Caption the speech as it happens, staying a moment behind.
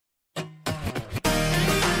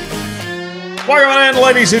Welcome in,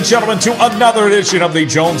 ladies and gentlemen, to another edition of the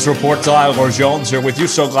Jones Report. Tyler Jones here with you.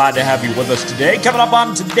 So glad to have you with us today. Coming up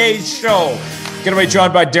on today's show, going to be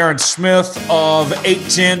joined by Darren Smith of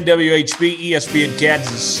 810 WHB, ESPN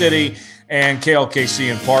Kansas City, and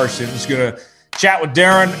KLKC in Parsons. Going to chat with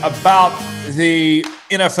Darren about the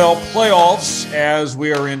NFL playoffs as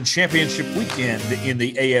we are in championship weekend in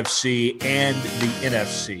the AFC and the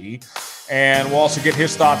NFC. And we'll also get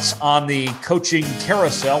his thoughts on the coaching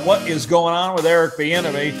carousel. What is going on with Eric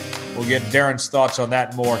Bieniemy? We'll get Darren's thoughts on that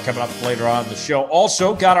and more coming up later on in the show.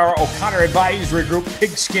 Also, got our O'Connor Advisory Group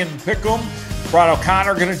Pigskin Pick'em. Brian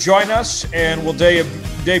O'Connor going to join us, and we'll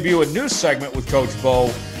debut a new segment with Coach Bo,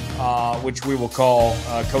 which we will call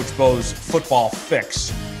Coach Bo's Football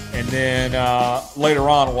Fix. And then later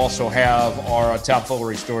on, we'll also have our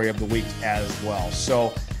tomfoolery story of the week as well.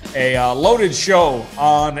 So a loaded show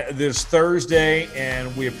on this Thursday,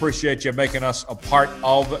 and we appreciate you making us a part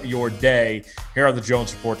of your day here on the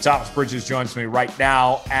Jones Report. Thomas Bridges joins me right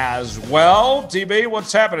now as well. TB,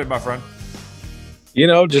 what's happening, my friend? You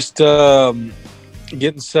know, just getting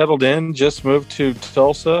settled in. Just moved to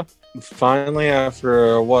Tulsa finally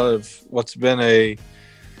after what's been a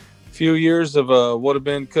few years of a would have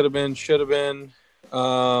been, could have been, should have been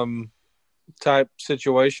type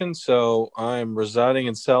situation. So I'm residing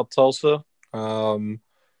in South Tulsa, a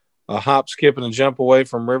hop, skip, and a jump away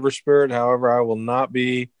from River Spirit. However, I will not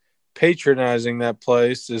be patronizing that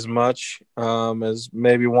place as much as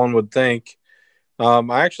maybe one would think.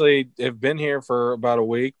 I actually have been here for about a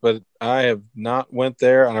week, but I have not went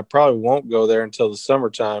there, and I probably won't go there until the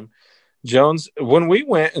summertime. Jones, when we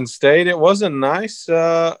went and stayed, it was a nice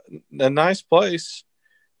place.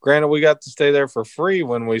 Granted, we got to stay there for free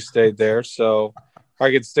when we stayed there, so if I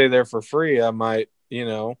could stay there for free, I might,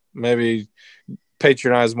 maybe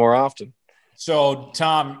patronize more often. So,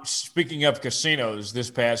 Tom, speaking of casinos, this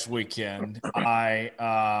past weekend,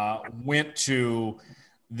 I went to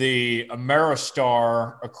the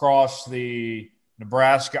Ameristar across the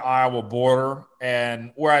Nebraska-Iowa border,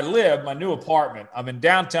 and where I live, my new apartment, I'm in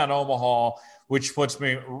downtown Omaha, which puts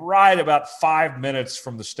me right about 5 minutes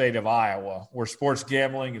from the state of Iowa, where sports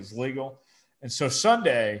gambling is legal. And so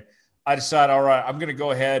Sunday, I decided, all right, I'm going to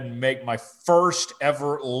go ahead and make my first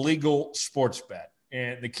ever legal sports bet.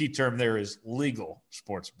 And the key term there is legal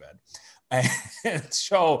sports bet. And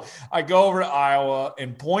so I go over to Iowa,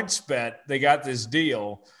 and PointsBet, they got this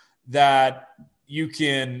deal that you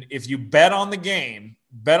can, if you bet on the game,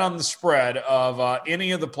 bet on the spread of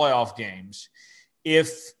any of the playoff games,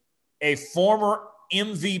 if a former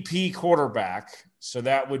MVP quarterback, so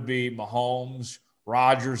that would be Mahomes,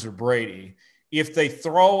 Rodgers, or Brady, if they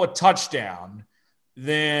throw a touchdown,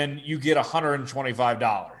 then you get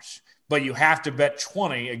 $125. But you have to bet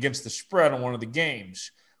 20 against the spread on one of the games.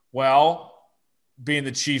 Well, being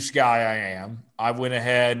the Chiefs guy I am, I went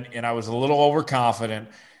ahead and I was a little overconfident.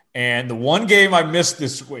 And the one game I missed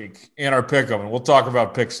this week in our pick'em, and we'll talk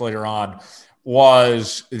about picks later on,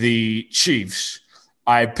 was the Chiefs.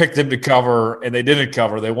 I picked them to cover, and they didn't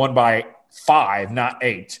cover. They won by 5, not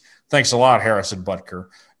 8. Thanks a lot, Harrison Butker.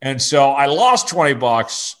 And so I lost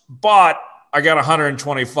 $20, but I got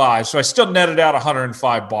 125. So I still netted out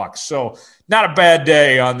 $105. So not a bad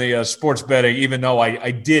day on the sports betting, even though I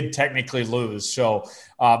did technically lose. So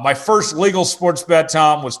my first legal sports bet,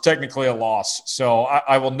 Tom, was technically a loss. So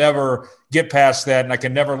I will never get past that, and I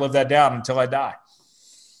can never live that down until I die.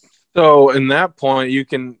 So in that point, you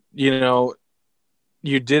can,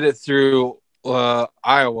 you did it through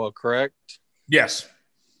Iowa, correct? Yes.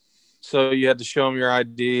 So you had to show them your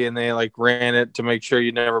ID, and they ran it to make sure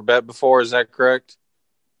you never bet before. Is that correct?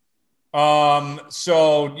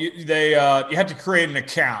 So you had to create an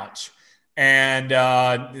account, and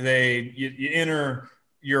you enter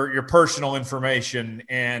your personal information,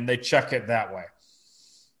 and they check it that way.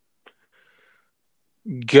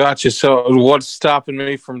 Gotcha. So what's stopping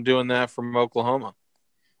me from doing that from Oklahoma?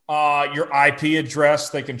 Your IP address.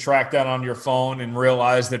 They can track that on your phone and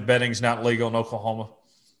realize that betting's not legal in Oklahoma.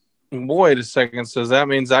 Wait a second. So that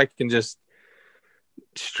means I can just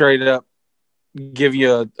straight up give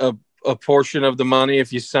you a portion of the money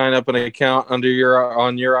if you sign up an account on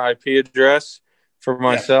your IP address for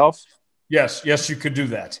myself? Yes, you could do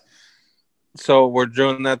that. So we're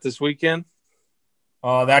doing that this weekend?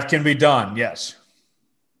 That can be done, yes.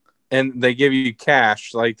 And they give you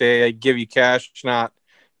cash. They give you cash,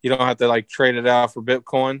 you don't have to trade it out for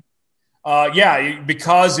Bitcoin?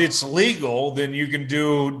 Because it's legal, then you can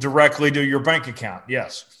directly do your bank account.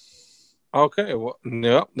 Yes. Okay. Well,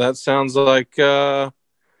 no, that sounds like.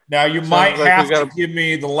 Now you might have to give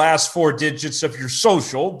me the last 4 digits of your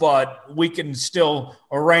social, but we can still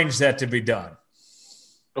arrange that to be done.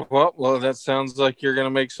 Well, that sounds like you're going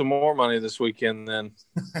to make some more money this weekend then.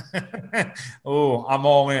 Oh, I'm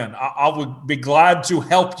all in. I would be glad to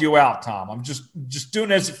help you out, Tom. I'm just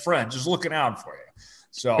doing it as a friend, just looking out for you.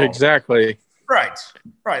 So Exactly. right.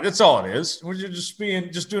 That's all it is. We're just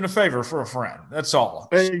doing a favor for a friend. That's all.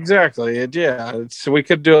 Exactly. We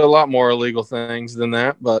could do a lot more illegal things than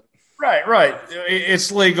that, but Right.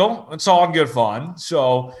 It's legal. It's all in good fun.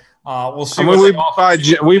 So we'll see. I mean,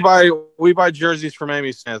 we buy jerseys from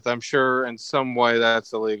Amy Smith. I'm sure in some way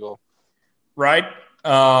that's illegal. Right.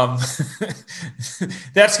 That's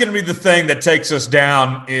going to be the thing that takes us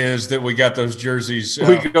down is that we got those jerseys.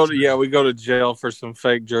 We go to jail for some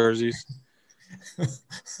fake jerseys.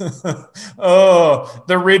 Oh,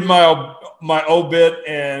 they're reading my obit,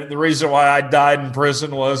 and the reason why I died in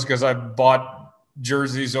prison was because I bought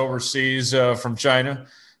jerseys overseas from China.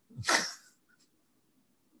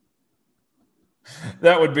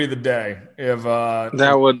 That would be the day if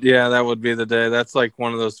that would be the day. That's like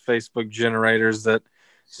one of those Facebook generators that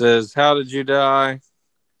says, "How did you die?"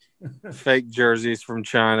 Fake jerseys from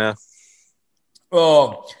China.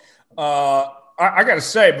 Oh, I got to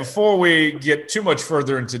say, before we get too much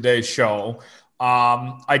further in today's show,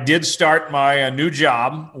 I did start my new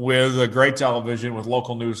job with Great Television with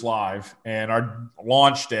Local News Live, and our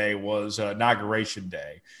launch day was Inauguration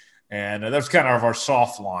Day. And that's kind of our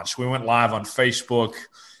soft launch. We went live on Facebook,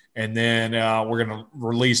 and then we're going to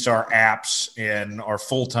release our apps and our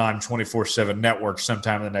full-time 24/7 network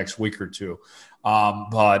sometime in the next week or two.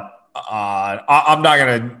 But I'm not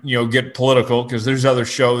going to, get political because there's other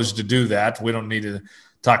shows to do that. We don't need to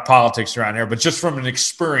talk politics around here. But just from an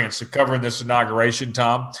experience of covering this inauguration,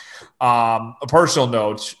 Tom, a personal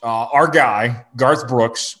note, our guy, Garth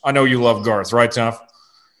Brooks, I know you love Garth, right, Tom?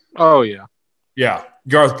 Oh, yeah. Yeah,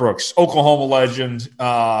 Garth Brooks, Oklahoma legend,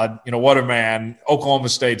 what a man, Oklahoma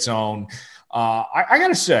State's own. I got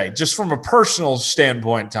to say, just from a personal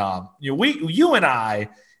standpoint, Tom, you and I,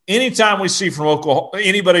 anytime we see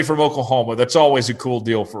anybody from Oklahoma, that's always a cool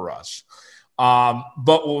deal for us.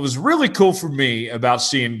 But what was really cool for me about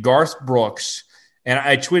seeing Garth Brooks, and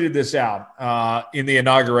I tweeted this out in the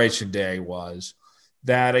inauguration day, was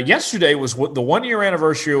that yesterday was the 1-year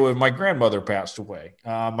anniversary when my grandmother passed away.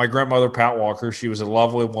 My grandmother, Pat Walker, she was a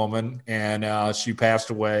lovely woman, and she passed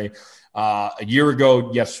away a year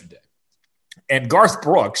ago yesterday. And Garth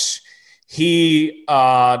Brooks, he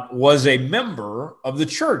was a member of the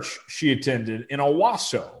church she attended in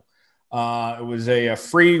Owasso. It was a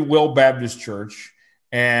Free Will Baptist church.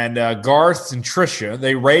 And Garth and Tricia,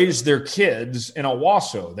 they raised their kids in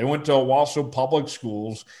Owasso. They went to Owasso public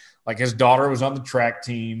schools. Like his daughter was on the track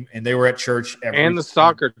team, and they were at church the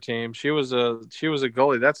soccer team. She was a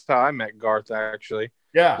goalie. That's how I met Garth, actually.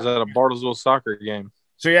 Yeah, it was at a Bartlesville soccer game.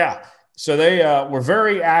 So they were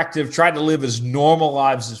very active, tried to live as normal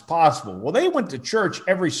lives as possible. Well, they went to church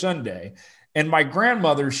every Sunday, and my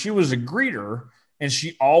grandmother, she was a greeter, and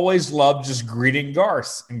she always loved just greeting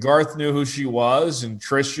Garth. And Garth knew who she was, and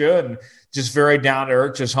Tricia, and just very down to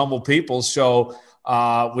earth, just humble people. So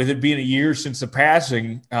with it being a year since the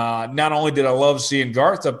passing, not only did I love seeing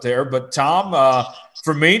Garth up there, but Tom,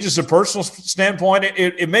 for me, just a personal standpoint,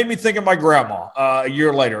 it made me think of my grandma a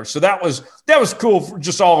year later. So that was cool for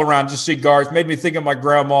just all around. Just see Garth made me think of my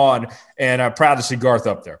grandma, and proud to see Garth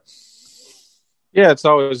up there. Yeah, it's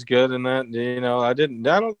always good, and that I didn't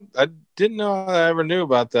know I ever knew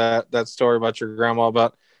about that story about your grandma,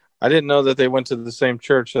 but I didn't know that they went to the same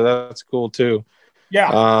church, so that's cool too.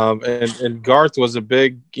 Yeah. And Garth was a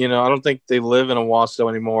big, I don't think they live in Owasso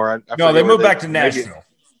anymore. No, they moved back to Nashville.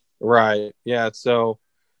 Right. Yeah. So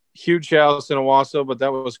huge house in Owasso, but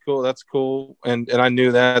that was cool. That's cool. And I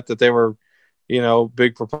knew that they were,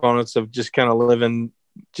 big proponents of just kind of living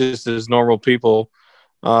just as normal people.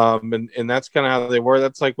 And that's kind of how they were.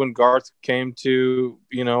 That's like when Garth came to,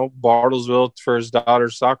 Bartlesville for his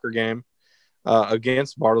daughter's soccer game.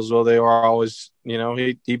 Against Bartlesville, they were always,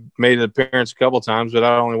 he made an appearance a couple times, but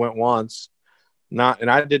I only went once. And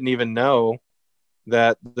I didn't even know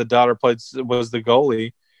that the daughter was the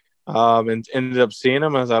goalie, and ended up seeing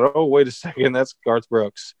him. I was like, oh, wait a second, that's Garth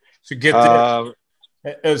Brooks. So get this,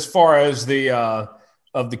 as far as the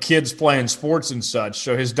of the kids playing sports and such.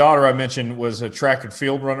 So his daughter, I mentioned, was a track and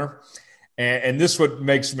field runner, and this what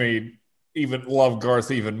makes me even love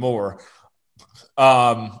Garth even more.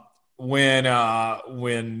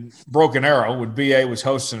 When Broken Arrow, when BA was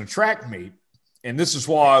hosting a track meet, and this is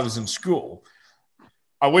while I was in school.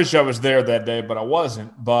 I wish I was there that day, but I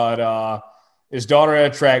wasn't. But his daughter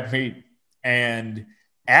had a track meet, and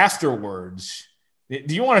afterwards,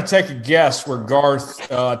 do you want to take a guess where Garth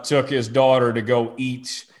took his daughter to go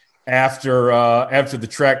eat after the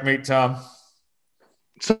track meet, Tom?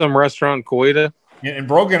 Some restaurant in Coweta. in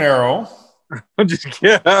Broken Arrow. I'm just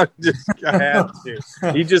kidding. I had to.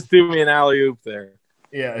 He just threw me an alley oop there.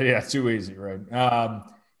 Yeah, too easy, right?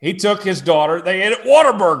 He took his daughter. They ate at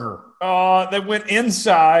Whataburger. They went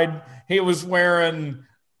inside. He was wearing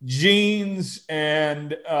jeans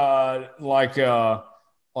and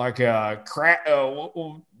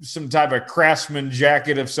some type of Craftsman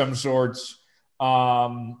jacket of some sorts.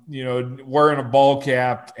 Wearing a ball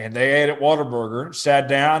cap, and they ate at Whataburger. Sat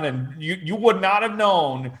down, and you would not have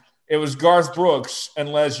known it was Garth Brooks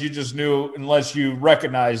unless you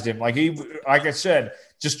recognized him. Like I said,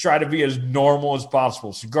 just try to be as normal as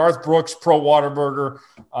possible. So Garth Brooks, pro Whataburger.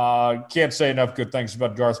 Can't say enough good things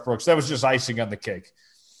about Garth Brooks. That was just icing on the cake.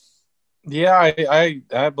 Yeah,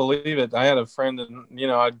 I believe it. I had a friend,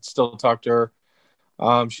 and I'd still talk to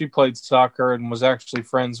her. She played soccer and was actually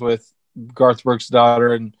friends with Garth Brooks'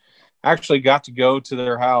 daughter, and actually got to go to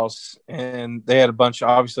their house. And they had a bunch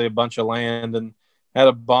of land, and had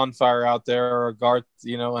a bonfire out there. Or Garth,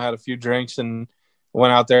 had a few drinks and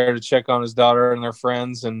went out there to check on his daughter and their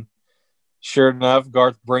friends. And sure enough,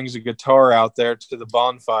 Garth brings a guitar out there to the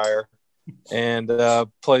bonfire and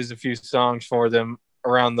plays a few songs for them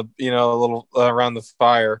around the, around the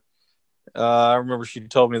fire. I remember she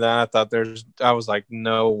told me that. I was like,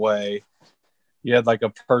 no way. You had like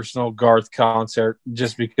a personal Garth concert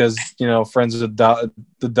just because, friends with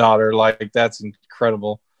the daughter. Like, that's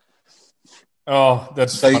incredible. Oh,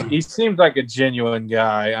 that's so he seems like a genuine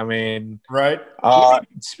guy. I mean, right.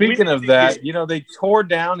 Speaking of that, they tore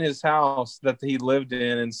down his house that he lived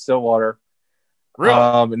in Stillwater. Really?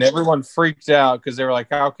 And everyone freaked out because they were like,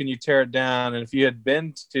 how can you tear it down? And if you had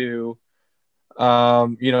been to,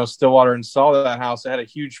 Stillwater and saw that house, it had a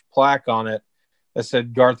huge plaque on it that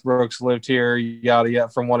said Garth Brooks lived here, yada,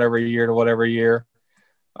 yada, from whatever year to whatever year.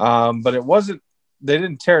 But it wasn't, they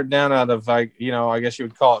didn't tear it down out of, I guess you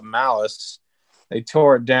would call it malice. They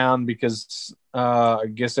tore it down because I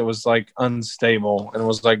guess it was like unstable and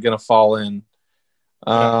was like going to fall in.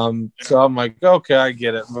 So I'm like, okay, I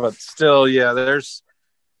get it. But still, yeah, there's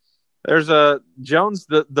a Jones,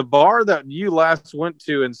 the bar that you last went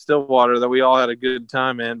to in Stillwater that we all had a good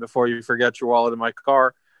time in before you forgot your wallet in my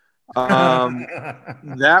car.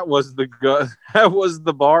 That was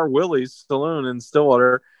the bar Willie's Saloon in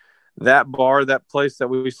Stillwater. That bar, that place that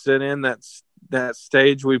we sit in, that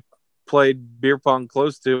stage we played beer pong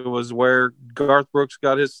close to was where Garth Brooks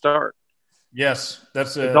got his start. Yes,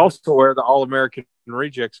 it's also where the All-American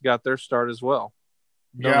Rejects got their start as well.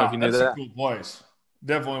 Don't know if you knew that's that. a cool place.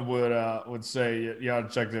 Definitely would say I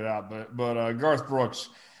checked it out. But Garth Brooks,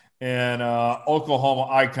 and Oklahoma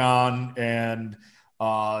icon, and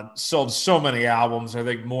sold so many albums. I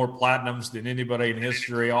think more platinums than anybody in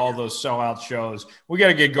history. All those sellout shows. We got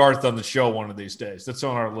to get Garth on the show one of these days. That's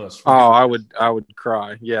on our list. I would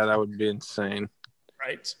cry. Yeah, that would be insane.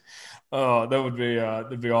 Right. Oh,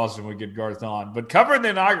 that'd be awesome. We get Garth on. But covering the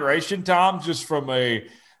inauguration, Tom, just from an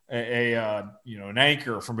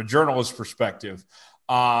anchor, from a journalist perspective.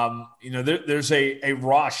 There's a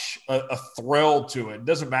rush, a thrill to it. It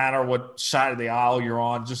doesn't matter what side of the aisle you're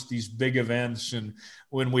on, just these big events. And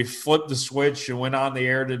when we flipped the switch and went on the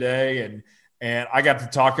air today, and I got to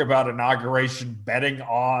talk about inauguration betting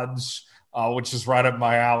odds, which is right up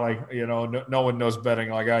my alley. No one knows betting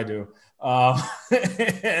like I do.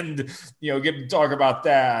 And, get to talk about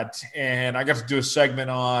that. And I got to do a segment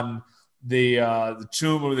on the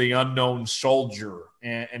Tomb of the Unknown Soldier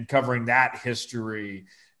and covering that history,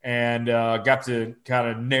 and got to kind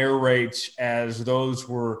of narrate as those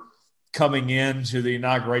were coming into the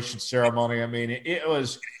inauguration ceremony. I mean, it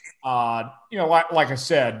was, like I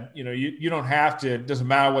said, you don't have to, it doesn't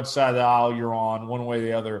matter what side of the aisle you're on, one way or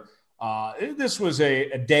the other. This was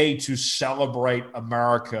a day to celebrate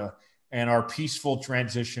America and our peaceful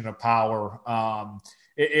transition of power.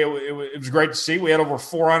 It was great to see. We had over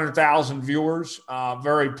 400,000 viewers.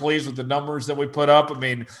 Very pleased with the numbers that we put up. I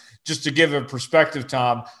mean, just to give a perspective,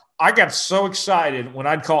 Tom, I got so excited when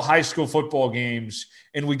I'd call high school football games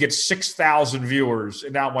and we get 6,000 viewers.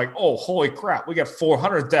 And now I'm like, oh, holy crap, we got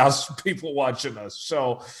 400,000 people watching us.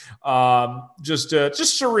 So just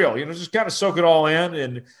surreal, just kind of soak it all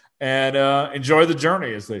in and enjoy the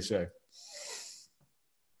journey, as they say.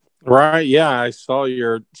 Right. Yeah. I saw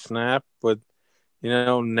your snap with,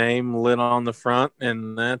 name lit on the front,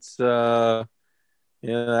 and that's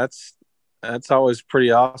always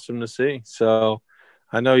pretty awesome to see. So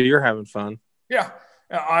I know you're having fun. Yeah,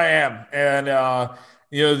 I am. And,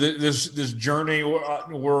 this journey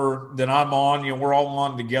that I'm on, we're all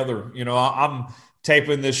on together. I'm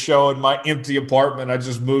taping this show in my empty apartment. I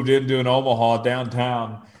just moved into in Omaha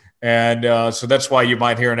downtown. And so that's why you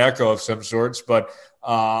might hear an echo of some sorts. But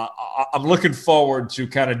I'm looking forward to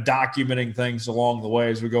kind of documenting things along the way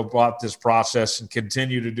as we go about this process and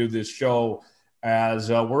continue to do this show as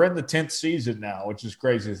we're in the 10th season now, which is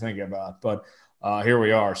crazy to think about. But here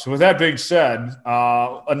we are. So with that being said,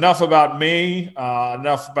 enough about me,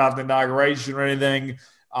 enough about the inauguration or anything.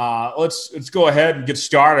 Let's go ahead and get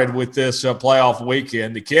started with this playoff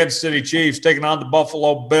weekend. The Kansas City Chiefs taking on the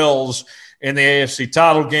Buffalo Bills in the AFC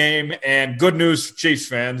title game. And good news for Chiefs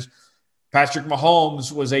fans, Patrick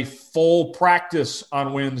Mahomes was a full practice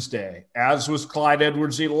on Wednesday, as was Clyde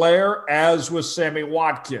Edwards-Helaire, as was Sammy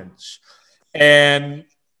Watkins. And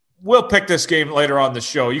we'll pick this game later on the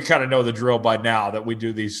show. You kind of know the drill by now that we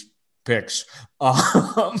do these picks.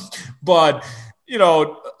 But,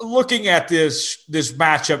 looking at this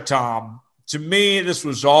matchup, Tom, to me, this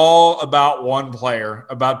was all about one player,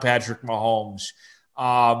 about Patrick Mahomes.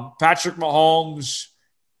 Patrick Mahomes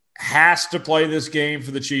has to play this game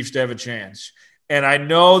for the Chiefs to have a chance. And I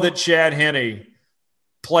know that Chad Henne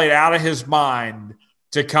played out of his mind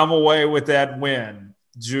to come away with that win,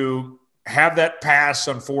 to have that pass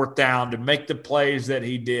on fourth down, to make the plays that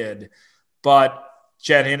he did. But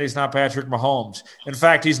Chad Henne's not Patrick Mahomes. In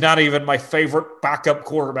fact, he's not even my favorite backup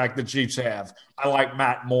quarterback the Chiefs have. I like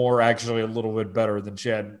Matt Moore actually a little bit better than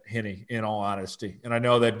Chad Henne, in all honesty. And I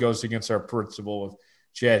know that goes against our principle of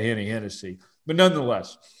Chad Henne. But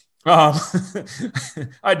nonetheless,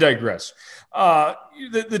 I digress.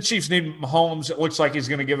 The Chiefs need Mahomes. It looks like he's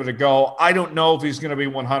going to give it a go. I don't know if he's going to be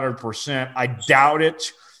 100%. I doubt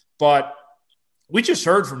it. But we just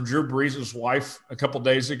heard from Drew Brees' wife a couple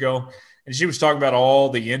days ago, and she was talking about all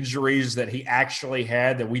the injuries that he actually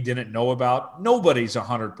had that we didn't know about. Nobody's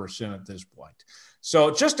 100% at this point.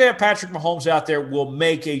 So just to have Patrick Mahomes out there will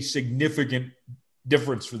make a significant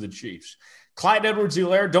difference for the Chiefs. Clyde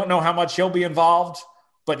Edwards-Helaire, don't know how much he'll be involved,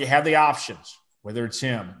 but you have the options, whether it's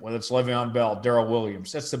him, whether it's Le'Veon Bell, Darrell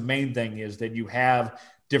Williams. That's the main thing, is that you have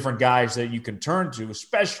different guys that you can turn to,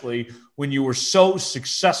 especially when you were so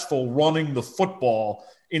successful running the football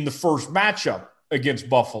in the first matchup against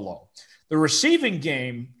Buffalo. The receiving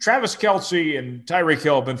game, Travis Kelce and Tyreek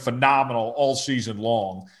Hill have been phenomenal all season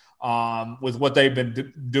long. With what they've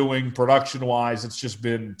been doing production-wise, it's just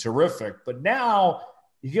been terrific. But now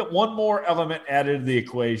you get one more element added to the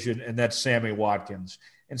equation, and that's Sammy Watkins.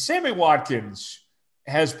 And Sammy Watkins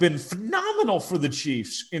has been phenomenal for the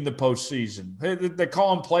Chiefs in the postseason. They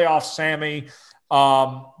call him Playoff Sammy.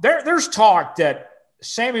 There's talk that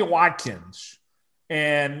Sammy Watkins,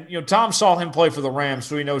 and Tom saw him play for the Rams,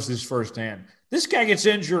 so he knows this firsthand. This guy gets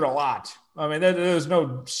injured a lot. I mean, there's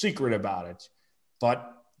no secret about it. But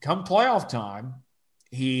come playoff time,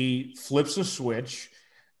 he flips a switch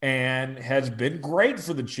and has been great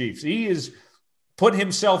for the Chiefs. He has put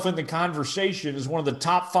himself in the conversation as one of the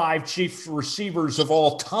top 5 Chiefs receivers of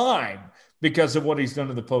all time because of what he's done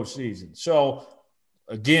in the postseason. So,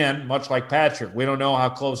 again, much like Patrick, we don't know how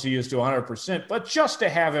close he is to 100%, but just to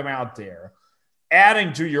have him out there,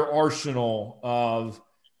 adding to your arsenal of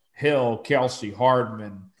Hill, Kelce,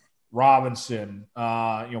 Hardman, Robinson,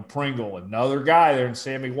 Pringle, another guy there, and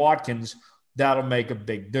Sammy Watkins, that'll make a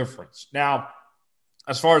big difference. Now,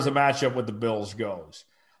 as far as the matchup with the Bills goes,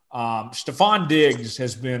 Stephon Diggs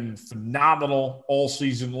has been phenomenal all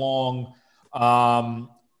season long.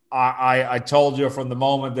 I told you from the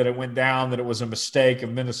moment that it went down that it was a mistake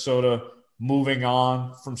of Minnesota moving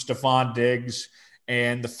on from Stephon Diggs.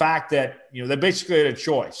 And the fact that, they basically had a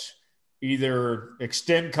choice, either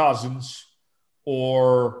extend Cousins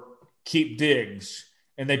or keep Diggs.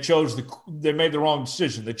 And they made the wrong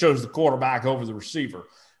decision. They chose the quarterback over the receiver.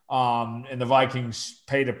 And the Vikings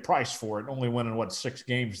paid a price for it, only winning, 6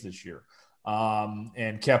 games this year,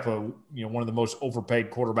 and kept one of the most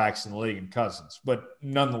overpaid quarterbacks in the league in Cousins. But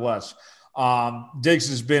nonetheless, Diggs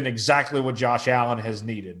has been exactly what Josh Allen has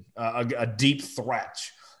needed, a deep threat,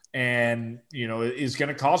 and, is going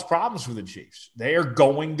to cause problems for the Chiefs. They are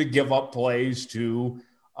going to give up plays to,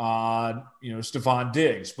 Stephon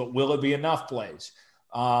Diggs, but will it be enough plays?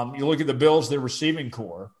 You look at the Bills, their receiving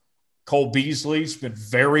core. Cole Beasley's been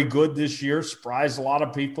very good this year, surprised a lot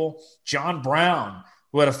of people. John Brown,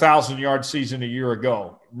 who had a 1,000-yard season a year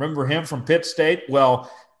ago. Remember him from Pitt State?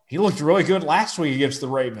 Well, he looked really good last week against the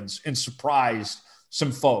Ravens and surprised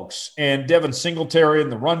some folks. And Devin Singletary in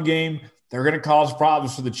the run game, they're going to cause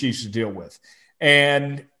problems for the Chiefs to deal with.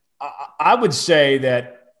 And I would say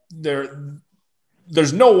that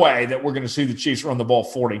there's no way that we're going to see the Chiefs run the ball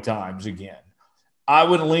 40 times again. I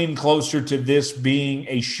would lean closer to this being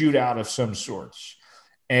a shootout of some sorts.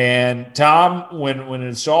 And, Tom, when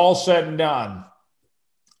it's all said and done,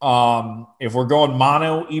 if we're going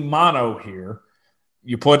mano a mano here,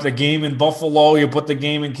 You put the game in Buffalo, you put the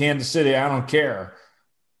game in Kansas City, I don't care.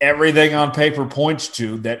 Everything on paper points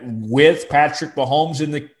to that with Patrick Mahomes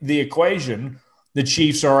in the equation, the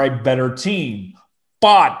Chiefs are a better team.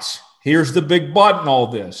 But here's the big but in all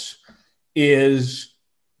this is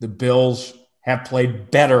the Bills have played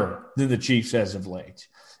better than the Chiefs as of late.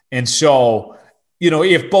 And so,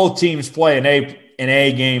 if both teams play an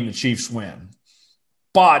A game, the Chiefs win.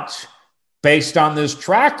 But based on this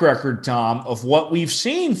track record, Tom, of what we've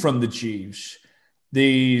seen from the Chiefs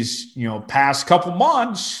these, past couple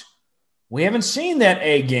months, we haven't seen that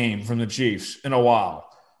A game from the Chiefs in a while.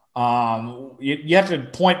 You have to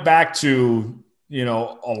point back to,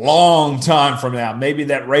 a long time from now. Maybe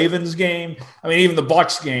that Ravens game. I mean, even the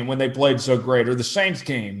Bucs game when they played so great, or the Saints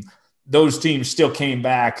game, those teams still came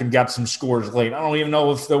back and got some scores late. I don't even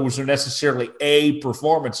know if those are necessarily A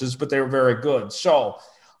performances, but they were very good. So,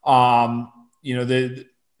 that's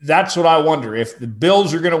what I wonder. If the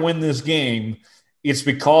Bills are going to win this game, it's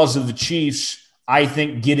because of the Chiefs, I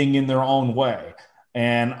think, getting in their own way.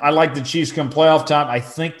 And I like the Chiefs come playoff time. I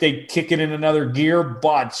think they kick it in another gear,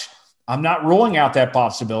 but I'm not ruling out that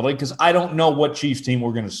possibility because I don't know what Chiefs team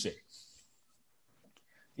we're going to see.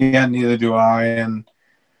 Yeah, neither do I. And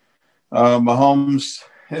Mahomes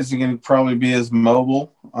isn't going to probably be as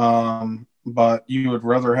mobile, but you would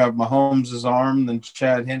rather have Mahomes' arm than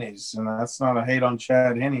Chad Henne's. And that's not a hate on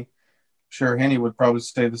Chad Henne. I'm sure Henne would probably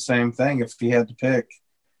say the same thing if he had to pick.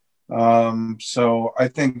 So I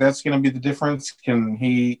think that's going to be the difference. Can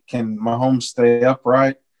Mahomes stay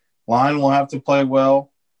upright? Line will have to play well.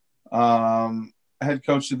 Head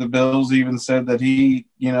coach of the Bills even said that he,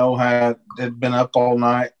 had been up all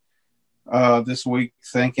night this week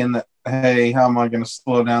thinking that, hey, how am I going to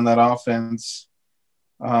slow down that offense?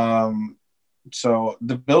 So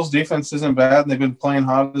the Bills defense isn't bad, and they've been playing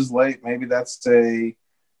hot as late. Maybe that's one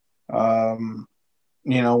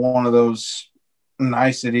of those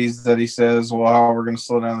niceties that he says, well, how we're going to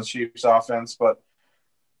slow down the Chiefs offense. But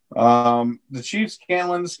the Chiefs can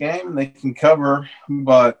win this game and they can cover,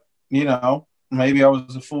 but maybe I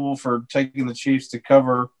was a fool for taking the Chiefs to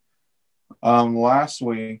cover last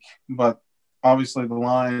week, but obviously the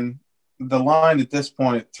line at this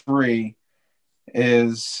point at 3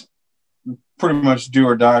 is pretty much do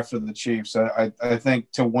or die for the Chiefs. I think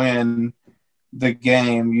to win the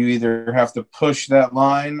game, you either have to push that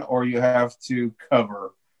line or you have to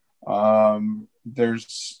cover.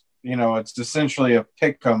 It's essentially a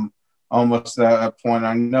pick 'em almost at that point.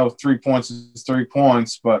 I know 3 points is 3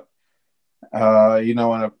 points, but in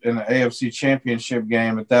an AFC championship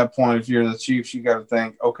game, at that point, if you're the Chiefs, you got to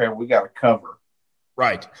think, okay, we got to cover.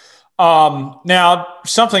 Right. Now,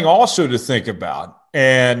 something also to think about,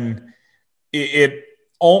 and it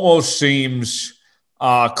almost seems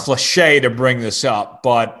cliche to bring this up,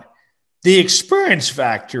 but the experience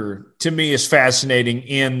factor to me is fascinating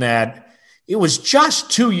in that it was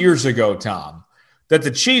just 2 years ago, Tom, that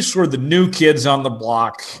the Chiefs were the new kids on the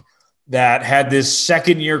block that had this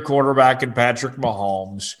second-year quarterback in Patrick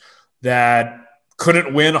Mahomes that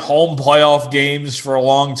couldn't win home playoff games for a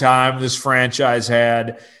long time, this franchise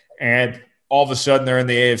had, and all of a sudden they're in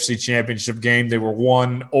the AFC Championship game. They were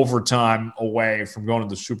one overtime away from going to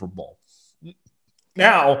the Super Bowl.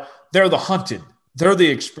 Now they're the hunted. They're the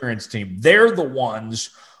experienced team. They're the ones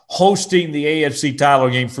hosting the AFC title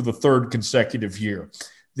game for the third consecutive year.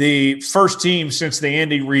 The first team since the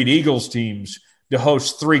Andy Reid Eagles teams to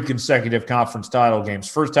host 3 consecutive conference title games.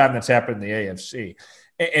 First time that's happened in the AFC.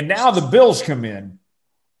 And now the Bills come in.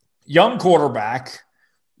 Young quarterback,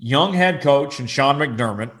 young head coach, and Sean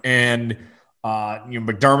McDermott. And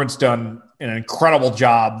McDermott's done an incredible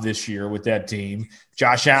job this year with that team.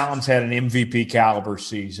 Josh Allen's had an MVP caliber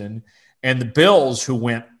season. And the Bills, who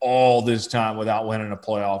went all this time without winning a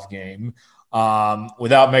playoff game,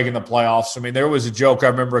 without making the playoffs. I mean, there was a joke I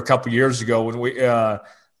remember a couple years ago when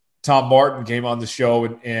Tom Martin came on the show,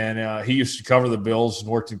 and he used to cover the Bills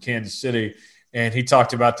and worked in Kansas City. And he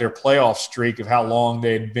talked about their playoff streak of how long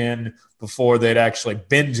they'd been before they'd actually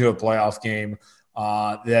been to a playoff game,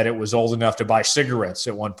 that it was old enough to buy cigarettes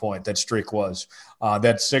at one point. That streak was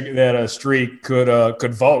that a streak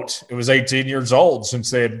could vote. It was 18 years old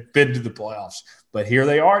since they had been to the playoffs. But here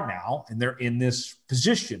they are now, and they're in this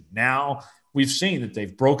position. Now we've seen that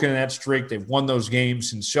they've broken that streak. They've won those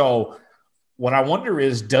games. And so what I wonder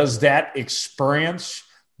is, does that experience,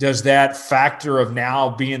 does that factor of now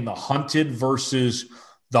being the hunted versus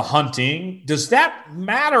the hunting, does that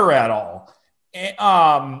matter at all?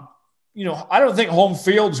 I don't think home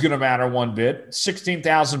field's going to matter one bit.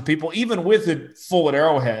 16,000 people, even with it full at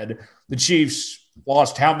Arrowhead, the Chiefs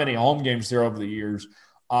lost how many home games there over the years.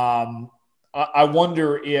 I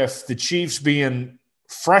wonder if the Chiefs being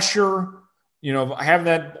fresher, having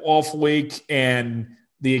that off week and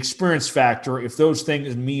the experience factor, if those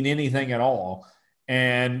things mean anything at all.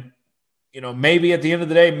 And, maybe at the end of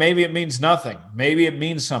the day, maybe it means nothing. Maybe it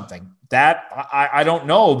means something. That I don't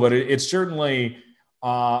know, but it's certainly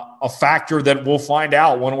a factor that we'll find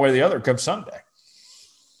out one way or the other come Sunday.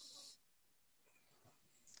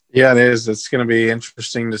 Yeah, it is. It's going to be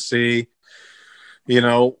interesting to see,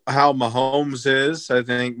 how Mahomes is. I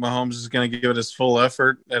think Mahomes is going to give it his full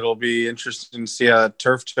effort. It'll be interesting to see how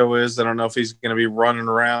turf toe is. I don't know if he's going to be running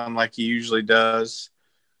around like he usually does.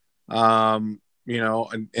 And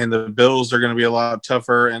the Bills are going to be a lot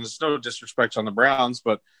tougher. And it's no disrespect on the Browns,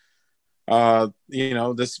 but,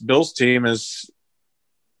 this Bills team is,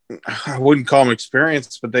 I wouldn't call them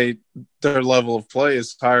experienced, but their level of play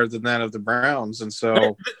is higher than that of the Browns. And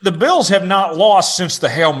so the Bills have not lost since the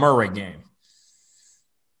Hail Murray game.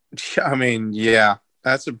 I mean, yeah,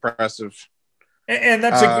 that's impressive. And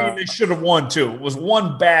that's a game they should have won too. It was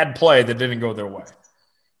one bad play that didn't go their way.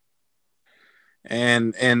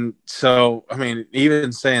 And so, I mean,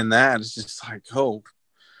 even saying that, it's just like, oh,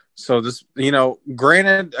 so this,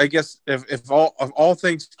 granted, I guess if all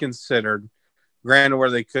things considered, granted where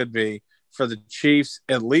they could be for the Chiefs,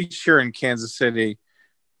 at least you're in Kansas City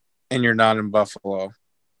and you're not in Buffalo.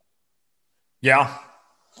 Yeah.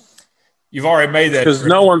 You've already made that. Because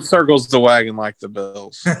no one circles the wagon like the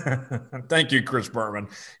Bills. Thank you, Chris Berman.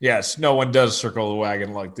 Yes, no one does circle the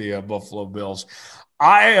wagon like the Buffalo Bills.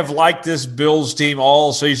 I have liked this Bills team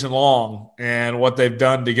all season long and what they've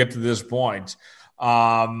done to get to this point.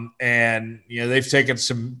 They've taken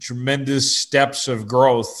some tremendous steps of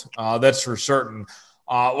growth. That's for certain.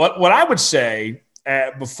 What I would say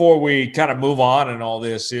before we kind of move on and all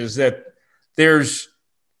this is that there's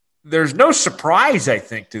no surprise, I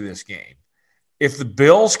think, to this game. If the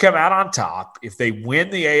Bills come out on top, if they win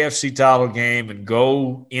the AFC title game and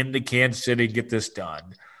go into Kansas City and get this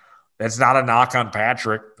done, that's not a knock on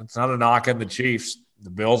Patrick. That's not a knock on the Chiefs. The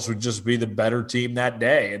Bills would just be the better team that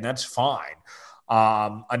day, and that's fine.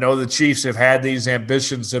 I know the Chiefs have had these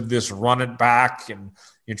ambitions of this run it back and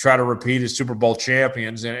you try to repeat as Super Bowl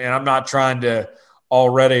champions. And I'm not trying to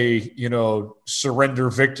already, surrender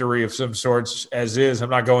victory of some sorts as is. I'm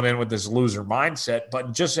not going in with this loser mindset,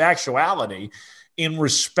 but just actuality, in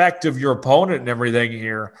respect of your opponent and everything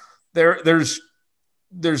here, there's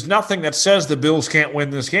nothing that says the Bills can't win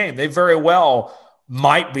this game. They very well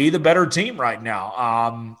might be the better team right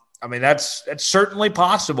now. That's certainly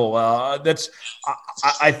possible.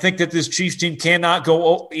 I think that this Chiefs team cannot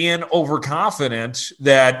go in overconfident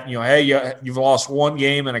that, hey, you've lost one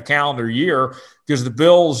game in a calendar year, because the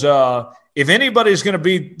Bills, if anybody's going to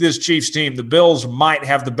beat this Chiefs team, the Bills might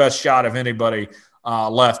have the best shot of anybody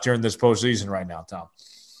left during this postseason right now, Tom.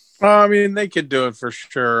 I mean, they could do it for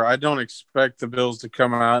sure. I don't expect the Bills to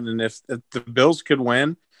come out, and if the Bills could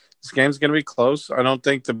win, this game's going to be close. I don't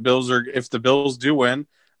think if the Bills do win,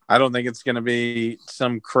 I don't think it's going to be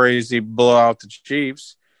some crazy blowout to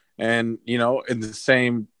Chiefs. And, in the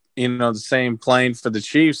same plane for the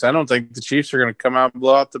Chiefs, I don't think the Chiefs are going to come out and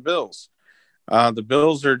blow out the Bills. The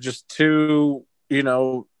Bills are just too, I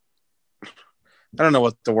don't know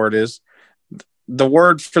what the word is. The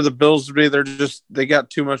word for the Bills would be they got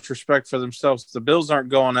too much respect for themselves. The Bills aren't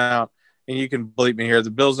going out, and you can bleep me here,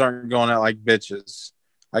 the Bills aren't going out like bitches.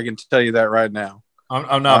 I can tell you that right now.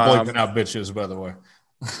 I'm not bleeping out bitches, by the way.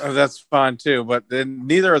 That's fine too, but then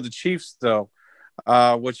neither are the Chiefs, though,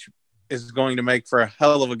 which is going to make for a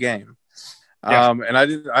hell of a game. Yeah. And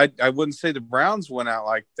I wouldn't say the Browns went out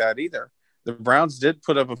like that either. The Browns did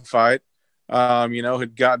put up a fight,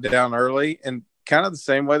 had got down early, and kind of the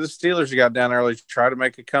same way the Steelers got down early to try to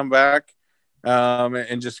make a comeback,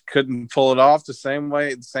 and just couldn't pull it off. The same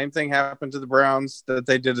thing happened to the Browns that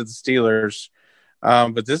they did to the Steelers.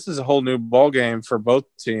 But this is a whole new ball game for both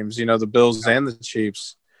teams, the Bills and the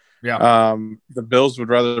Chiefs. Yeah. The Bills would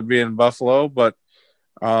rather be in Buffalo, but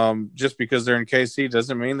just because they're in KC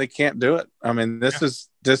doesn't mean they can't do it. I mean, this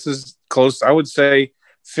is close. I would say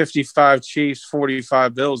 55 Chiefs,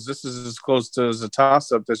 45 Bills. This is as close to as a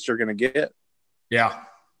toss-up that you're going to get. Yeah.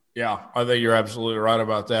 Yeah. I think you're absolutely right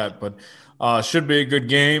about that, but should be a good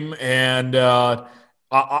game. And I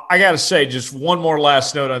got to say, just one more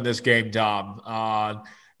last note on this game, Tom.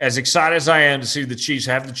 As excited as I am to see the Chiefs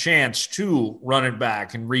have the chance to run it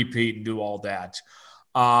back and repeat and do all that,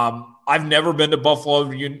 I've never been to Buffalo,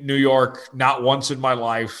 New York, not once in my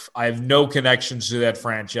life. I have no connections to that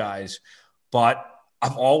franchise, but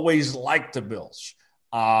I've always liked the Bills.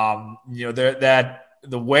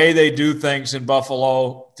 The way they do things in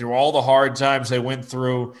Buffalo, through all the hard times they went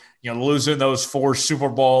through, losing those 4 Super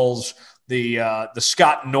Bowls, the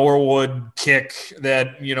Scott Norwood kick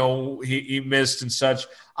that, he missed and such.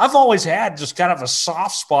 I've always had just kind of a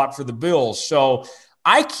soft spot for the Bills. So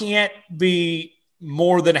I can't be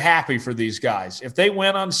more than happy for these guys. If they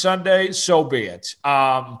win on Sunday, so be it.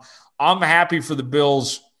 I'm happy for the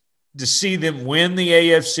Bills to see them win the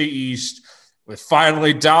AFC East with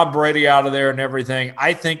finally Tom Brady out of there and everything.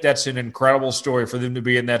 I think that's an incredible story for them to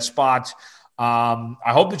be in that spot. I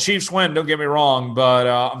hope the Chiefs win, don't get me wrong, but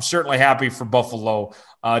I'm certainly happy for Buffalo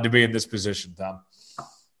to be in this position, Tom.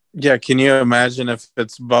 Yeah, can you imagine if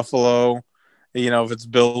it's Buffalo, if it's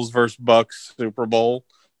Bills versus Bucks Super Bowl,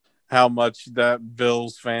 how much that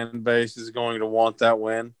Bills fan base is going to want that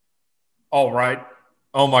win? Oh, right.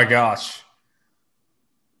 Oh, my gosh.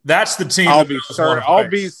 That's the team. I'll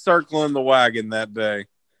be circling the wagon that day.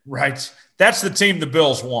 Right. That's the team the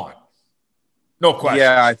Bills want. No question.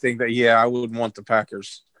 Yeah, I think that. Yeah, I would want the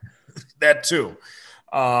Packers. That too.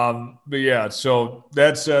 But yeah, so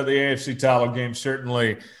that's the AFC title game.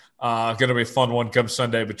 Certainly going to be a fun one come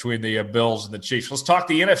Sunday between the Bills and the Chiefs. Let's talk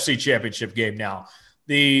the NFC Championship game now.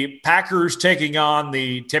 The Packers taking on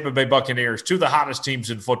the Tampa Bay Buccaneers, two of the hottest teams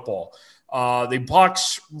in football. The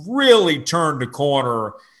Bucs really turned the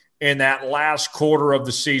corner in that last quarter of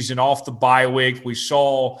the season off the bye week. We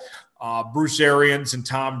saw Bruce Arians and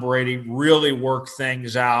Tom Brady really work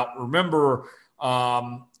things out. Remember,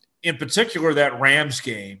 in particular, that Rams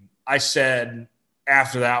game, I said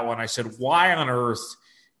after that one, why on earth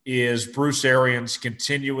is Bruce Arians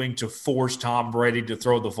continuing to force Tom Brady to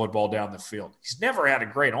throw the football down the field? He's never had a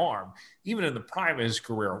great arm, even in the prime of his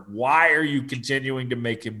career. Why are you continuing to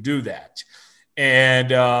make him do that? And,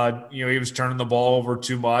 he was turning the ball over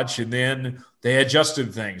too much. And then they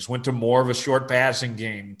adjusted things, went to more of a short passing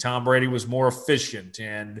game. Tom Brady was more efficient,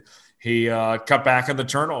 and he cut back on the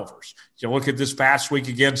turnovers. You look at this past week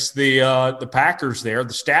against the Packers there,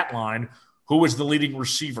 the stat line, who was the leading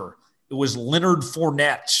receiver? It was Leonard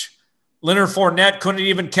Fournette. Leonard Fournette couldn't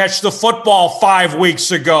even catch the football 5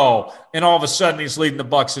 weeks ago, and all of a sudden he's leading the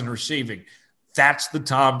Bucs in receiving. That's the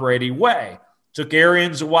Tom Brady way. Took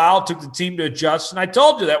Arians a while, took the team to adjust, and I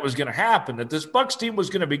told you that was going to happen, that this Bucs team was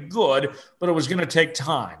going to be good, but it was going to take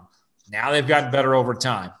time. Now they've gotten better over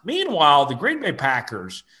time. Meanwhile, the Green Bay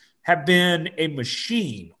Packers have been a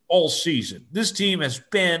machine all season. This team has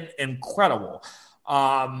been incredible.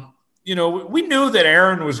 We knew that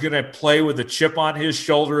Aaron was going to play with a chip on his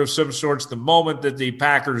shoulder of some sorts the moment that the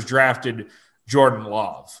Packers drafted Jordan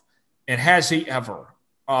Love. And has he ever?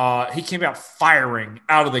 He came out firing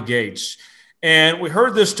out of the gates. And we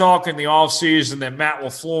heard this talk in the offseason that Matt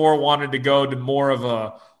LaFleur wanted to go to more of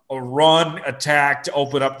a run attack to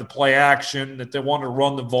open up the play action, that they wanted to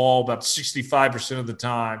run the ball about 65% of the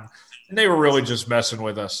time. And they were really just messing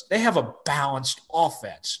with us. They have a balanced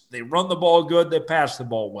offense. They run the ball good. They pass the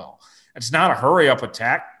ball well. It's not a hurry-up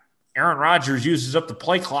attack. Aaron Rodgers uses up the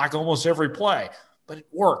play clock almost every play, but it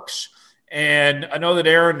works. And I know that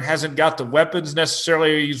Aaron hasn't got the weapons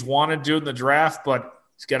necessarily he's wanted to in the draft, but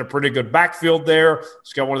he's got a pretty good backfield there.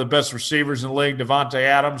 He's got one of the best receivers in the league, Devontae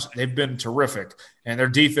Adams. They've been terrific, and their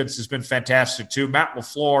defense has been fantastic too. Matt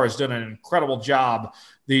LaFleur has done an incredible job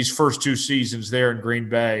these first 2 seasons there in Green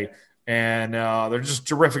Bay, and they're just a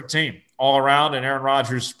terrific team all around, and Aaron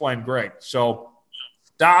Rodgers is playing great. So,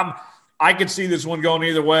 Dom, I could see this one going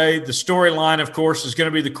either way. The storyline, of course, is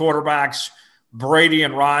going to be the quarterbacks, Brady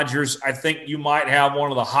and Rodgers. I think you might have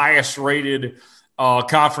one of the highest-rated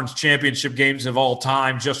conference championship games of all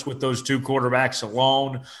time just with those 2 quarterbacks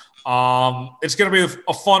alone. It's going to be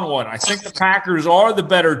a fun one. I think the Packers are the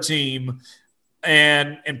better team,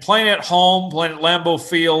 and playing at home, playing at Lambeau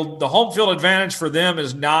Field, the home field advantage for them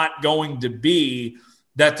is not going to be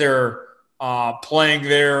that they're playing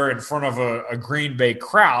there in front of a Green Bay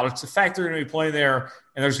crowd. It's the fact they're going to be playing there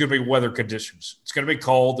and there's going to be weather conditions. It's going to be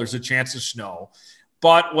cold. There's a chance of snow.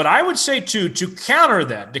 But what I would say, too, to counter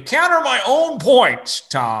my own point,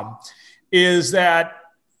 Tom, is that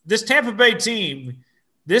this Tampa Bay team,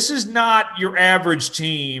 this is not your average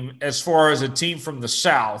team as far as a team from the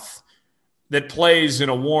South that plays in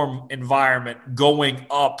a warm environment going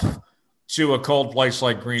up to a cold place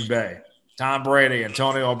like Green Bay. Tom Brady,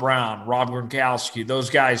 Antonio Brown, Rob Gronkowski, those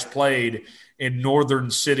guys played in northern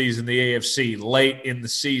cities in the AFC late in the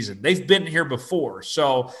season. They've been here before,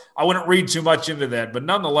 so I wouldn't read too much into that. But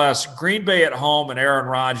nonetheless, Green Bay at home and Aaron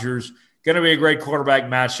Rodgers, going to be a great quarterback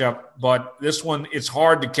matchup. But this one, it's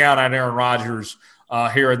hard to count on Aaron Rodgers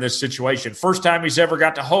here in this situation. First time he's ever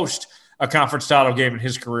got to host a conference title game in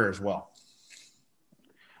his career as well.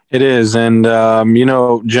 It is. And,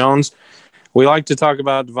 Jones, we like to talk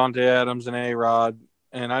about Devontae Adams and A-Rod,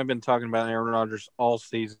 and I've been talking about Aaron Rodgers all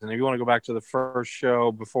season. If you want to go back to the first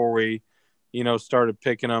show before we started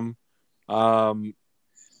picking them.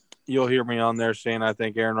 You'll hear me on there saying I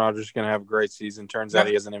think Aaron Rodgers is going to have a great season. Turns out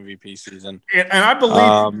he has an MVP season. And I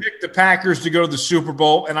believe you picked the Packers to go to the Super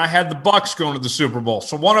Bowl, and I had the Bucs going to the Super Bowl.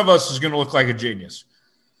 So one of us is going to look like a genius.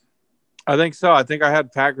 I think so. I think I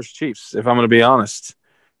had Packers Chiefs, if I'm going to be honest.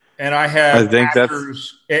 And I had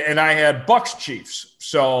Packers, and I had Bucs Chiefs.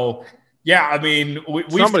 So yeah, I mean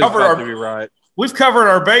we've covered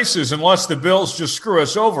our bases unless the Bills just screw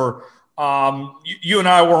us over. You and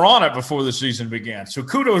I were on it before the season began, so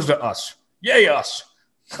kudos to us. Yay, us!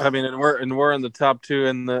 I mean, and we're in the top two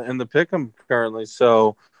in the pick'em currently.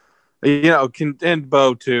 So, and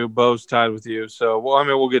Bo too. Bo's tied with you. So,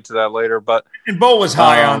 we'll get to that later. But Bo was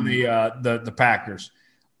high on the Packers.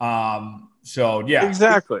 So yeah,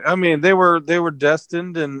 exactly. I mean, they were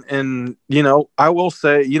destined, and I will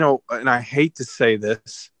say, and I hate to say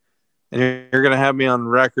this, and you're going to have me on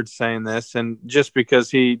record saying this, and just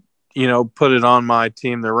because he put it on my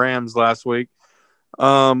team, the Rams, last week.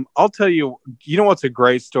 I'll tell you, what's a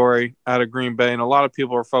great story out of Green Bay, and a lot of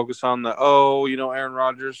people are focused on Aaron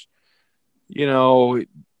Rodgers,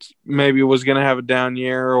 maybe was going to have a down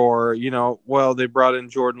year, or, they brought in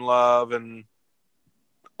Jordan Love and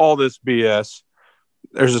all this BS.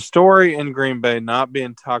 There's a story in Green Bay not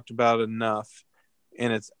being talked about enough,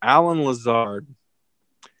 and it's Allen Lazard.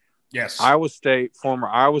 Yes. Former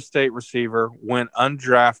Iowa State receiver, went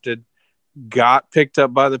undrafted, got picked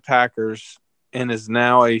up by the Packers, and is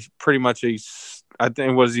now he's in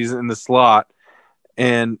the slot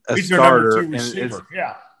and he's starter. And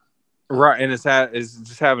right. And is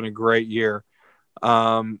just having a great year.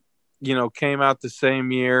 Came out the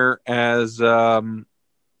same year as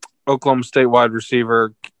Oklahoma State wide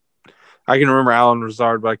receiver. I can remember Allen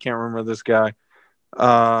Lazard, but I can't remember this guy.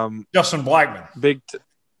 Justin Blackman.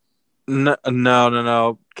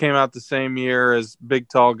 No. Came out the same year as big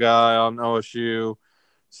tall guy on OSU,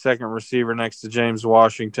 second receiver next to James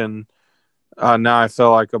Washington. Now I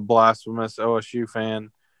feel like a blasphemous OSU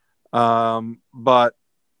fan. But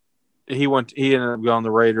he ended up going to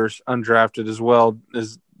the Raiders, undrafted as well,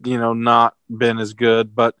 as not been as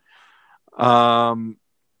good. But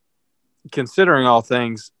considering all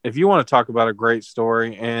things, if you want to talk about a great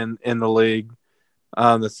story in the league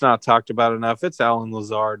that's not talked about enough, it's Allen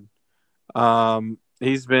Lazard.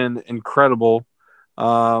 He's been incredible.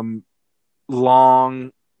 Long,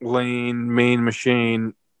 lean, mean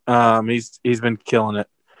machine. He's been killing it,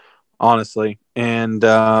 honestly. And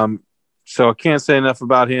so I can't say enough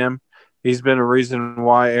about him. He's been a reason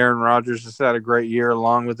why Aaron Rodgers has had a great year,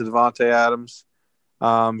 along with Devontae Adams,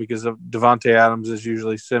 because of Devontae Adams is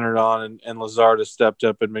usually centered on, and Lazard has stepped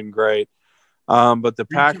up and been great. But the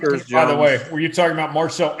Packers, by the way, were you talking about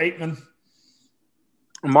Marcel Aitman?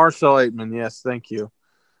 Marcel Aitman, yes, thank you.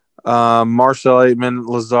 Marcel Aitman,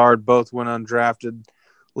 Lazard both went undrafted.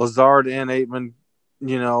 Lazard and Aitman,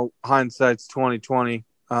 hindsight's 2020.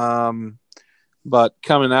 But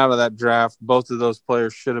coming out of that draft, both of those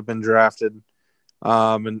players should have been drafted.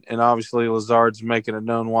 And obviously Lazard's making it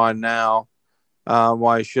known why now,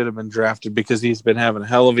 why he should have been drafted, because he's been having a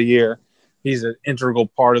hell of a year. He's an integral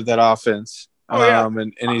part of that offense.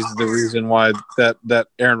 And he's the reason why that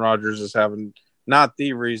Aaron Rodgers is having – not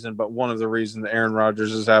the reason, but one of the reasons that Aaron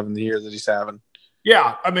Rodgers is having the year that he's having.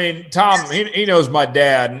 Yeah, I mean, Tom, he knows my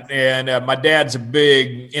dad, and my dad's a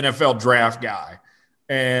big NFL draft guy.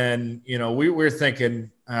 And, we were thinking,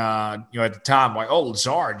 at the time, like,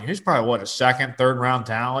 Lazard, he's probably, a second, third-round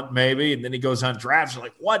talent maybe, and then he goes undrafted.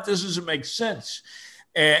 Like, what? This doesn't make sense.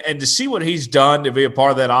 And to see what he's done to be a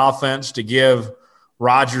part of that offense, to give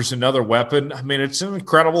Rodgers another weapon, I mean, it's an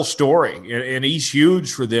incredible story, and he's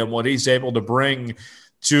huge for them, what he's able to bring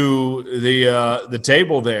to the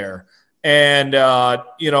table there. And,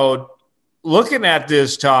 looking at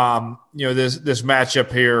this, Tom, this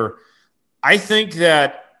matchup here, I think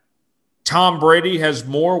that Tom Brady has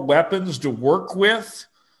more weapons to work with,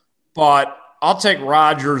 but I'll take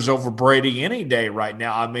Rodgers over Brady any day right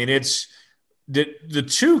now. I mean, it's the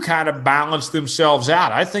two kind of balance themselves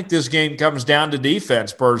out. I think this game comes down to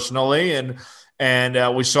defense personally,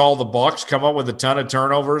 and we saw the Bucs come up with a ton of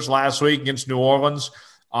turnovers last week against New Orleans.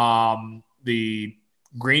 The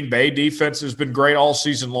Green Bay defense has been great all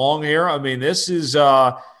season long here. I mean, this is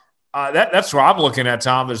that's what I'm looking at,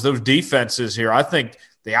 Tom, is those defenses here. I think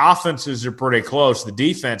the offenses are pretty close. The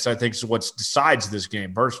defense, I think, is what decides this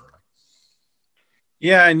game personally.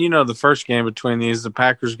 Yeah, and the first game between these, the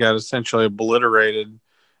Packers got essentially obliterated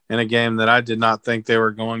in a game that I did not think they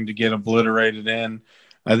were going to get obliterated in.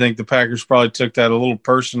 I think the Packers probably took that a little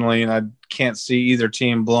personally, and I can't see either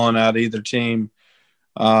team blowing out either team.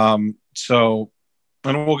 And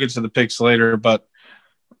we'll get to the picks later, but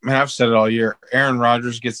man, I've said it all year. Aaron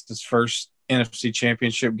Rodgers gets his first NFC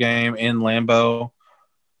Championship game in Lambeau,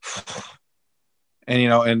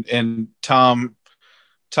 and and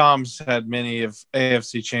Tom's had many of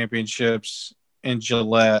AFC Championships in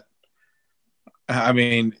Gillette. I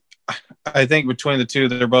mean, I think between the two,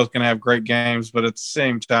 they're both going to have great games, but at the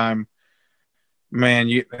same time, man,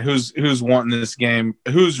 who's wanting this game?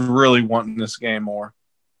 Who's really wanting this game more?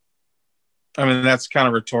 I mean, that's kind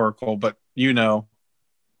of rhetorical, but You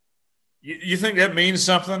think that means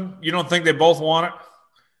something? You don't think they both want it?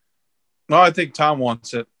 No, I think Tom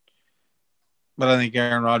wants it, but I think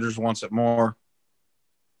Aaron Rodgers wants it more.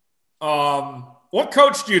 What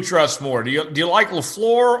coach do you trust more? Do you like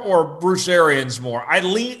LaFleur or Bruce Arians more? I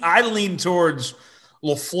lean towards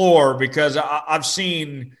LaFleur because I've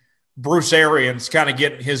seen Bruce Arians kind of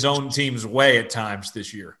get his own team's way at times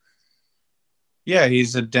this year. Yeah,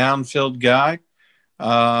 he's a downfield guy.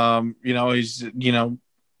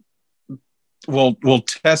 We'll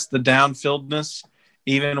test the downfieldness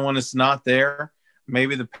even when it's not there.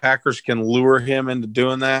 Maybe the Packers can lure him into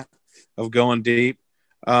doing that, of going deep.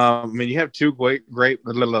 You have two great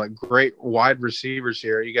wide receivers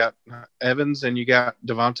here. You got Evans and you got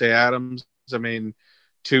Devontae Adams. I mean,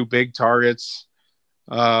 two big targets.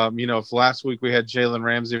 If last week we had Jalen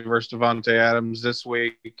Ramsey versus Devontae Adams, this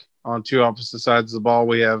week on two opposite sides of the ball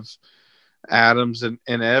we have Adams and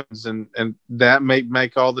Evans, and that may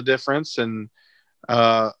make all the difference. And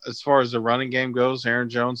as far as the running game goes, Aaron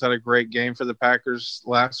Jones had a great game for the Packers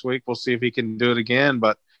last week. We'll see if he can do it again,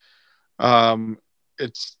 but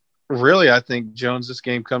it's really, I think, Jones, this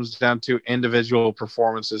game comes down to individual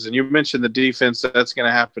performances. And you mentioned the defense, that's going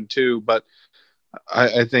to happen too, but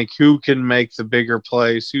I think who can make the bigger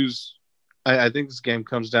plays, I think this game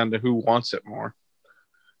comes down to who wants it more.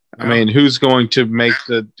 I mean, who's going to be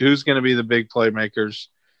the big playmakers?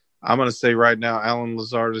 I'm going to say right now, Alan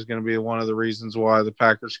Lazard is going to be one of the reasons why the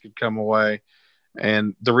Packers could come away.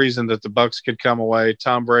 And the reason that the Bucs could come away,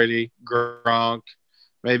 Tom Brady, Gronk,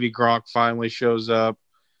 maybe Gronk finally shows up.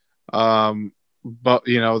 But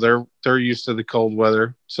they're used to the cold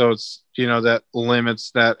weather. So it's, that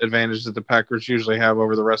limits that advantage that the Packers usually have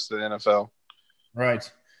over the rest of the NFL.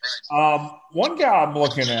 Right. One guy I'm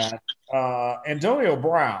looking at, Antonio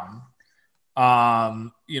Brown,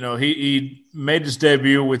 he made his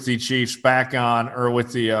debut with the Chiefs with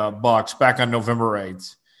the Bucs back on November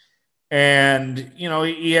 8th. And,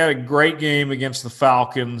 he had a great game against the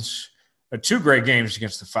Falcons, two great games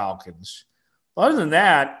against the Falcons. Other than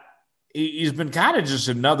that, he's been kind of just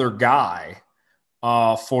another guy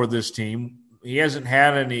for this team. He hasn't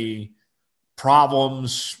had any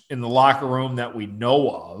problems in the locker room that we know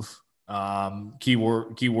of.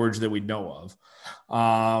 Keywords that we know of.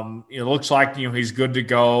 It looks like he's good to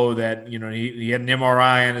go. That he had an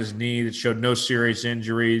MRI on his knee that showed no serious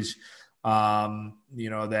injuries. That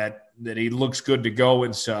he looks good to go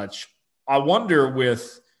and such. I wonder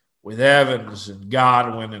with Evans and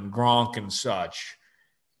Godwin and Gronk and such,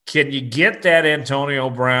 can you get that Antonio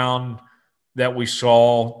Brown that we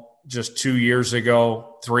saw just 2 years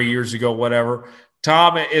ago, 3 years ago, whatever?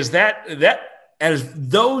 Tom, is that as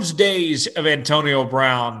those days of Antonio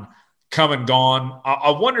Brown come and gone? I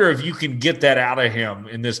wonder if you can get that out of him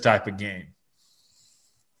in this type of game.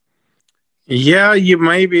 Yeah, you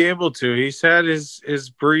may be able to. He's had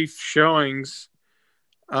his brief showings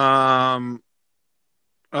of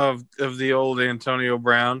the old Antonio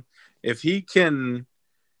Brown. If he can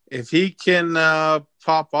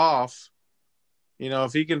pop off,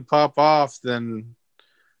 then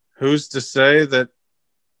who's to say that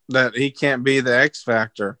he can't be the X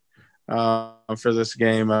factor for this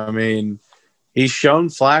game? I mean, he's shown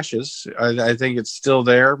flashes. I think it's still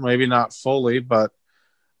there, maybe not fully, but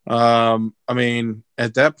at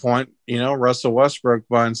that point, Russell Westbrook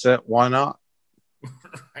mindset, why not?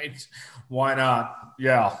 Right. Why not?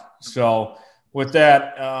 Yeah. So with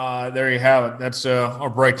that, there you have it. That's our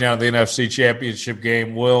breakdown of the NFC Championship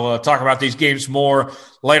game. We'll talk about these games more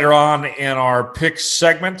later on in our picks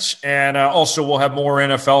segment. And also we'll have more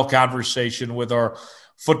NFL conversation with our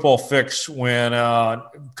football fix when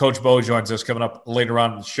Coach Bo joins us coming up later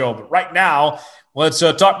on in the show. But right now, let's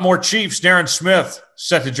talk more Chiefs. Darren Smith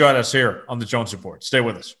set to join us here on the Jones Report. Stay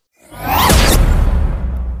with us.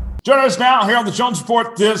 Joining us now here on the Jones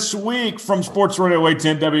Report this week from Sports Radio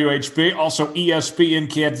 810 WHB, also ESPN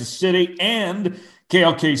Kansas City and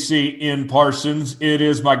KLKC in Parsons. It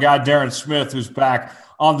is my guy, Darren Smith, who's back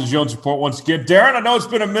on the Jones Report once again. Darren, I know it's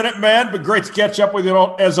been a minute, man, but great to catch up with you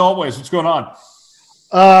as always. What's going on?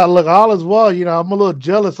 Look, all is well. I'm a little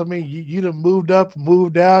jealous. I mean, you done moved up,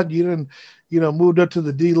 moved out. You moved up to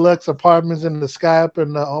the deluxe apartments in the sky up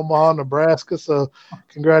in Omaha, Nebraska. So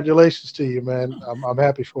congratulations to you, man. I'm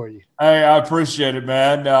happy for you. Hey, I appreciate it,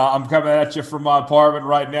 man. I'm coming at you from my apartment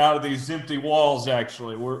right now to these empty walls,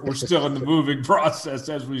 actually. We're still in the moving process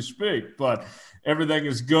as we speak, but everything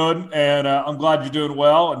is good, and I'm glad you're doing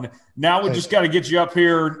well. And now we just got to get you up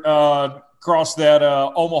here across that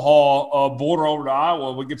Omaha border over to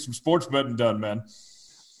Iowa. We get some sports betting done, man.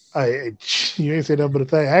 You ain't say nothing but a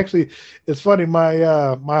thing. Actually, it's funny.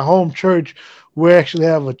 My home church, we actually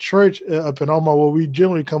have a church up in Omaha where we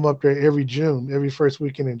generally come up there every first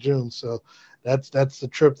weekend in June. So that's the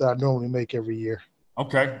trip that I normally make every year.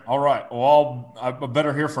 Okay, all right. Well, I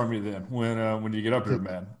better hear from you then when you get up here,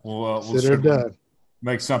 man. We'll certainly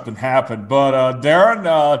make something happen. But Darren,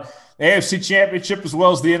 the AFC Championship as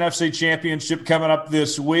well as the NFC Championship coming up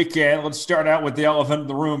this weekend. Let's start out with the elephant in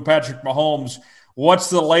the room, Patrick Mahomes. What's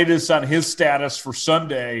the latest on his status for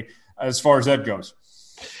Sunday as far as that goes?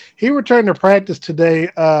 He returned to practice today.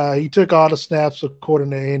 He took all the snaps, according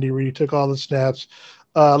to Andy Reid. He took all the snaps,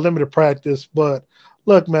 limited practice. But,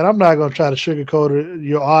 look, man, I'm not going to try to sugarcoat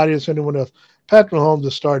your audience or anyone else. Patrick Mahomes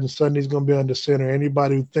is starting Sunday. He's going to be under center.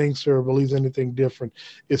 Anybody who thinks or believes anything different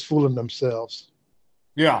is fooling themselves.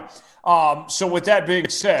 Yeah. So with that being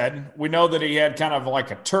said, we know that he had kind of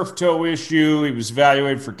like a turf toe issue. He was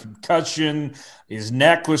evaluated for concussion. His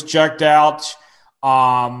neck was checked out.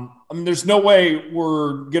 I mean, there's no way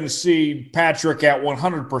we're going to see Patrick at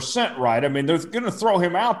 100% right. I mean, they're going to throw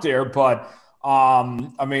him out there, but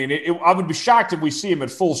I mean, I would be shocked if we see him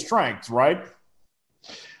at full strength, right?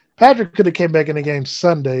 Patrick could have came back in the game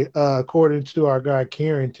Sunday, according to our guy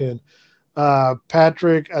Carrington.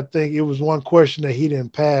 Patrick, I think it was one question that he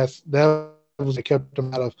didn't pass. That was what kept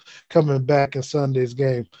him out of coming back in Sunday's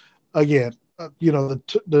game. Again,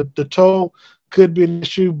 the toe could be an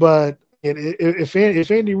issue, but if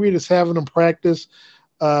Andy Reid is having him practice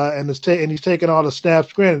and he's taking all the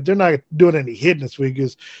snaps, granted, they're not doing any hitting this week.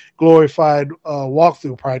 It's glorified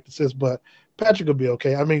walkthrough practices, but Patrick will be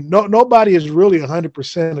okay. I mean, nobody is really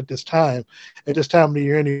 100% at this time of the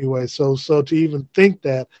year anyway. So to even think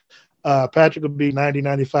that Patrick will be 90,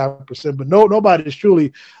 95%, but nobody is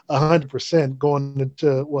truly 100% going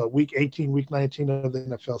into week 18, week 19 of the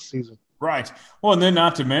NFL season. Right. Well, and then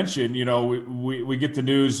not to mention, we get the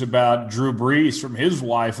news about Drew Brees from his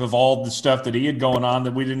wife of all the stuff that he had going on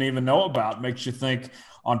that we didn't even know about. Makes you think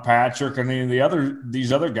on Patrick and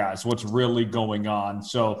these other guys, what's really going on.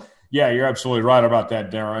 So, yeah, you're absolutely right about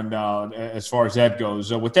that, Darren, as far as that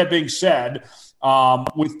goes. With that being said,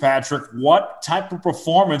 with Patrick, what type of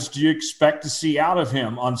performance do you expect to see out of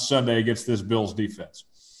him on Sunday against this Bills defense?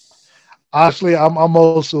 Honestly, I'm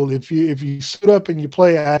old school. If you sit up and you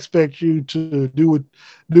play, I expect you to do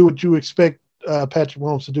what you expect Patrick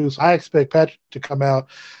Mahomes to do. So I expect Patrick to come out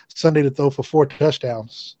Sunday to throw for 4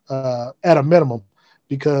 touchdowns at a minimum,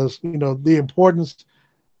 because the importance.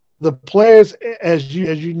 The players, as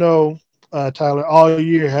you know, Tyler, all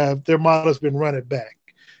year have their motto has been run it back.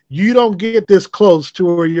 You don't get this close to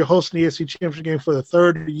where you're hosting the AFC Championship game for the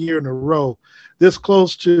third year in a row, this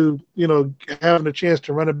close to having a chance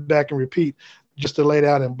to run it back and repeat, just to lay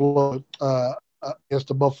down and blow against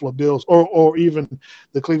the Buffalo Bills or even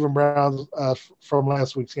the Cleveland Browns from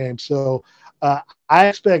last week's game. So I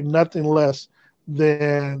expect nothing less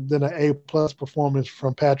than an A+ performance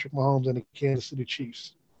from Patrick Mahomes and the Kansas City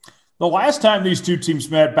Chiefs. The last time these two teams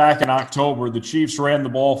met back in October, the Chiefs ran the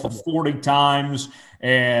ball for 40 times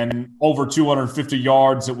and over 250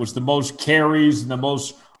 yards. It was the most carries and the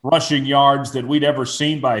most rushing yards that we'd ever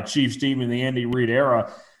seen by a Chiefs team in the Andy Reid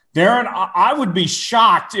era. Darren, I would be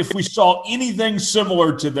shocked if we saw anything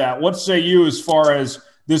similar to that. What say you as far as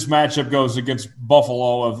this matchup goes against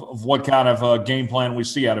Buffalo of what kind of game plan we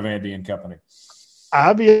see out of Andy and company?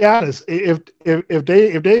 I'll be honest. If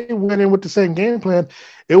they went in with the same game plan,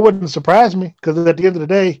 it wouldn't surprise me, because at the end of the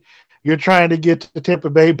day, you're trying to get to Tampa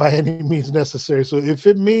Bay by any means necessary. So if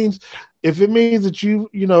it means that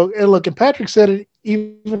and look, and Patrick said it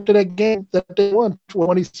even to that game that they won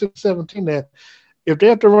 26-17, that if they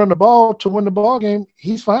have to run the ball to win the ball game,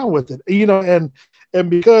 he's fine with it. And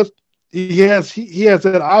because he has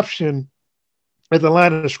that option at the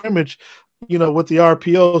line of scrimmage, with the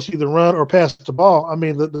RPOs, either run or pass the ball. I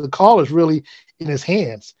mean, the call is really in his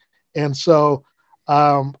hands. And so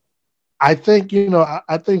I think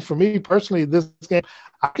for me personally, this game,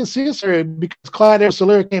 I can see a scenario because Clyde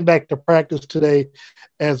Edwards-Helaire came back to practice today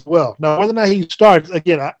as well. Now, whether or not he starts,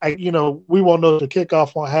 again, we won't know the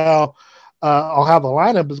kickoff on how the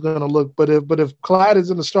lineup is going to look. But if Clyde is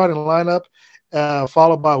in the starting lineup,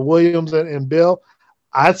 followed by Williams and Bell,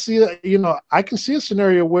 I can see a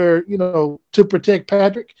scenario where, to protect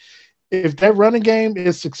Patrick, if that running game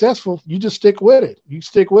is successful, you just stick with it. You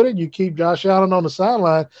stick with it. You keep Josh Allen on the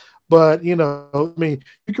sideline. But, you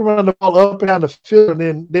can run the ball up and down the field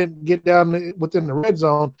and then get down within the red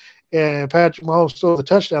zone and Patrick Mahomes throws a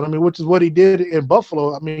touchdown. Which is what he did in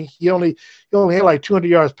Buffalo. He only had like 200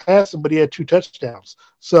 yards passing, but he had 2 touchdowns.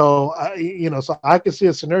 So, so I can see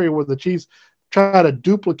a scenario where the Chiefs try to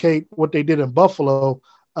duplicate what they did in Buffalo,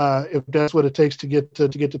 if that's what it takes to get to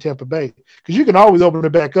Tampa Bay, because you can always open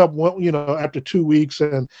it back up, after 2 weeks,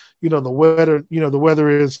 and the weather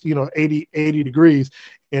is 80 degrees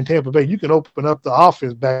in Tampa Bay. You can open up the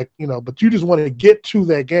offense back, but you just want to get to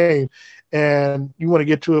that game, and you want to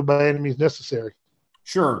get to it by any means necessary.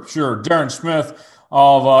 Sure. Darren Smith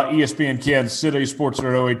of ESPN Kansas City, Sports at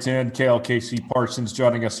 0810, KLKC Parsons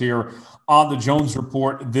joining us here on the Jones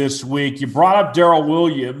Report this week. You brought up Darrell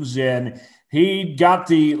Williams, and he got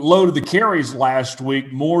the load of the carries last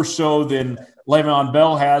week, more so than Le'Veon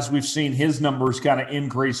Bell has. We've seen his numbers kind of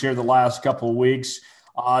increase here the last couple of weeks.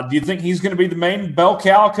 Do you think he's going to be the main bell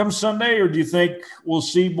cow come Sunday, or do you think we'll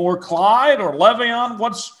see more Clyde or Le'Veon?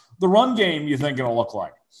 What's the run game you think it'll look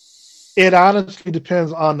like? It honestly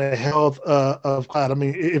depends on the health of Clyde.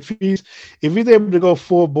 If he's able to go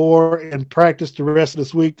full bore and practice the rest of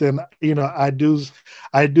this week, then I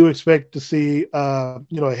do expect to see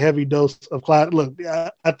a heavy dose of Clyde. Look,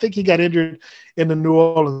 I think he got injured in the New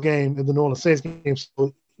Orleans Saints game,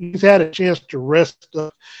 so he's had a chance to rest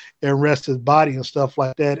and rest his body and stuff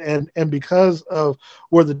like that. And because of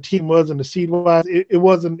where the team was in the seed wise, it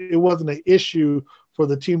wasn't an issue for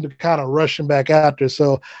the team to kind of rush him back out there.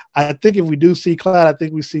 So I think if we do see Clyde, I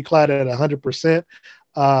think we see Clyde at 100%.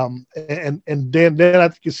 And then I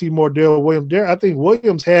think you see more Darrell Williams. I think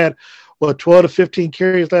Williams had 12 to 15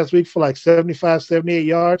 carries last week for like 75, 78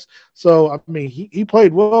 yards. So, he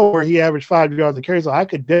played well where he averaged 5 yards a carry. So I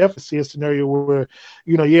could definitely see a scenario where,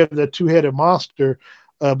 you have the two-headed monster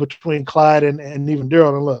between Clyde and even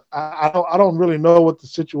Darrell. And look, I don't really know what the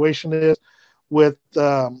situation is with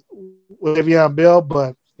Le'Veon Bell,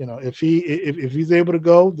 but if he's able to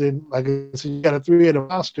go, then like I said, you got a 3-headed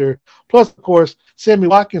monster. Plus, of course, Sammy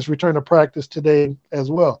Watkins returned to practice today as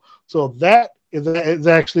well. So that is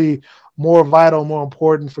actually more vital, more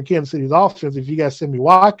important for Kansas City's offense. If you got Sammy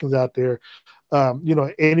Watkins out there,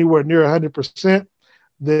 anywhere near 100%,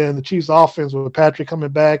 then the Chiefs' offense with Patrick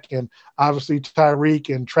coming back and obviously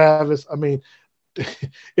Tyreek and Travis.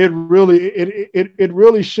 It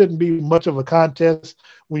really shouldn't be much of a contest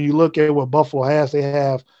when you look at what Buffalo has. They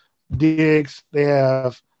have Diggs, they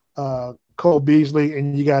have Cole Beasley,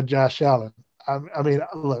 and you got Josh Allen.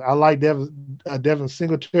 Look, I like Devin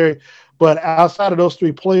Singletary, but outside of those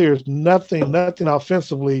 3 players, nothing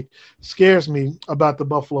offensively scares me about the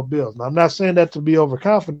Buffalo Bills. Now, I'm not saying that to be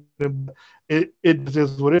overconfident, but it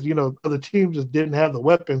is what it is. The team just didn't have the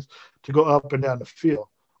weapons to go up and down the field.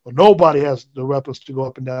 Well, nobody has the weapons to go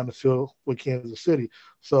up and down the field with Kansas City.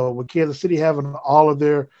 So with Kansas City having all of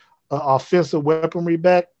their offensive weaponry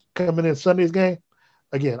back coming in Sunday's game,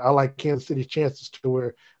 again, I like Kansas City's chances to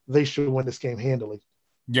where they should win this game handily.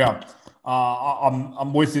 Yeah,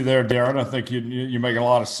 I'm with you there, Darren. I think you make a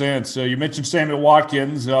lot of sense. You mentioned Sammy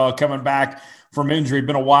Watkins coming back from injury.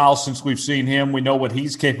 Been a while since we've seen him. We know what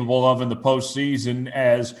he's capable of in the postseason,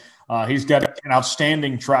 as he's got an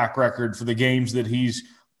outstanding track record for the games that he's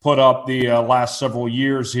put up the last several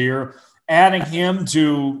years here. Adding him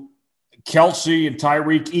to Kelsey and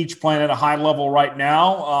Tyreek, each playing at a high level right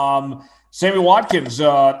now. Sammy Watkins,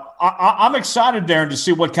 I'm excited, Darren, to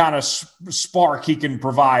see what kind of spark he can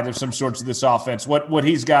provide of some sorts of this offense, what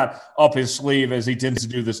he's got up his sleeve as he tends to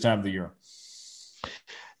do this time of the year.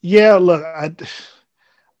 Yeah, look,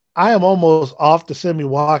 I am almost off the Sammy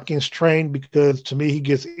Watkins train because to me he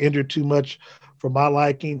gets injured too much for my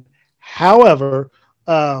liking. However,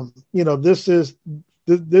 this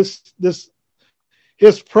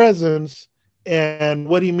his presence and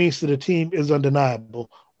what he means to the team is undeniable.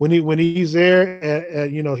 When he's there,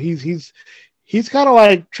 and he's kind of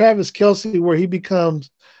like Travis Kelce, where he becomes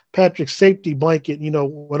Patrick's safety blanket.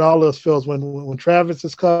 When all else fails, when Travis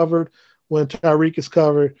is covered, when Tyreek is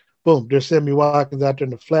covered, boom, there's Sammy Watkins out there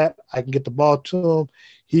in the flat. I can get the ball to him.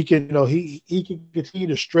 He can, he can continue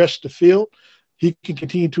to stretch the field. He can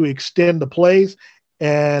continue to extend the plays.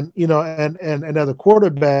 And, and as a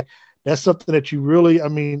quarterback, that's something that you really,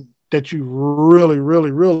 really,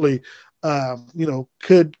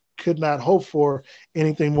 could not hope for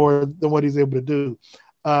anything more than what he's able to do.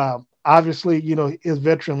 Obviously, his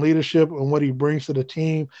veteran leadership and what he brings to the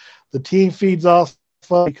team feeds off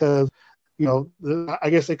because, I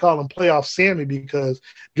guess they call him playoff Sammy because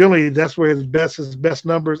generally that's where his best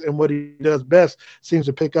numbers and what he does best seems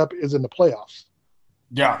to pick up is in the playoffs.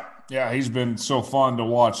 Yeah. Yeah, he's been so fun to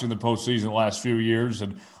watch in the postseason the last few years,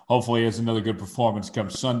 and hopefully he has another good performance come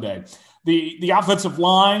Sunday. The offensive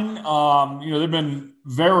line, they've been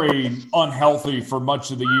very unhealthy for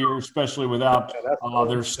much of the year, especially without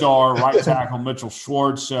their star right tackle Mitchell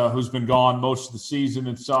Schwartz, who's been gone most of the season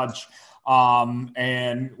and such.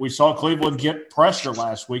 And we saw Cleveland get pressure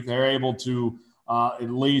last week. They're able to at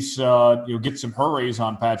least get some hurries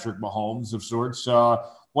on Patrick Mahomes of sorts.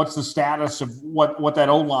 What's the status of what that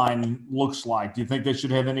O-line looks like? Do you think they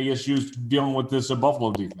should have any issues dealing with this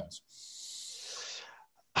Buffalo defense?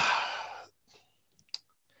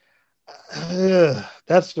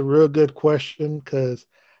 That's a real good question because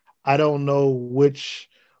I don't know which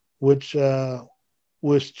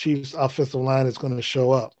Chiefs offensive line is going to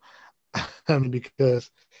show up. I mean, because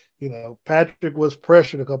Patrick was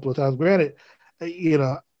pressured a couple of times. Granted,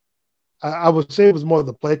 I would say it was more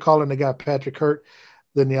the play calling that got Patrick hurt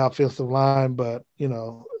than the offensive line, but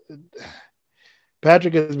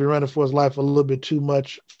Patrick has been running for his life a little bit too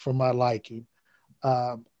much for my liking.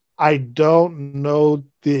 I don't know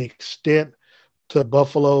the extent to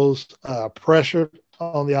Buffalo's pressure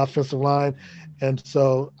on the offensive line. And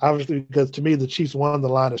so obviously, because to me, the Chiefs won the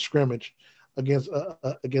line of scrimmage against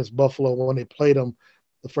Buffalo when they played them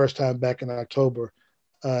the first time back in October.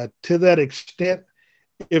 To that extent,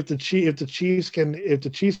 if the Chiefs can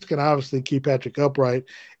obviously keep Patrick upright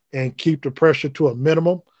and keep the pressure to a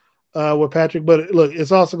minimum, with Patrick, but look,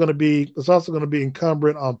 it's also going to be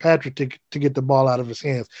incumbent on Patrick to get the ball out of his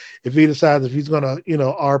hands. If he decides if he's going to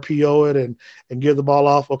RPO it and give the ball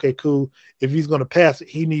off, okay, cool. If he's going to pass it,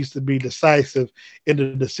 he needs to be decisive in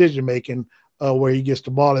the decision making where he gets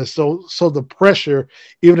the ball. And so the pressure,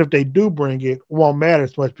 even if they do bring it, won't matter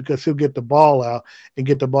as much because he'll get the ball out and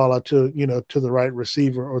get the ball out to the right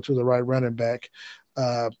receiver or to the right running back,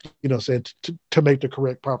 saying to make the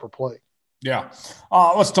correct proper play. Yeah.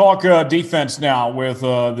 Let's talk defense now with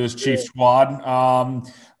this Chiefs squad.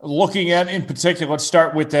 Looking at, in particular, let's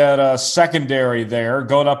start with that secondary there,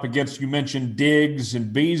 going up against, you mentioned Diggs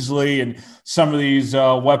and Beasley and some of these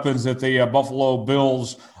weapons that the Buffalo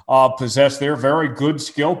Bills possess. They're very good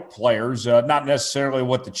skill players, not necessarily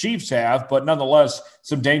what the Chiefs have, but nonetheless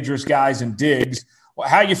some dangerous guys in Diggs.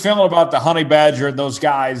 How you feeling about the Honey Badger and those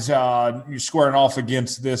guys you squaring off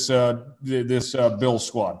against this Bills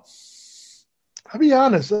squad? I'll be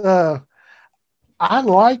honest. I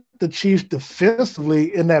like the Chiefs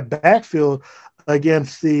defensively in that backfield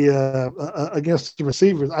against the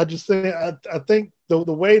receivers. I just think I think the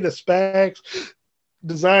way that Spags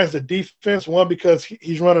designs the defense, one because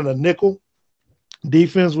he's running a nickel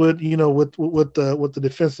defense with the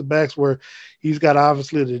defensive backs where he's got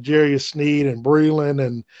obviously the Jarius Sneed and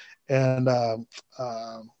Breeland and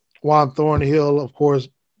Juan Thornhill, of course,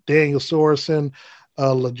 Daniel Sorensen.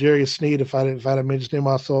 L'Jarius Sneed, if I didn't mention his name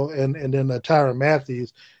also, and then Tyrann Mathieu.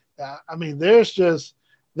 I mean, there's a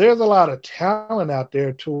lot of talent out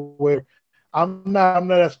there to where I'm not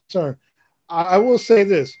as concerned. I will say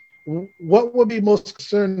this: what would be most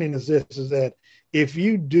concerning is that if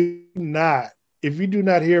you do not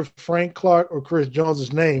hear Frank Clark or Chris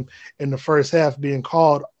Jones's name in the first half being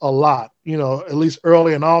called a lot, at least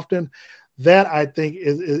early and often. That I think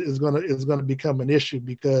is going to become an issue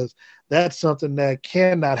because that's something that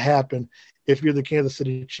cannot happen if you're the Kansas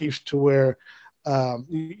City Chiefs to where to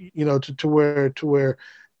where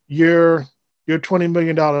your $20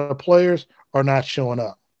 million players are not showing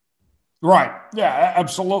up. Right. Yeah,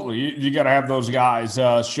 absolutely. You got to have those guys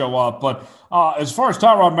show up. But as far as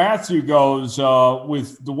Tyrann Mathieu goes,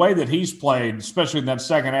 with the way that he's played, especially in that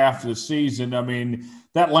second half of the season, I mean,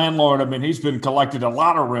 that landlord, he's been collecting a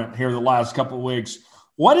lot of rent here the last couple of weeks.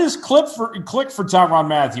 What is click for Tyrann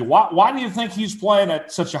Mathieu? Why do you think he's playing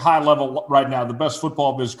at such a high level right now, the best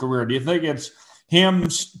football of his career? Do you think it's him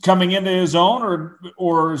coming into his own,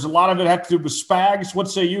 or does a lot of it have to do with Spags?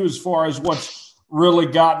 What say you as far as what's really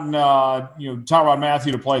gotten Tyrann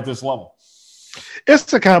Mathieu to play at this level?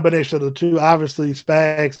 It's a combination of the two. Obviously,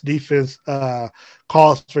 Spags' defense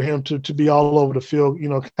calls for him to be all over the field,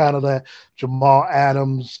 kind of that Jamal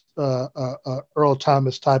Adams, Earl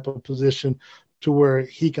Thomas type of position to where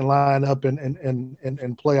he can line up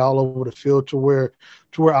and play all over the field to where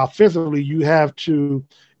offensively you have to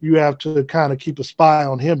kind of keep a spy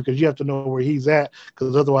on him because you have to know where he's at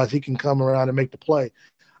because otherwise he can come around and make the play.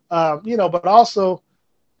 But also,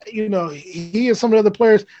 he and some of the other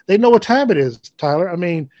players, they know what time it is, Tyler. I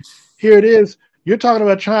mean, here it is. You're talking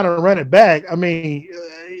about trying to run it back. I mean,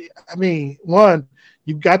 one,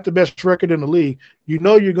 you've got the best record in the league. You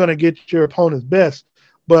know you're going to get your opponent's best,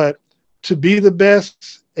 but to be the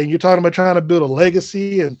best, and you're talking about trying to build a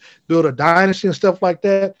legacy and build a dynasty and stuff like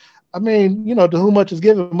that, I mean, to whom much is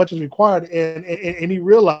given, much is required, and he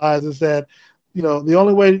realizes that, the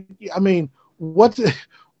only way. I mean, what's it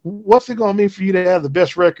going to mean for you to have the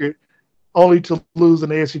best record only to lose an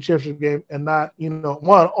AFC Championship game and not,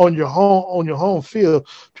 one on your home field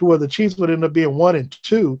to where the Chiefs would end up being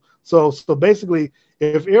 1-2. So basically,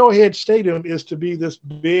 if Arrowhead Stadium is to be this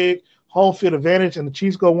big home field advantage and the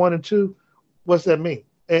Chiefs go 1-2, what's that mean?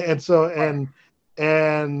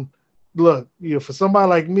 And look, for somebody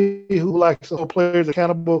like me who likes to hold players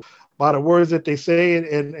accountable by the words that they say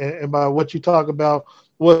and by what you talk about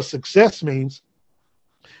what success means,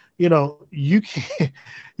 you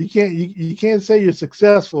can't say you're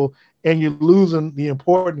successful and you're losing the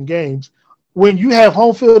important games when you have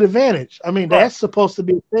home field advantage. I mean, that's supposed to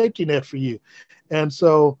be a safety net for you. And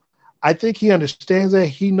so I think he understands that.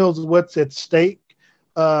 He knows what's at stake.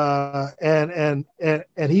 And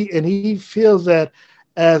he feels that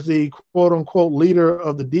as the quote unquote leader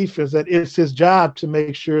of the defense, that it's his job to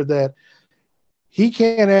make sure that he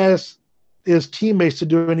can't ask his teammates to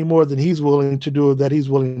do any more than he's willing to do, that he's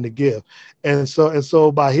willing to give. And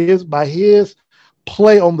so by his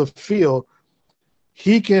play on the field,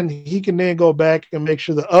 he can then go back and make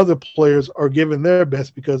sure the other players are giving their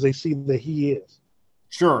best because they see that he is.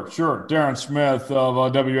 Sure. Darren Smith of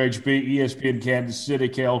WHB, ESPN Kansas City,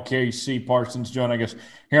 KLKC Parsons joining us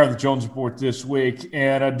here on the Jones Report this week.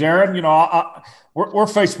 And Darren, we're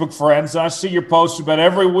Facebook friends. I see your posts about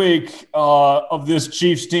every week of this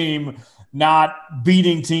Chiefs team not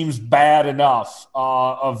beating teams bad enough,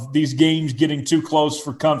 of these games getting too close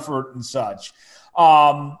for comfort and such.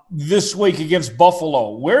 This week against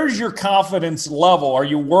Buffalo, where's your confidence level? Are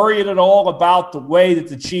you worried at all about the way that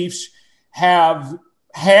the Chiefs have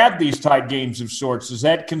had these tight games of sorts? Does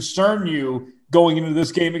that concern you going into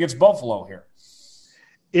this game against Buffalo here?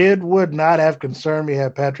 It would not have concerned me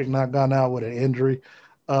had Patrick not gone out with an injury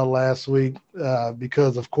last week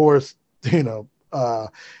because, of course,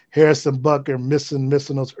 Harrison Butker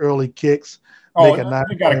missing those early kicks. They got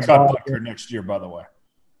to cut Butker next year, by the way.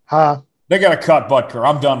 Huh? They got to cut Butker.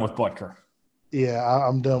 I'm done with Butker. Yeah,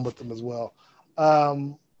 I'm done with them as well.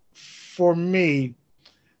 For me,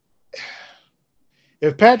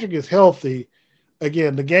 if Patrick is healthy,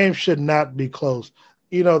 again, the game should not be close.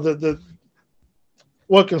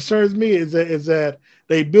 What concerns me is that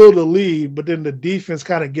they build a lead, but then the defense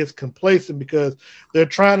kind of gets complacent because they're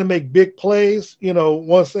trying to make big plays.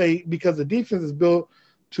 Because the defense is built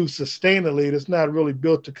to sustain the lead, it's not really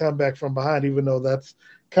built to come back from behind. Even though that's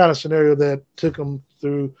kind of scenario that took them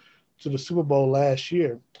through to the Super Bowl last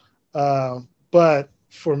year. But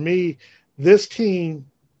for me, this team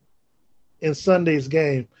in Sunday's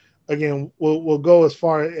game, again, will go as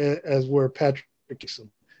far as where Patrick is.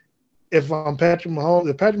 If Patrick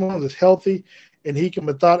Mahomes is healthy and he can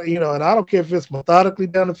and I don't care if it's methodically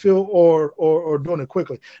down the field or doing it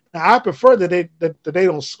quickly. Now, I prefer that they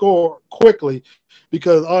don't score quickly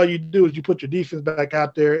because all you do is you put your defense back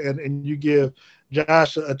out there and you give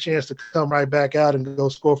Josh a chance to come right back out and go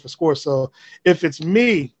score for score. So if it's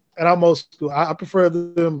me, and I prefer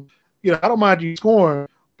them, I don't mind you scoring,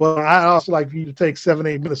 but I also like you to take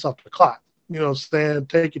 7-8 minutes off the clock.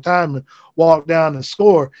 Take your time and walk down and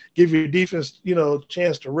score, give your defense, a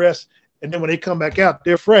chance to rest. And then when they come back out,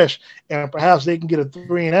 they're fresh and perhaps they can get a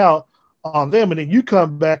 3-and-out on them. And then you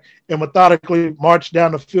come back and methodically march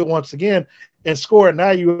down the field once again and score. And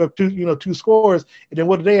now you have two scores. And then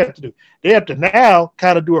what do they have to do? They have to now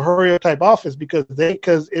kind of do a hurry up type offense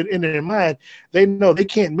because in their mind, they know they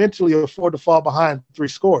can't mentally afford to fall behind 3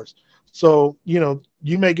 scores. So,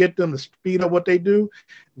 you may get them to speed up what they do.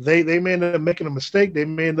 They may end up making a mistake. They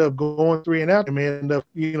may end up going 3-and-out. They may end up,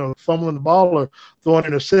 fumbling the ball or throwing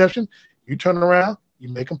an interception. You turn around, you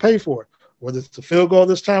make them pay for it. Whether it's a field goal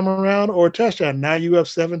this time around or a touchdown. Now you have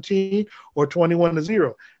 17 or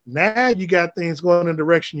 21-0. Now you got things going in the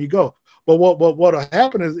direction you go. But what'll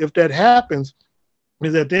happen is if that happens,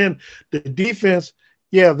 is that then the defense,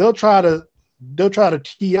 they'll try to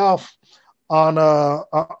tee off on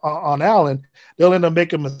Allen. They'll end up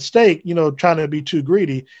making a mistake, trying to be too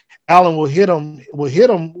greedy. Allen will hit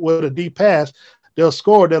them with a deep pass. They'll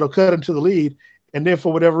score. That'll cut into the lead. And then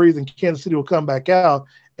for whatever reason, Kansas City will come back out,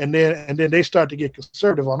 and then they start to get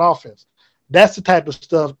conservative on offense. That's the type of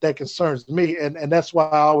stuff that concerns me, and that's why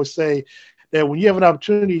I always say that when you have an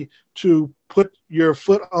opportunity to put your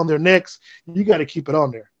foot on their necks, you got to keep it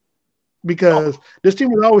on there. Because this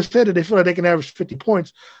team has always said that they feel like they can average 50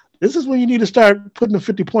 points. This is when you need to start putting the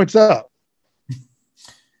 50 points up.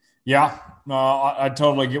 Yeah, I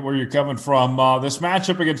totally get where you're coming from. This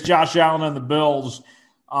matchup against Josh Allen and the Bills,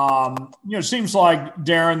 it seems like,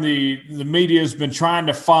 Darren, the media has been trying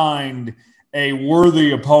to find a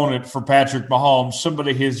worthy opponent for Patrick Mahomes,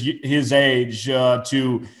 somebody his age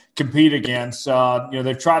to compete against.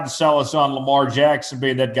 They've tried to sell us on Lamar Jackson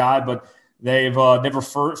being that guy, but they've never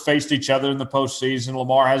faced each other in the postseason.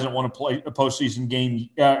 Lamar hasn't won a postseason game. He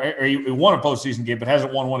won a postseason game, but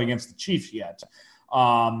hasn't won one against the Chiefs yet.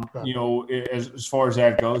 As far as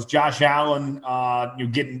that goes, Josh Allen,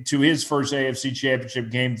 getting to his first AFC Championship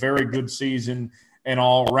game, very good season and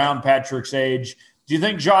all around Patrick's age. Do you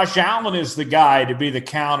think Josh Allen is the guy to be the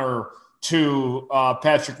counter to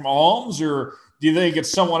Patrick Mahomes, or do you think it's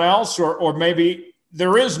someone else, or maybe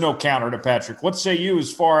there is no counter to Patrick? What say you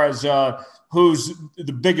as far as who's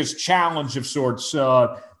the biggest challenge of sorts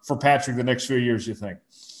for Patrick the next few years, you think?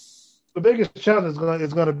 The biggest challenge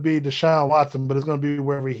is going to be Deshaun Watson, but it's going to be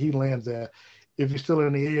wherever he lands at. If he's still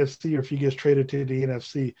in the AFC or if he gets traded to the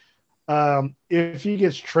NFC. If he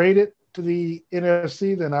gets traded to the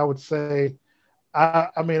NFC, then I would say,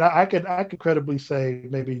 I could credibly say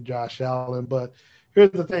maybe Josh Allen. But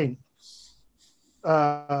here's the thing: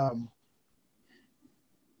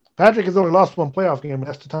 Patrick has only lost one playoff game, and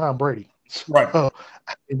that's to Tom Brady. Right. So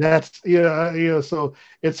that's So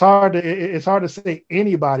it's hard to say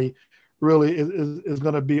anybody really is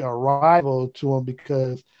going to be a rival to him,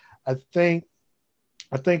 because I think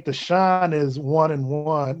Deshaun is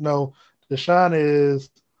 1-1. No, Deshaun is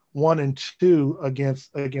 1-2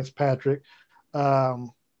 against Patrick.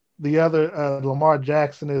 The other Lamar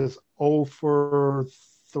Jackson is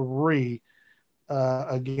 0-3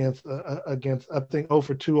 against I think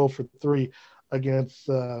 0-2, 0-3 against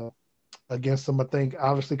him. I think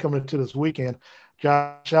obviously coming into this weekend,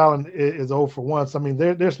 Josh Allen is 0-1. So I mean,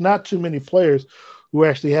 there's not too many players who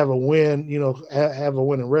actually have a win, have a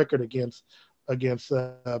winning record against Patrick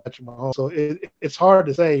Mahomes. So it's hard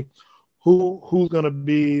to say who's going to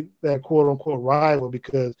be that quote unquote rival,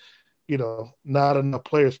 because not enough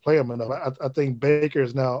players play him enough. I think Baker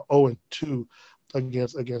is now 0-2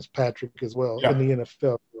 against Patrick as well in the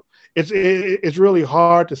NFL. It's really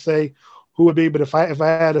hard to say who would be, but if I had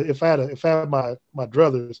my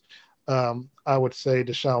druthers, I would say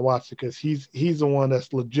Deshaun Watson, because he's the one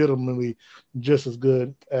that's legitimately just as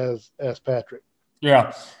good as Patrick.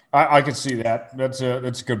 Yeah, I can see that. That's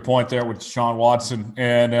a good point there with Deshaun Watson.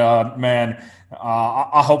 And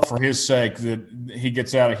I hope for his sake that he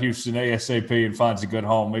gets out of Houston ASAP and finds a good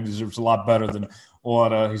home. He deserves a lot better than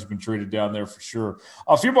what he's been treated down there, for sure.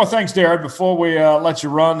 A few more things, Darren, before we let you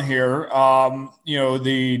run here.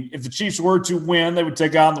 If the Chiefs were to win, they would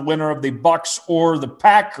take on the winner of the Bucs or the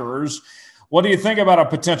Packers. What do you think about a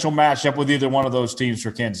potential matchup with either one of those teams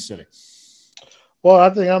for Kansas City? Well,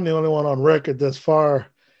 I think I'm the only one on record that's far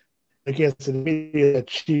against the immediate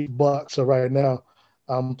Chief Bucs. So right now,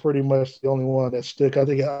 I'm pretty much the only one that stick. I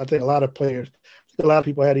think a lot of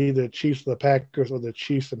people had either the Chiefs or the Packers or the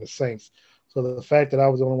Chiefs and the Saints. So the fact that I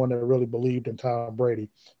was the only one that really believed in Tom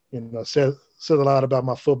Brady, says a lot about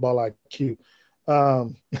my football IQ.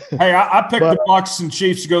 Hey, I picked the Bucs and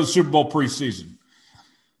Chiefs to go to the Super Bowl preseason.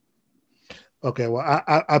 Okay, well,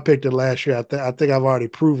 I picked it last year. I think I've already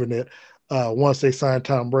proven it. Once they signed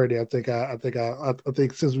Tom Brady, I think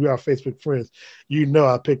since we are Facebook friends,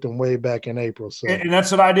 I picked him way back in April. So, and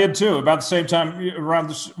that's what I did too. About the same time, we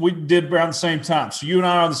did around the same time. So you and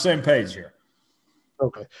I are on the same page here.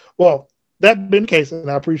 Okay. Well, that being the case, and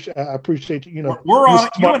I appreciate you. We're on.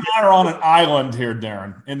 You and I are on an island here,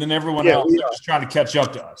 Darren, and then everyone else is just trying to catch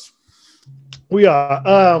up to us. We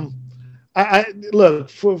are. I look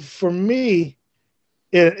for me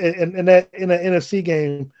in an NFC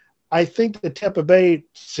game. I think the Tampa Bay,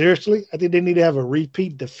 seriously, I think they need to have a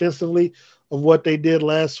repeat defensively of what they did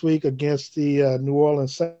last week against the New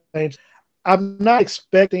Orleans Saints. I'm not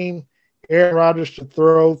expecting Aaron Rodgers to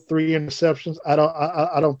throw 3 interceptions. I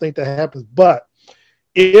don't think that happens. But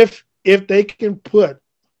if they can put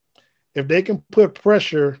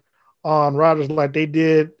pressure on Rodgers like they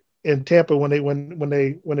did in Tampa when they beat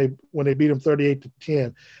him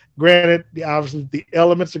 38-10. Granted, obviously the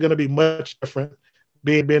elements are going to be much different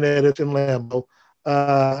being at it in Lambeau.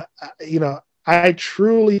 I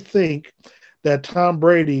truly think that Tom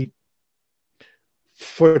Brady,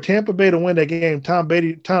 for Tampa Bay to win that game, Tom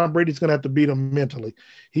Brady's going to have to beat him mentally.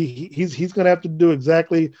 He's going to have to do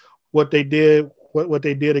exactly what they did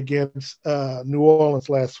against New Orleans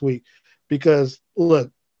last week. Because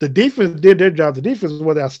look, the defense did their job. The defense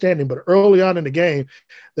was outstanding, but early on in the game,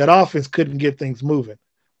 that offense couldn't get things moving.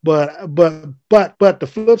 But the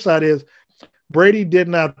flip side is Brady did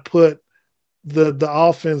not put the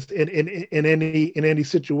offense in any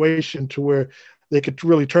situation to where they could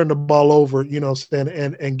really turn the ball over,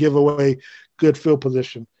 and give away good field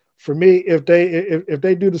position. For me, if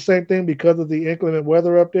they do the same thing because of the inclement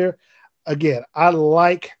weather up there, again, I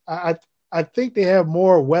think they have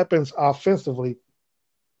more weapons offensively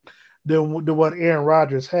than what Aaron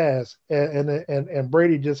Rodgers has, and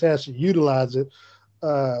Brady just has to utilize it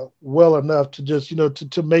well enough to just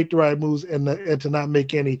to make the right moves and to not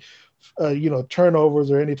make any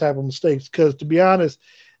turnovers or any type of mistakes. Because to be honest,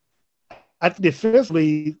 I think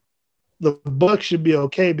defensively the Bucs should be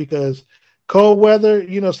okay because cold weather,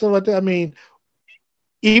 stuff like that. I mean,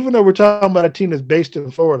 even though we're talking about a team that's based in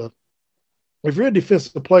Florida, if you're a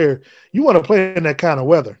defensive player, you want to play in that kind of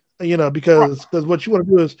weather, because what you want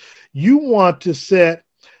to do is you want to set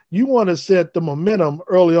the momentum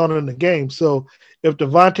early on in the game. So if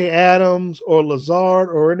Devontae Adams or Lazard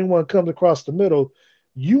or anyone comes across the middle,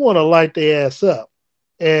 you want to light their ass up,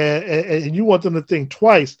 and you want them to think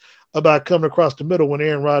twice about coming across the middle when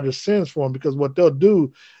Aaron Rodgers sends for them, because what they'll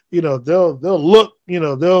do, they'll look,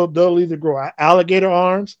 they'll either grow alligator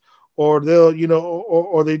arms or they'll,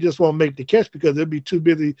 or they just won't make the catch because they'll be too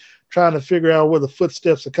busy trying to figure out where the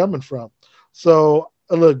footsteps are coming from. So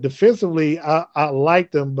look, defensively, I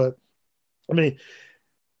like them, but I mean,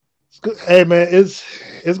 hey man, it's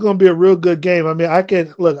going to be a real good game. I mean, I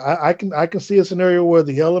can see a scenario where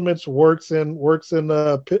the elements works in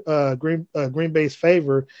Green Bay's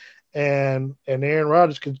favor, and Aaron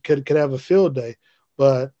Rodgers could have a field day.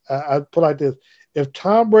 But I put like this: if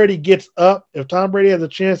Tom Brady has a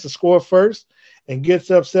chance to score first and gets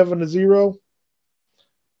up 7-0,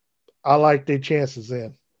 I like their chances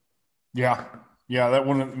in. Yeah, that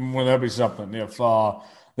wouldn't be something if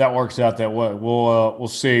that works out that way. We'll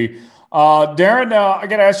see. Darren, I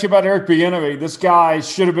got to ask you about Eric Bieniemy. This guy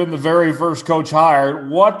should have been the very first coach hired.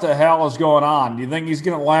 What the hell is going on? Do you think he's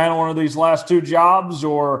going to land one of these last two jobs,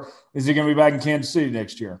 or is he going to be back in Kansas City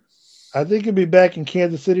next year? I think he'll be back in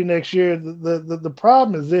Kansas City next year. The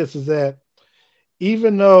problem is that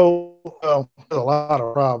even though there's a lot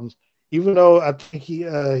of problems, even though I think he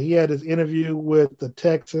had his interview with the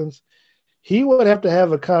Texans, he would have to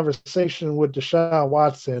have a conversation with Deshaun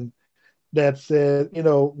Watson that said,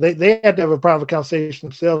 they had to have a private conversation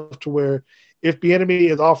themselves to where if Bieniemy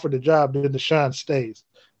is offered the job, then Deshaun stays,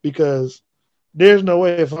 because there's no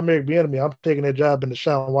way if I'm Eric Bieniemy, I'm taking that job and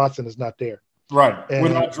Deshaun Watson is not there. Right,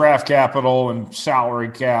 without draft capital and salary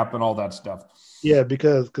cap and all that stuff. Yeah,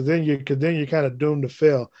 because then you're kind of doomed to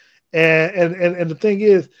fail. And the thing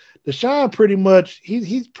is, Deshaun pretty much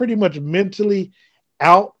he's pretty much mentally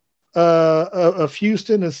out of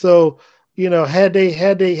Houston, and so had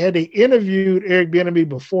they interviewed Eric Bieniemy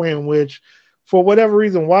beforehand, which for whatever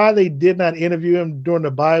reason why they did not interview him during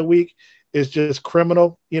the bye week is just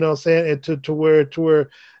criminal. What I'm saying, and to where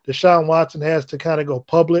Deshaun Watson has to kind of go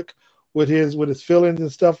public with his feelings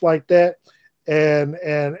and stuff like that, and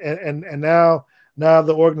now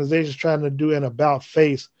the organization's trying to do an about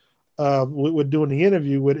face with doing the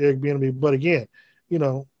interview with Eric Bieniemy. But again,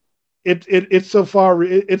 it's so far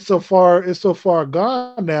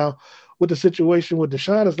gone now with the situation with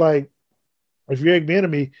Deshaun. It's like, if you're Eric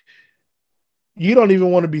Bieniemy, you don't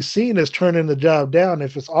even want to be seen as turning the job down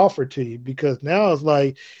if it's offered to you, because now it's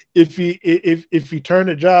like if you turn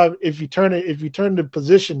the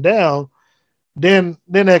position down, then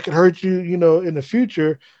that could hurt you, in the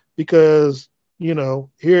future, because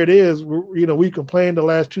here it is, we complained the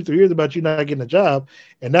last 2-3 years about you not getting a job,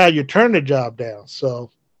 and now you turn the job down.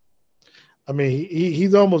 So, I mean,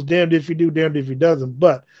 he's almost damned if you do, damned if he doesn't.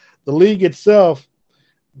 But the league itself,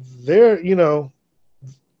 they're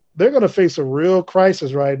going to face a real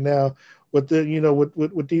crisis right now with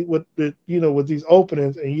with these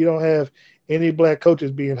openings, and you don't have any black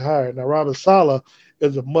coaches being hired. Now, Robert Saleh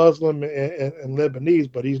is a Muslim and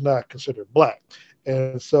Lebanese, but he's not considered black,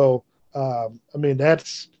 and so I mean,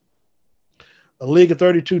 that's a league of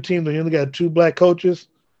 32 teams, and you only got 2 black coaches,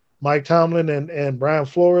 Mike Tomlin and Brian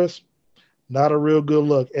Flores. Not a real good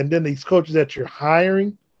look. And then these coaches that you're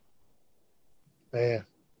hiring, man,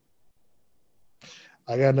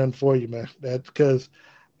 I got nothing for you, man. That's because,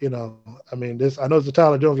 I mean, I know it's the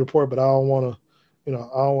Tyler Jones report, but I don't want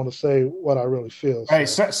to say what I really feel. Hey,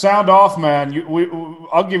 sound off, man.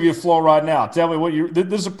 I'll give you the floor right now. Tell me what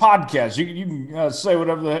this is a podcast. You can say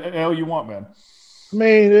whatever the hell you want, man. I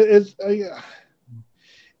mean,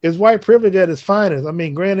 it's white privilege at its finest. I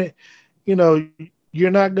mean, granted, you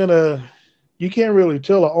can't really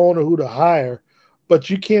tell an owner who to hire,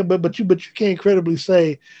 but you can't can't credibly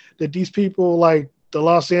say that these people, like the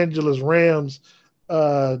Los Angeles Rams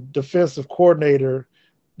defensive coordinator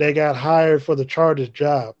that got hired for the Chargers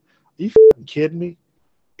job. Are you kidding me?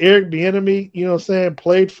 Eric Bieniemy,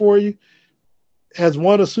 played for you, has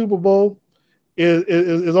won a Super Bowl,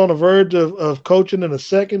 is on the verge of coaching in a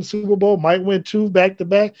second Super Bowl, might win 2 back to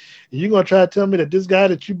back. You're gonna try to tell me that this guy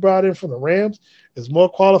that you brought in from the Rams is more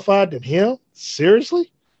qualified than him?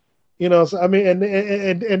 Seriously? So I mean,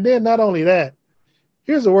 and then not only that,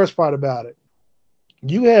 here's the worst part about it.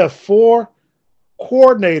 You have 4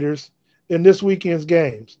 coordinators in this weekend's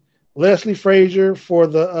games. Leslie Frazier for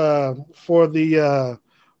the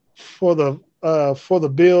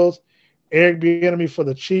Bills, Eric Bieniemy for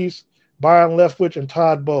the Chiefs, Byron Leftwich, and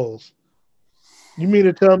Todd Bowles. You mean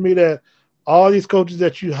to tell me that all these coaches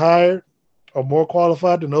that you hired are more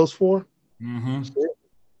qualified than those 4? Mm-hmm.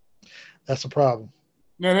 That's a problem.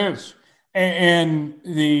 It is. And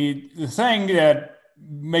the thing that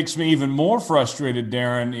makes me even more frustrated,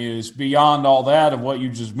 Darren, is beyond all that of what you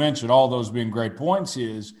just mentioned, all those being great points,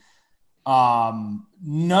 is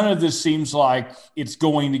none of this seems like it's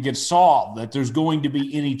going to get solved, that there's going to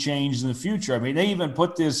be any change in the future. I mean, they even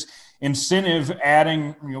put this incentive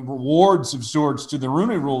adding rewards of sorts to the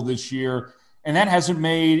Rooney Rule this year, and that hasn't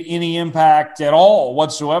made any impact at all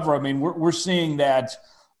whatsoever. I mean, we're seeing that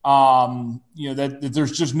that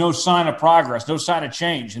there's just no sign of progress, no sign of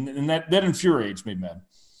change, and that infuriates me, man.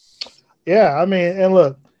 Yeah, I mean, and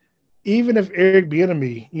look, even if Eric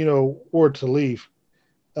Bieniemy, were to leave,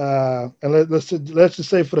 and let's just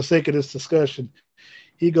say for the sake of this discussion,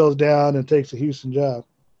 he goes down and takes a Houston job.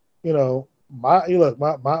 My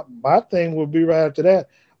thing would be right after that.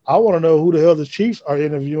 I want to know who the hell the Chiefs are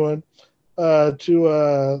interviewing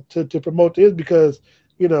to promote this, because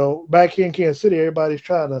back here in Kansas City, everybody's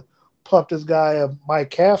trying to pump this guy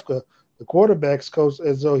Mike Kafka, the quarterbacks coach,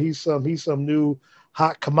 as though he's some new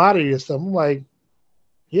hot commodity or something. I'm like,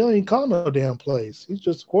 he don't even call no damn plays. He's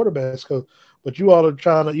just a quarterbacks coach. But you all are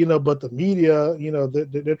trying to, but the media,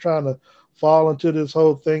 they're trying to fall into this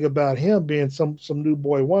whole thing about him being some new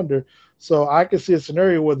boy wonder. So I can see a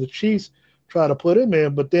scenario where the Chiefs try to put him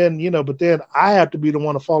in, but then I have to be the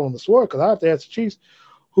one to fall on the sword, because I have to ask the Chiefs,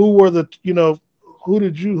 who were the,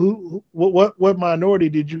 what minority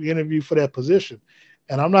did you interview for that position?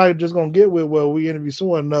 And I'm not just going to get with, well, we interview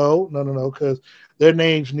someone. No, because their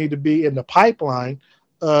names need to be in the pipeline.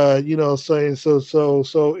 Saying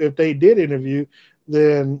so if they did interview,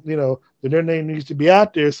 then then their name needs to be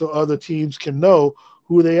out there so other teams can know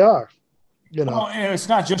who they are. Well, and it's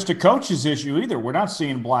not just a coach's issue either. We're not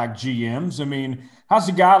seeing black GMs. I mean, how's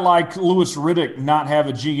a guy like Louis Riddick not have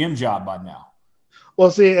a GM job by now?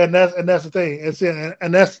 Well, see, and that's the thing.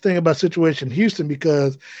 And that's the thing about situation in Houston,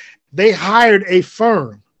 because they hired a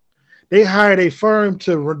firm. They hired a firm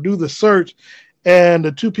to do the search, and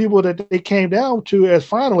the 2 people that they came down to as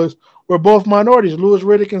finalists were both minorities, Louis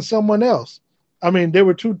Riddick and someone else. I mean, they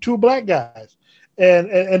were two black guys, and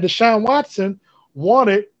Deshaun Watson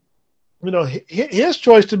wanted, his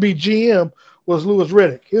choice to be GM was Louis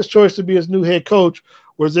Riddick. His choice to be his new head coach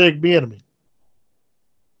was Eric Bieniemy.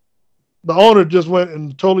 The owner just went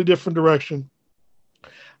in a totally different direction.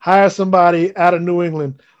 Hired somebody out of New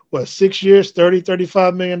England, 6 years,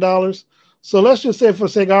 $35 million. So let's just say, for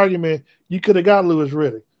sake of argument, you could have got Louis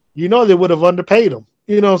Riddick. They would have underpaid him.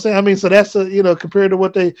 You know what I'm saying? I mean, so that's compared to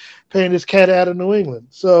what they paying this cat out of New England.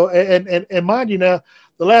 So and mind you, now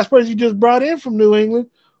the last person you just brought in from New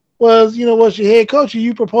England was your head coach who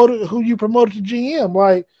you promoted to GM.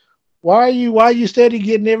 Like, why are you steady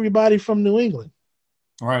getting everybody from New England?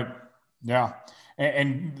 Right. Yeah.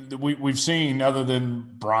 And we've seen, other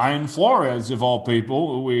than Brian Flores, of all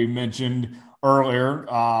people, who we mentioned earlier,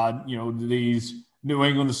 these New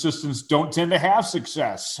England assistants don't tend to have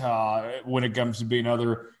success when it comes to being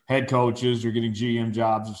other head coaches or getting GM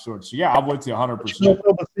jobs of sorts. So, yeah, I'm with you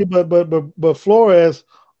 100%. But Flores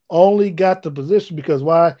only got the position because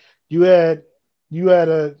why? You had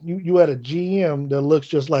a GM that looks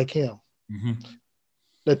just like him. Mm-hmm.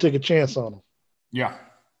 That took a chance on him. Yeah.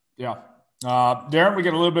 Darren, we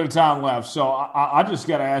got a little bit of time left, so I just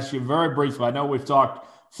got to ask you very briefly. I know we've talked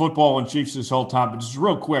football and Chiefs this whole time, but just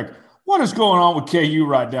real quick, what is going on with KU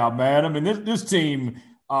right now, man? I mean, this team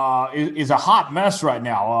is a hot mess right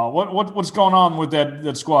now. What's going on with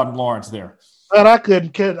that squad in Lawrence there? Man, I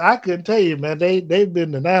couldn't tell you, man. They've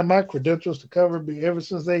been denying my credentials to cover me ever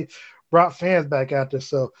since they brought fans back out there.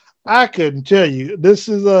 So I couldn't tell you. This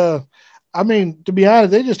is I mean, to be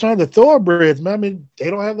honest, they just trying to thoroughbreds, man. I mean, they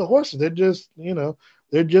don't have the horses. They're just,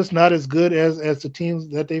 they're just not as good as the teams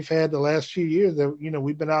that they've had the last few years that,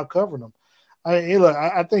 we've been out covering them.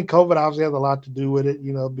 I think COVID obviously has a lot to do with it,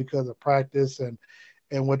 because of practice and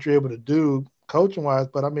what you're able to do coaching wise.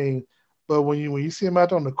 But when you see them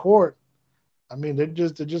out on the court, I mean, they're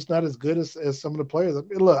just not as good as some of the players. I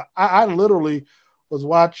mean, look, I literally was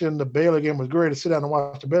watching the Baylor game. Was great to sit down and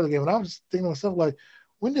watch the Baylor game, and I was thinking to myself, like,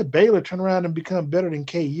 when did Baylor turn around and become better than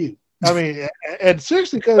KU? I mean, and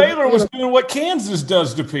seriously, because Baylor was doing what Kansas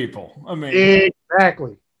does to people. I mean,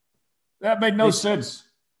 exactly. That made no sense.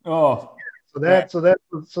 Oh, so that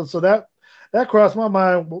crossed my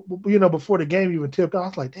mind. Before the game even tipped off, I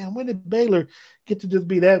was like, damn, when did Baylor get to just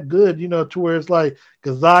be that good? To where it's like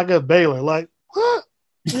Gonzaga, Baylor, like what?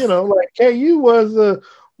 Like KU was the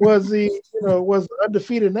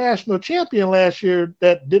undefeated national champion last year.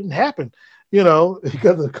 That didn't happen,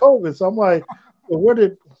 because of COVID. So I'm like, well,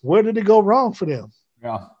 where did it go wrong for them?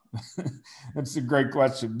 Yeah. That's a great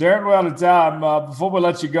question. Darren, we're out of time. Before we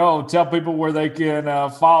let you go, tell people where they can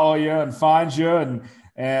follow you and find you.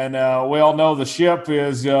 And we all know the ship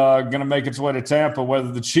is going to make its way to Tampa.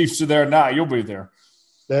 Whether the Chiefs are there or not, you'll be there.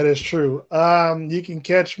 That is true. You can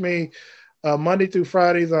catch me Monday through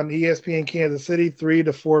Fridays on ESPN Kansas City, 3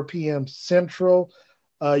 to 4 p.m. Central.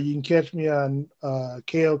 You can catch me on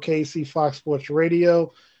KOKC Fox Sports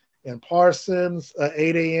Radio and Parsons,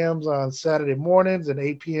 8 a.m. on Saturday mornings and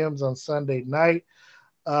 8 p.m. on Sunday night.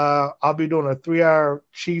 I'll be doing a 3-hour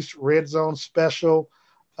Chiefs Red Zone special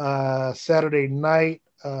Saturday night,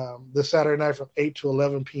 this Saturday night from 8 to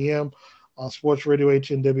 11 p.m. on Sports Radio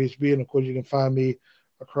HN WHB. And, of course, you can find me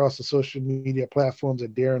across the social media platforms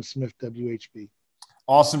at Darren Smith WHB.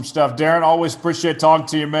 Awesome stuff. Darren, always appreciate talking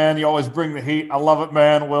to you, man. You always bring the heat. I love it,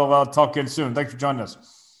 man. We'll talk again soon. Thanks for joining us.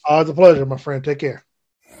 It's a pleasure, my friend. Take care.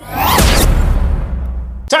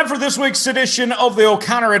 Time for this week's edition of the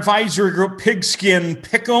O'Connor Advisory Group Pigskin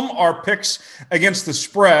Pick'em, our picks against the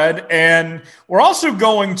spread. And we're also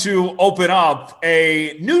going to open up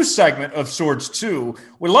a new segment of sorts, too.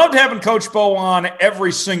 We loved having Coach Bo on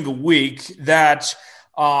every single week. That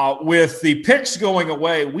with the picks going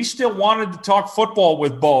away, we still wanted to talk football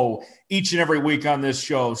with Bo each and every week on this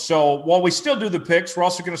show. So while we still do the picks, we're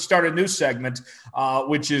also going to start a new segment,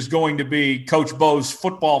 which is going to be Coach Bo's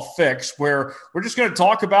Football Fix, where we're just going to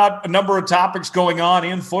talk about a number of topics going on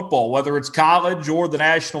in football, whether it's college or the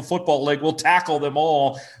National Football League. We'll tackle them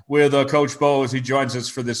all with Coach Bo as he joins us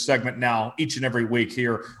for this segment now each and every week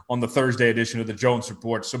here on the Thursday edition of the Jones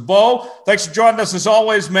Report. So, Bo, thanks for joining us as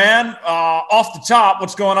always, man. Off the top,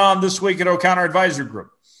 what's going on this week at O'Connor Advisory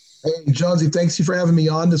Group? Hey, Jonesy, thanks you for having me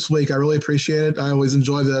on this week. I really appreciate it. I always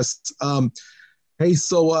enjoy this. It's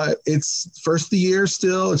first of the year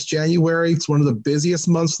still. It's January. It's one of the busiest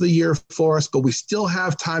months of the year for us, but we still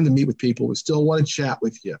have time to meet with people. We still want to chat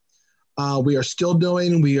with you. We are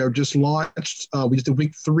just launched. We just did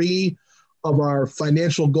week 3 of our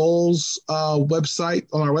financial goals website,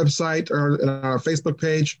 on our website or on our Facebook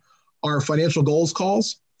page, our financial goals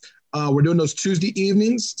calls. We're doing those Tuesday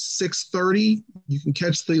evenings, 6:30. You can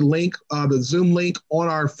catch the link, the Zoom link on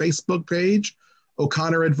our Facebook page,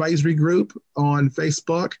 O'Connor Advisory Group on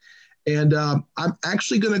Facebook. And I'm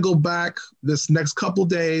actually going to go back this next couple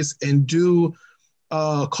days and do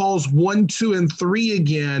calls 1, 2, and 3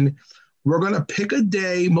 again. We're going to pick a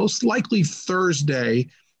day, most likely Thursday,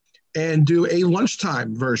 and do a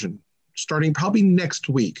lunchtime version starting probably next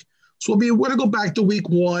week. So we're going to go back to week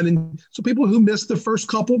 1. And so people who missed the first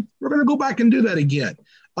couple, we're going to go back and do that again.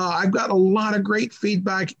 I've got a lot of great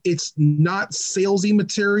feedback. It's not salesy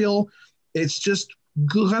material. It's just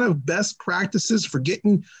good, kind of best practices for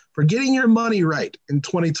getting your money right in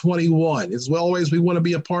 2021. As always, we want to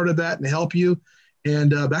be a part of that and help you.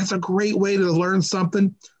 And that's a great way to learn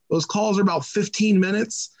something. Those calls are about 15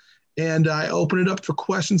 minutes. And I open it up for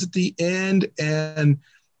questions at the end. And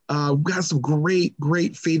we've got some great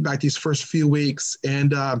feedback these first few weeks.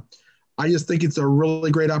 And I just think it's a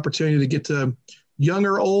really great opportunity to get to young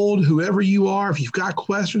or old, whoever you are, if you've got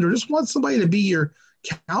questions or just want somebody to be your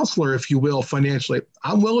counselor, if you will, financially.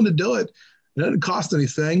 I'm willing to do it. It doesn't cost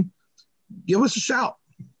anything. Give us a shout.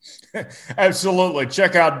 Absolutely.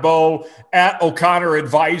 Check out Bo at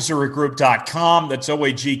O'ConnorAdvisoryGroup.com. That's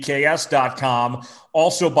OAGKS.com.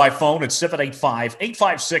 Also by phone at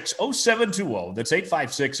 785-856-0720. That's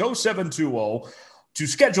 856-0720 to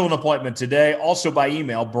schedule an appointment today. Also by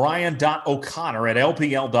email,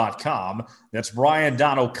 brian.o'connor@lpl.com. That's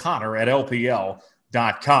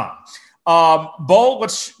brian.o'connor@lpl.com. Bo,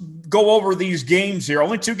 let's go over these games here.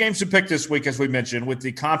 Only 2 games to pick this week, as we mentioned, with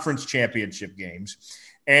the conference championship games.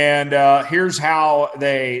 And here's how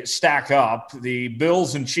they stack up. The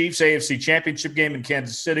Bills and Chiefs AFC championship game in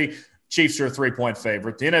Kansas City. Chiefs are a 3-point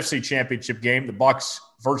favorite. The NFC championship game, the Bucs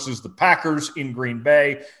versus the Packers in Green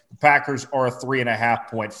Bay. The Packers are a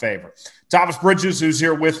 3.5-point favorite. Thomas Bridges, who's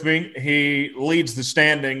here with me, he leads the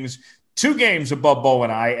standings 2 games above Bo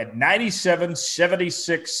and I at 97,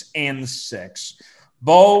 76, and 6.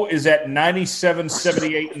 Bo is at 97,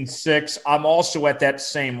 78, and 6. I'm also at that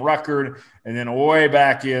same record. And then way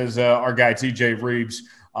back is our guy, TJ Reeves.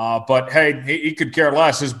 But, hey, he could care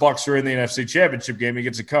less. His Bucks are in the NFC Championship game. He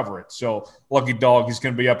gets to cover it. So, lucky dog, he's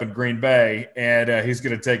going to be up in Green Bay, and he's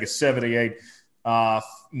going to take a 78,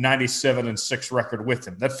 97, and 6 record with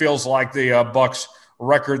him. That feels like the Bucks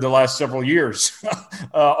record the last several years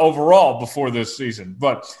overall before this season.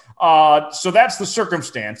 But so that's the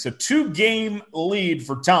circumstance. A 2-game lead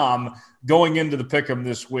for Tom going into the Pick'em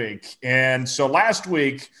this week. And so last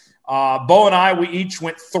week, Bo and I, we each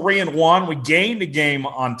went 3-1. We gained a game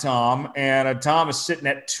on Tom, and Tom is sitting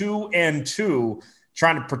at 2-2,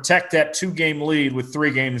 trying to protect that 2-game lead with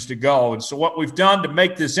 3 games to go. And so what we've done to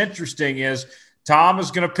make this interesting is Tom is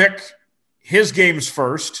going to pick his games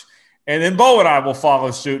first, and then Bo and I will follow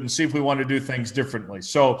suit and see if we want to do things differently.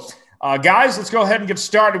 So, guys, let's go ahead and get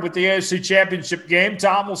started with the AFC Championship game.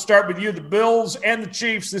 Tom, we'll start with you. The Bills and the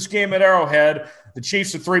Chiefs, this game at Arrowhead. The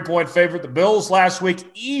Chiefs a 3-point favorite. The Bills last week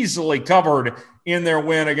easily covered in their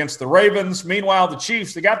win against the Ravens. Meanwhile, the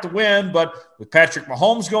Chiefs, they got the win, but with Patrick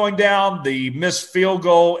Mahomes going down, the missed field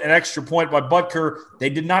goal, an extra point by Butker, they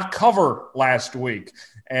did not cover last week.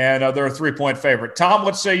 And they're a 3-point favorite. Tom,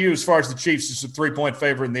 what say you as far as the Chiefs is a 3-point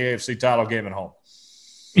favorite in the AFC title game at home?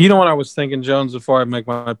 You know what I was thinking, Jones, before I make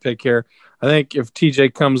my pick here? I think if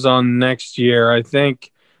TJ comes on next year, I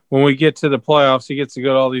think when we get to the playoffs, he gets to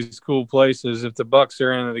go to all these cool places. If the Bucks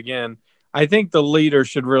are in it again, I think the leader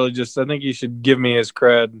should really I think he should give me his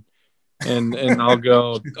cred, and I'll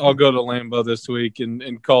go to Lambeau this week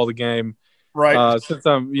and call the game. Right. Since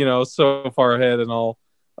I'm, so far ahead and all.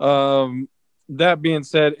 That being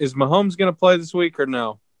said, is Mahomes going to play this week or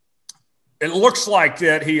no? It looks like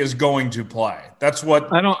that he is going to play. That's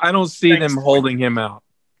what I don't see them holding him out.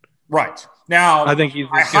 Right. Now, I think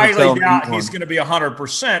I highly doubt he's going to be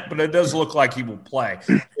 100%, but it does look like he will play.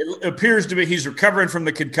 It appears to be he's recovering from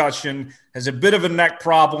the concussion, has a bit of a neck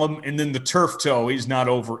problem, and then the turf toe he's not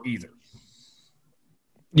over either.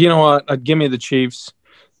 You know what? Give me the Chiefs.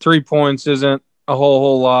 3 points isn't a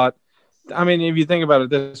whole lot. I mean, if you think about it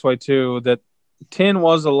this way too, that 10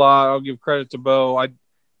 was a lot. I'll give credit to Bo.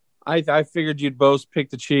 I figured you'd both pick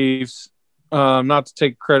the Chiefs. Not to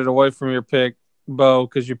take credit away from your pick, Bo,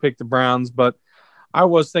 because you picked the Browns, but I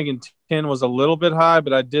was thinking 10 was a little bit high,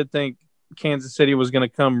 but I did think Kansas City was going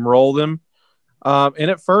to come roll them. And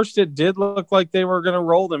at first it did look like they were going to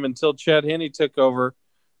roll them until Chad Henne took over.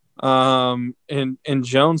 And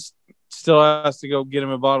Jones still has to go get him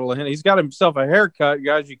a bottle of Henne. He's got himself a haircut,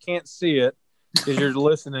 guys. You can't see it because you're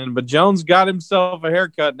listening, but Jones got himself a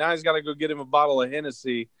haircut. Now he's got to go get him a bottle of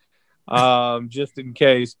Hennessy, just in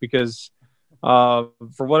case, because for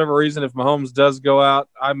whatever reason, if Mahomes does go out,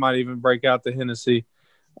 I might even break out the Hennessy.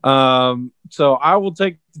 So I will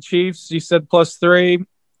take the Chiefs. You said +3.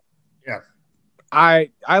 Yeah. I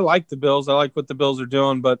like the Bills. I like what the Bills are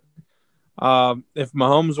doing, but if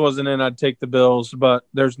Mahomes wasn't in, I'd take the Bills, but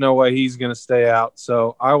there's no way he's going to stay out.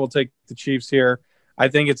 So I will take the Chiefs here. I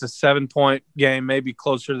think it's a 7-point game, maybe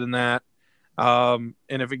closer than that. And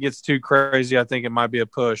if it gets too crazy, I think it might be a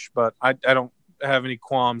push, but I don't have any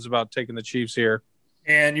qualms about taking the Chiefs here.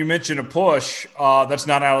 And you mentioned a push. That's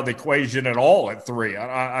not out of the equation at all at 3.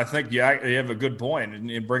 I think you have a good point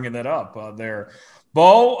in bringing that up there.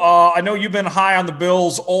 Bo, I know you've been high on the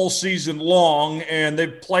Bills all season long, and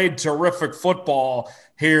they've played terrific football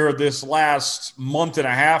here this last month and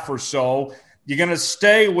a half or so. You're going to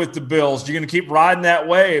stay with the Bills. You're going to keep riding that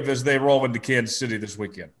wave as they roll into Kansas City this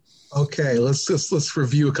weekend. Okay, let's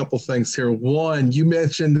review a couple things here. One, you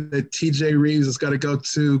mentioned that TJ Reeves has got to go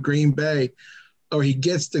to Green Bay, or he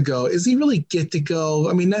gets to go. Is he really get to go?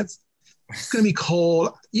 I mean, it's going to be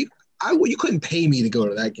cold. You couldn't pay me to go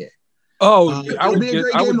to that game. Oh, I would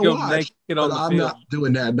go watch, naked on the I'm field. not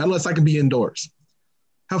doing that, not unless I can be indoors.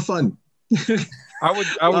 Have fun. I would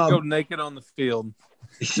go naked on the field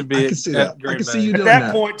to be. I can see that. I can see you doing that. At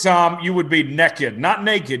that point, Tom, you would be naked, not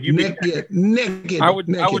naked. You'd be naked. I would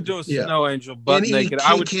do a snow angel, butt naked.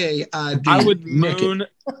 I would moon. Naked.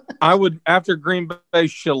 I would, after Green Bay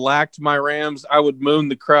shellacked my Rams, I would moon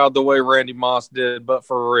the crowd the way Randy Moss did, but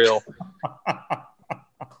for real.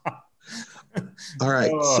 All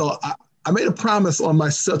right, so I made a promise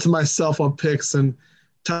to myself on picks, and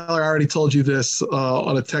Tyler, I already told you this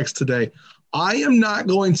on a text today. I am not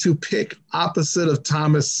going to pick opposite of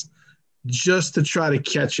Thomas just to try to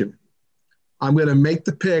catch him. I'm going to make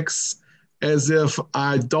the picks as if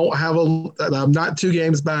I don't have I'm not 2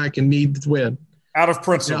 games back and need to win. Out of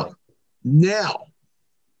principle. Now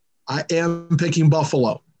I am picking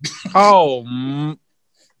Buffalo. Oh,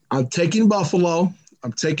 I'm taking Buffalo.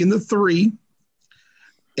 I'm taking the 3.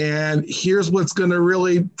 And here's what's going to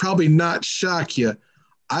really probably not shock you.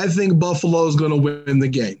 I think Buffalo's going to win the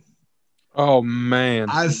game. Oh, man.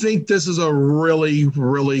 I think this is a really,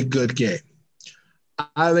 really good game.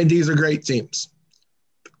 I think these are great teams.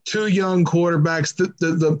 Two young quarterbacks.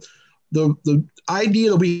 The idea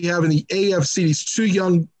that we have in the AFC, these two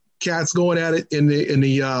young cats going at it on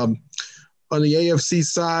the AFC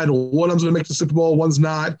side. One of them's going to make the Super Bowl, one's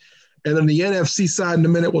not. And then the NFC side in a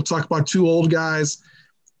minute, we'll talk about two old guys.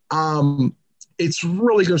 It's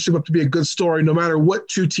really going to shape up to be a good story no matter what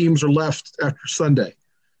two teams are left after Sunday.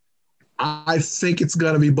 I think it's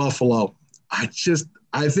going to be Buffalo. I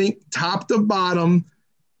think top to bottom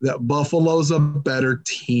that Buffalo's a better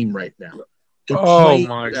team right now. They're playing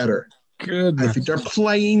better. Goodness. I think they're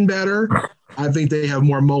playing better. I think they have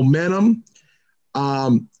more momentum.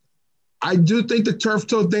 I do think the turf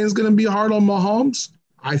toe thing is going to be hard on Mahomes.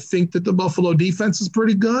 I think that the Buffalo defense is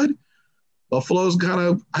pretty good. Buffalo's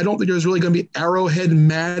I don't think there's really going to be Arrowhead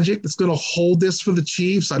magic that's going to hold this for the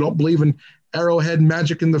Chiefs. I don't believe in Arrowhead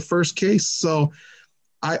magic in the first case. So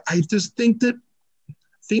I just think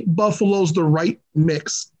Buffalo's the right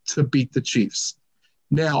mix to beat the Chiefs.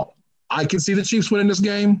 Now, I can see the Chiefs winning this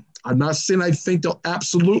game. I'm not saying I think they'll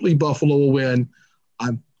absolutely Buffalo will win.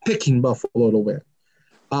 I'm picking Buffalo to win.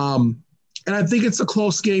 And I think it's a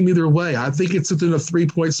close game either way. I think it's within a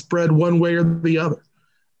 3-point spread one way or the other.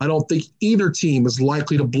 I don't think either team is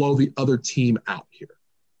likely to blow the other team out here.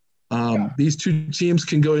 These two teams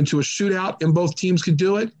can go into a shootout, and both teams can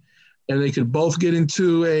do it, and they could both get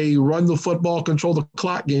into a run the football, control the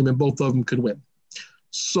clock game, and both of them could win.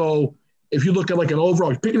 So if you look at like an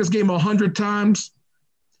overall, you're picking this game 100 times,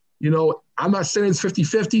 I'm not saying it's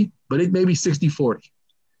 50-50, but it may be 60-40.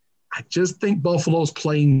 I just think Buffalo's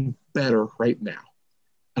playing better right now.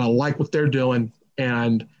 And I like what they're doing.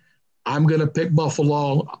 And I'm going to pick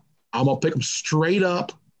Buffalo. I'm going to pick them straight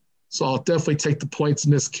up. So I'll definitely take the points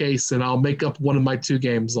in this case, and I'll make up one of my two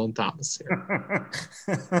games on Thomas here.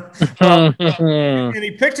 And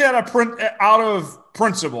he picked it out of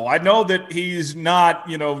principle. I know that he's not,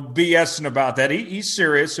 BSing about that. He's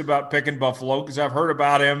serious about picking Buffalo because I've heard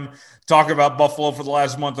about him talk about Buffalo for the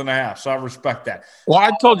last month and a half. So I respect that. Well,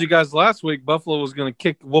 I told you guys last week Buffalo was going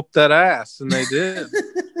to whoop that ass, and they did.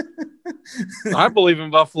 I believe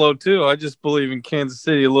in Buffalo too. I just believe in Kansas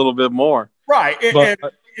City a little bit more. Right.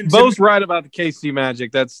 Bo's right about the KC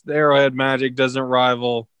magic. That's the Arrowhead magic doesn't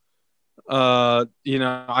rival. I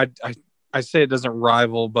say it doesn't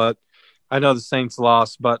rival, but I know the Saints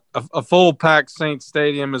lost. But a full packed Saints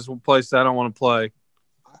stadium is a place that I don't want to play.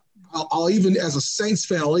 I'll even, as a Saints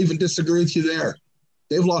fan, I'll even disagree with you there.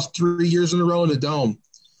 They've lost 3 years in a row in the Dome.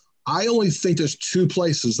 I only think there's two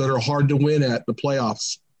places that are hard to win at the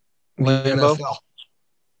playoffs in the NFL.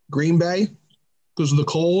 Green Bay, because of the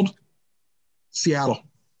cold. Seattle.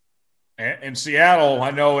 In Seattle,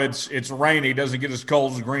 I know it's rainy, doesn't get as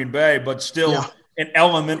cold as Green Bay, but still an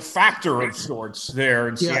element factor of sorts there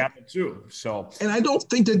in Seattle too. So, and I don't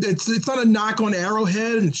think that it's not a knock on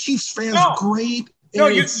Arrowhead, and Chiefs fans are great. No,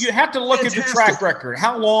 you have to look at the track record.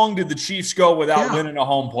 How long did the Chiefs go without winning a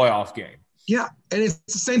home playoff game? Yeah, and it's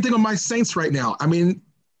the same thing on my Saints right now. I mean,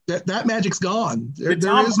 that magic's gone. There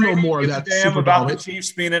is no more of that. Damn about the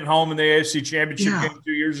Chiefs being at home in the AFC Championship game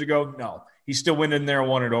 2 years ago. No, he still went in there and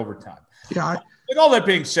won it overtime. Yeah. With all that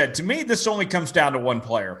being said, to me, this only comes down to one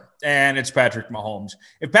player, and it's Patrick Mahomes.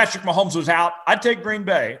 If Patrick Mahomes was out, I'd take Green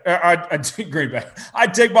Bay. I'd take Green Bay.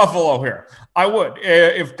 I'd take Buffalo here. I would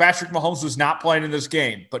if Patrick Mahomes was not playing in this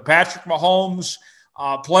game. But Patrick Mahomes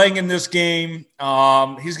playing in this game,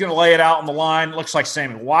 he's going to lay it out on the line. Looks like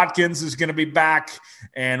Sammy Watkins is going to be back,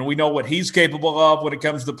 and we know what he's capable of when it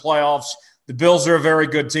comes to the playoffs. The Bills are a very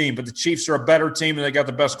good team, but the Chiefs are a better team, and they got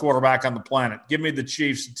the best quarterback on the planet. Give me the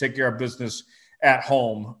Chiefs to take care of business at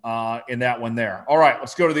home in that one there. All right,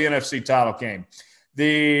 let's go to the NFC title game.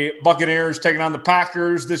 The Buccaneers taking on the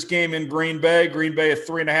Packers. This game in Green Bay. Green Bay a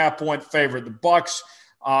 3.5-point favorite. The Bucs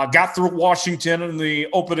got through Washington in the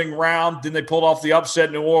opening round. Then they pulled off the upset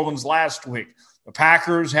in New Orleans last week. The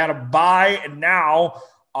Packers had a bye, and now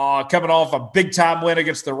coming off a big-time win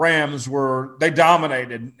against the Rams where they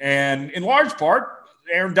dominated. And in large part,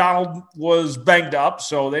 Aaron Donald was banged up,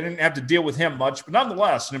 so they didn't have to deal with him much. But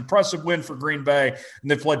nonetheless, an impressive win for Green Bay, and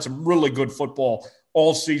they've played some really good football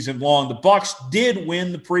all season long. The Bucs did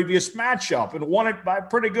win the previous matchup and won it by a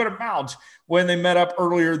pretty good amount when they met up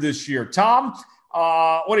earlier this year. Tom,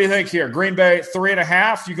 what do you think here? Green Bay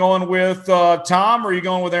 3.5. You going with Tom, or are you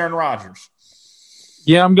going with Aaron Rodgers?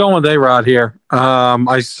 Yeah, I'm going with A-Rod here.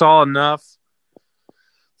 I saw enough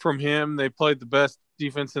from him. They played the best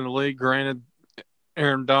defense in the league. Granted,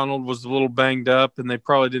 Aaron Donald was a little banged up, and they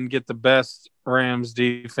probably didn't get the best Rams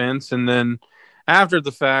defense. And then after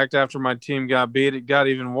the fact, after my team got beat, it got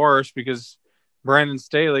even worse because Brandon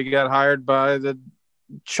Staley got hired by the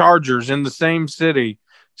Chargers in the same city.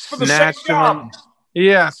 For the same job.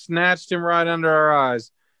 Snatched him right under our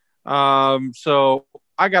eyes. So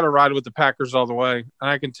I got to ride with the Packers all the way. And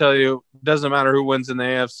I can tell you, it doesn't matter who wins in the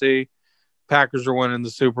AFC, Packers are winning the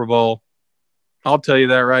Super Bowl. I'll tell you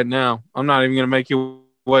that right now. I'm not even going to make you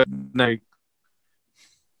wait, Nate.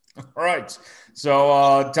 All right.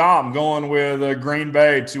 So, Tom, going with Green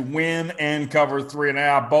Bay to win and cover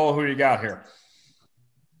 3.5. Bo, who you got here?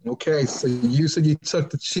 Okay, so you said you took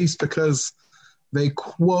the Chiefs because they,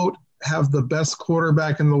 quote, have the best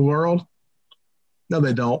quarterback in the world. No,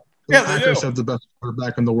 they don't. The Packers have the best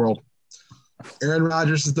quarterback in the world. Aaron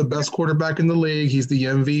Rodgers is the best quarterback in the league. He's the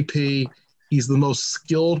MVP. He's the most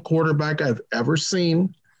skilled quarterback I've ever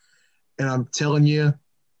seen. And I'm telling you,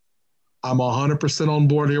 I'm 100% on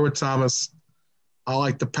board here with Thomas. I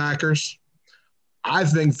like the Packers. I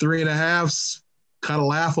think 3.5's kind of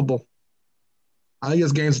laughable. I think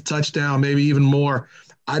this game's a touchdown, maybe even more.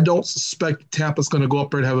 I don't suspect Tampa's going to go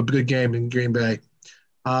up there and have a good game in Green Bay.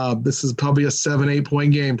 This is probably a 7-8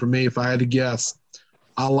 point game for me if I had to guess.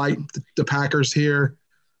 I like the Packers here,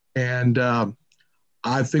 and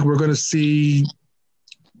I think we're going to see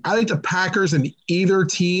 – I think the Packers and either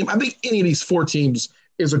team – I think any of these four teams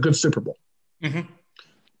is a good Super Bowl. Mm-hmm.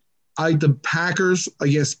 I think the Packers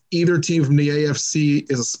against either team from the AFC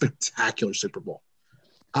is a spectacular Super Bowl.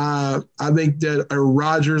 I think that a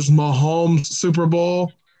Rodgers-Mahomes Super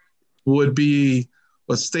Bowl would be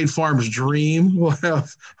a State Farm's dream. We'll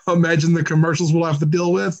have imagine the commercials we'll have to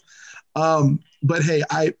deal with. But hey,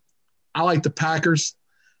 I like the Packers.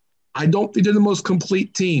 I don't think they're the most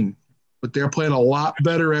complete team, but they're playing a lot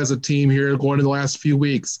better as a team here going in the last few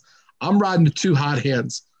weeks. I'm riding the two hot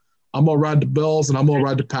hands. I'm gonna ride the Bills and I'm gonna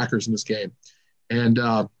ride the Packers in this game, and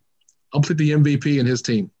I'll pick the MVP and his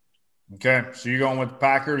team. Okay, so you're going with the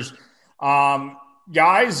Packers.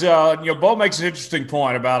 Guys, Bo makes an interesting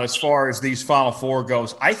point about as far as these Final Four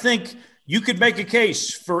goes. I think you could make a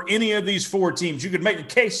case for any of these four teams. You could make a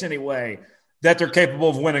case anyway that they're capable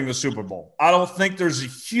of winning the Super Bowl. I don't think there's a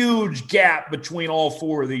huge gap between all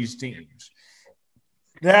four of these teams.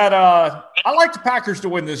 I like the Packers to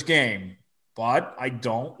win this game, but I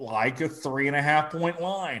don't like a 3.5 point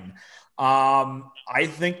line. I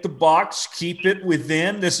think the Bucs keep it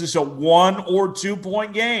within. This is a 1 or 2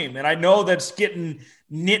 point game, and I know that's getting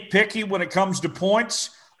nitpicky when it comes to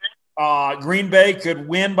points. Green Bay could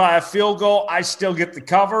win by a field goal. I still get the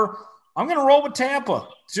cover. I'm going to roll with Tampa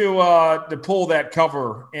to pull that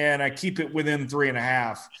cover and keep it within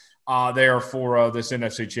 3.5 there for this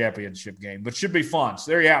NFC Championship game. But should be fun.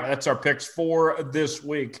 So there you have it. That's our picks for this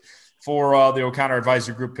week for the O'Connor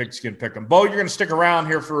Advisory Group Pigskin Pick'em. Bo, you're going to stick around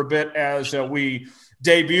here for a bit as we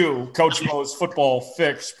debut Coach Bo's Football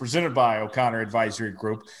Fix presented by O'Connor Advisory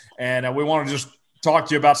Group. And we want to just talk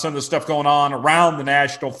to you about some of the stuff going on around the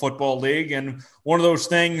National Football League. And one of those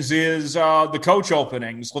things is the coach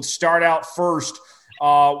openings. Let's start out first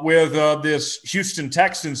with this Houston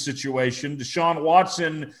Texans situation. Deshaun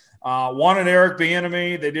Watson wanted Eric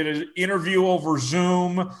Bieniemy. They did an interview over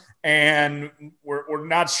Zoom, and we're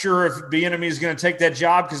not sure if Bieniemy is going to take that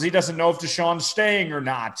job because he doesn't know if Deshaun's staying or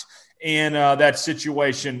not in that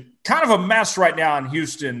situation. Kind of a mess right now in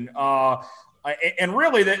Houston. And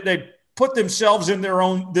really, they put themselves in their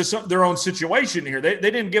own situation here. They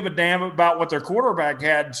didn't give a damn about what their quarterback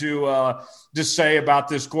had to say about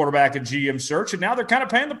this quarterback and GM search, and now they're kind of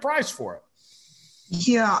paying the price for it.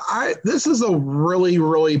 Yeah, this is a really,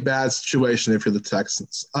 really bad situation if you're the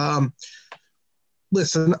Texans.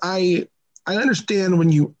 Listen, I understand when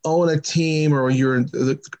you own a team or you're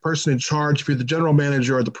the person in charge, if you're the general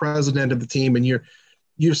manager or the president of the team, and you're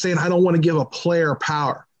saying, I don't want to give a player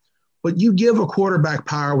power. But you give a quarterback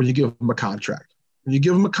power when you give him a contract. When you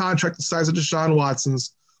give him a contract the size of Deshaun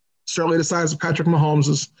Watson's, certainly the size of Patrick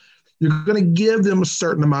Mahomes's, you're going to give them a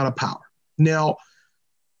certain amount of power. Now,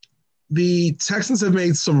 the Texans have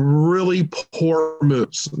made some really poor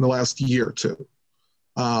moves in the last year or two.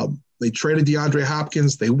 They traded DeAndre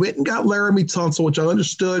Hopkins. They went and got Laramie Tunsil, which I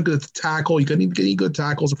understood because it's a tackle. You couldn't even get any good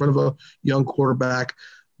tackles in front of a young quarterback.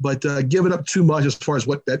 But giving up too much as far as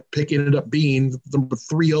what that pick ended up being, the number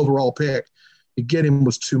 3 overall pick, to get him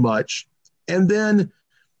was too much. And then,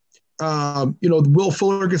 Will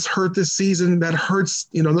Fuller gets hurt this season. That hurts.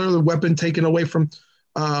 Another weapon taken away from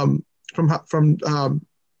Deshaun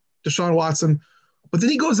Watson. But then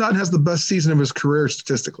he goes out and has the best season of his career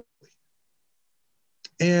statistically.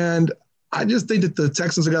 And I just think that the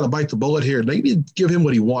Texans have got to bite the bullet here. They need to give him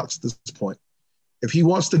what he wants at this point. If he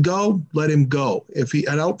wants to go, let him go.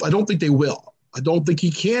 I don't think they will. I don't think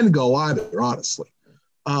he can go either, honestly.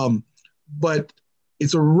 But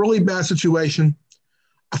it's a really bad situation.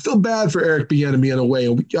 I feel bad for Eric Bieniemy in a way.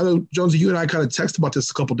 And I know, Jonesy, you and I kind of texted about this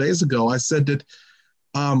a couple of days ago. I said that,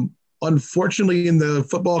 unfortunately, in the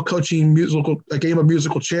football coaching game of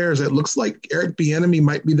musical chairs, it looks like Eric Bieniemy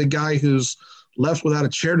might be the guy who's left without a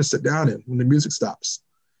chair to sit down in when the music stops.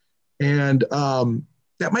 And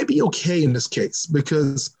that might be okay in this case,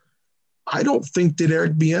 because I don't think that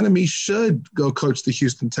Eric Bieniemy should go coach the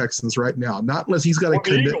Houston Texans right now, not unless he's got a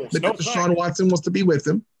commitment that Deshaun Watson wants to be with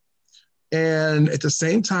him. And at the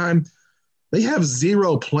same time, they have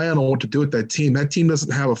zero plan on what to do with that team. That team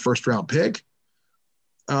doesn't have a first-round pick.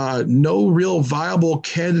 No real viable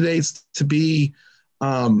candidates to be,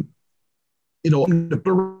 other than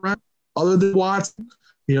Watson.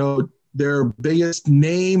 Their biggest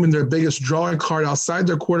name and their biggest drawing card outside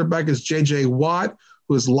their quarterback is J.J. Watt,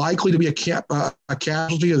 who is likely to be a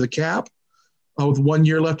casualty of the cap with 1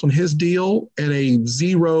 year left on his deal and a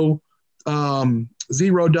 $0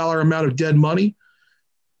 amount of dead money.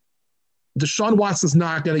 Deshaun Watson's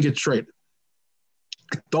not going to get traded.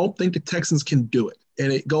 I don't think the Texans can do it.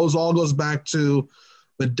 And it all goes back to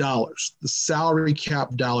the dollars, the salary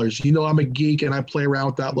cap dollars. I'm a geek and I play around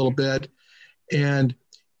with that a little bit. And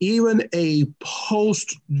even a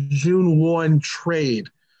post-June 1 trade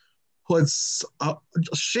puts a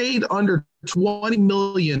shade under $20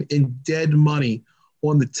 million in dead money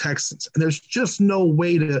on the Texans. And there's just no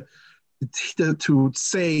way to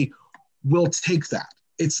say, we'll take that.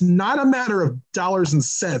 It's not a matter of dollars and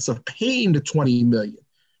cents of paying the $20 million.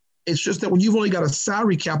 It's just that when you've only got a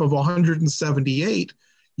salary cap of 178,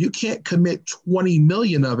 you can't commit $20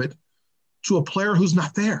 million of it to a player who's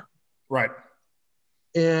not there. Right.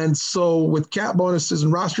 And so with cap bonuses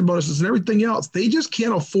and roster bonuses and everything else, they just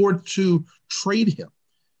can't afford to trade him.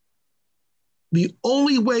 The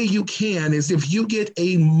only way you can is if you get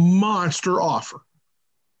a monster offer.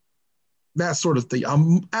 That sort of thing,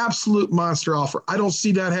 an absolute monster offer. I don't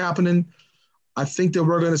see that happening. I think that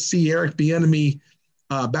we're going to see Eric Bieniemy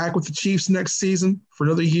back with the Chiefs next season for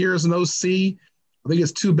another year as an OC. I think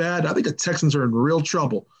it's too bad. I think the Texans are in real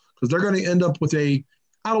trouble because they're going to end up with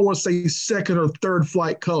I don't want to say second or third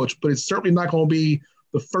flight coach, but it's certainly not going to be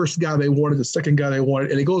the first guy they wanted, the second guy they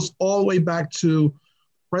wanted. And it goes all the way back to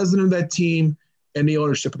president of that team and the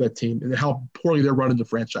ownership of that team and how poorly they're running the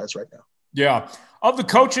franchise right now. Yeah. Of the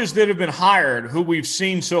coaches that have been hired, who we've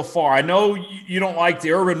seen so far, I know you don't like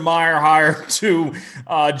the Urban Meyer hire to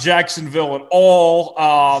Jacksonville at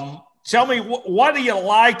all. Tell me, what do you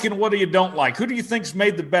like and what do you don't like? Who do you think's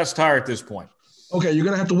made the best hire at this point? Okay, you're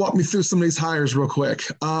going to have to walk me through some of these hires real quick.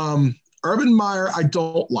 Urban Meyer, I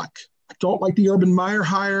don't like. I don't like the Urban Meyer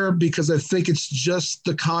hire because I think it's just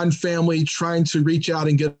the Khan family trying to reach out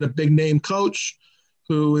and get a big-name coach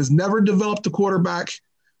who has never developed a quarterback.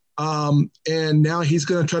 And now he's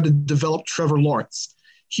going to try to develop Trevor Lawrence.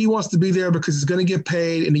 He wants to be there because he's going to get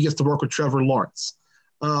paid and he gets to work with Trevor Lawrence.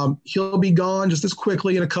 He'll be gone just as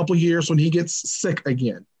quickly in a couple of years when he gets sick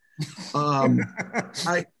again.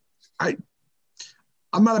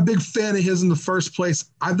 I'm not a big fan of his in the first place.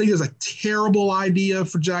 I think it's a terrible idea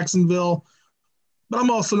for Jacksonville, but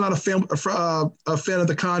I'm also not a fan of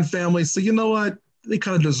the Khan family. So you know what? They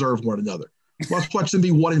kind of deserve one another. Let's watch them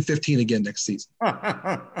be 1-15 again next season.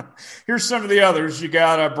 Here's some of the others. You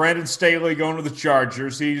got Brandon Staley going to the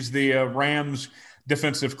Chargers. He's the Rams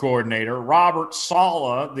defensive coordinator. Robert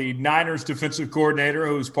Saleh, the Niners defensive coordinator,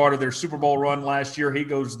 who was part of their Super Bowl run last year. He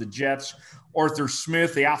goes to the Jets. Arthur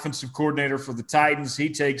Smith, the offensive coordinator for the Titans. He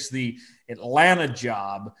takes the Atlanta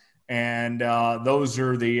job. And those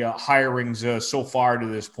are the hirings so far to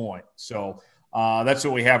this point. So that's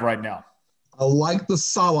what we have right now. I like the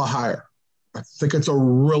Saleh hire. I think it's a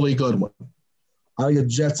really good one. I think the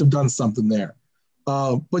Jets have done something there.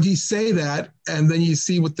 But you say that, and then you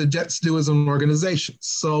see what the Jets do as an organization.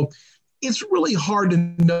 So it's really hard to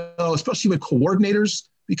know, especially with coordinators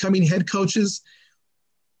becoming head coaches,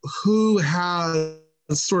 who has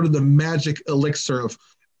sort of the magic elixir of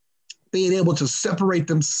being able to separate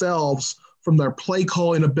themselves from their play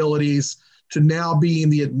calling abilities to now being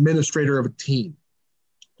the administrator of a team.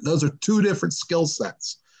 Those are two different skill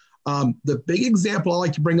sets. The big example I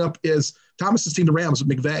like to bring up is Thomas's team, the Rams,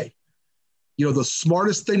 with McVay. The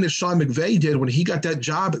smartest thing that Sean McVay did when he got that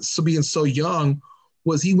job at being so young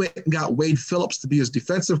was he went and got Wade Phillips to be his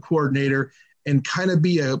defensive coordinator and kind of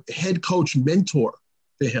be a head coach mentor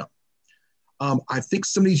to him. I think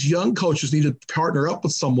some of these young coaches need to partner up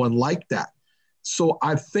with someone like that. So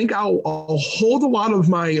I think I'll hold a lot of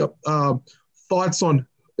my thoughts on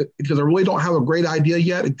because I really don't have a great idea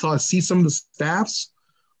yet until I see some of the staffs.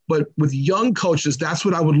 But with young coaches, that's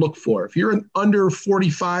what I would look for. If you're an under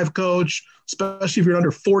 45 coach, especially if you're an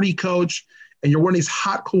under 40 coach, and you're one of these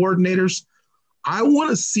hot coordinators, I want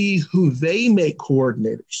to see who they make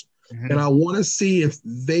coordinators. Mm-hmm. And I want to see if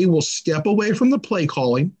they will step away from the play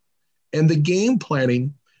calling and the game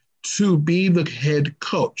planning to be the head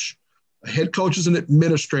coach. A head coach is an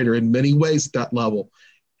administrator in many ways at that level,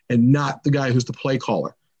 and not the guy who's the play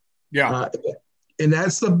caller. Yeah. And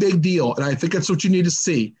that's the big deal. And I think that's what you need to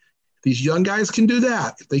see. These young guys can do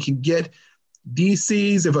that. If they can get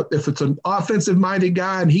DCs, if it's an offensive-minded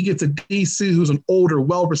guy and he gets a DC who's an older,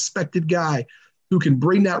 well-respected guy who can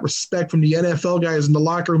bring that respect from the NFL guys in the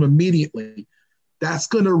locker room immediately, that's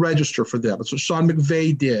going to register for them. That's what Sean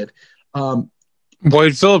McVay did.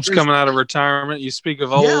 Wade Phillips coming out of retirement. You speak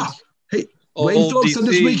of old. Yeah. Hey, Wade Phillips said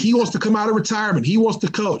this week he wants to come out of retirement. He wants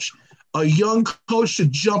to coach. A young coach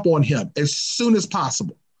should jump on him as soon as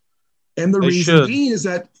possible. And the reason being is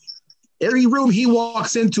that every room he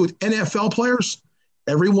walks into with NFL players,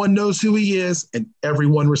 everyone knows who he is and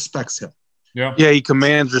everyone respects him. Yeah, he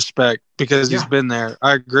commands respect because he's been there.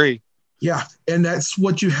 I agree. Yeah, and that's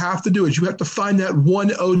what you have to do is you have to find that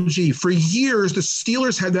one OG. For years, the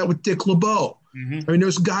Steelers had that with Dick LeBeau. Mm-hmm. I mean,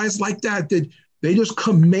 there's guys like that they just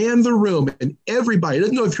command the room, and everybody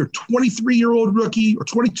doesn't know if you're a 23-year-old rookie or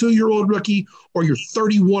 22-year-old rookie or you're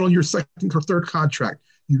 31 on your second or third contract.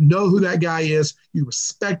 You know who that guy is. You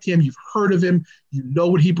respect him. You've heard of him. You know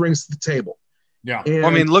what he brings to the table. Yeah. And, I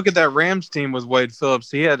mean, look at that Rams team with Wade Phillips.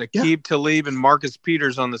 He had Aqib Talib and Marcus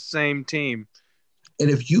Peters on the same team.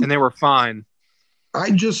 And they were fine. I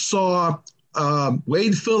just saw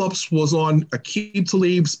Wade Phillips was on Aqib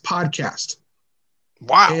Talib's podcast.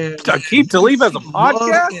 Wow. Aqib Talib has a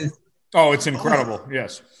podcast? Oh, it's incredible.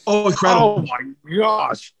 Yes. Oh, incredible. Oh, my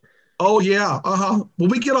gosh. Oh, yeah. Uh-huh. When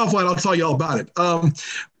we get offline, I'll tell you all about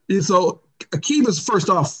it. So Aqib is, first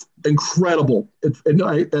off, incredible at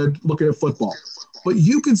looking at football. But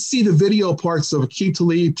you can see the video parts of Aqib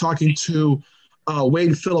Talib talking to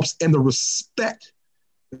Wade Phillips and the respect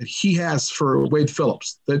that he has for Wade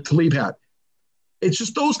Phillips that Talib had. It's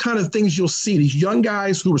just those kind of things you'll see. These young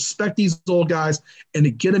guys who respect these old guys, and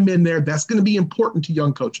to get them in there, that's going to be important to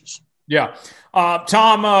young coaches. Yeah.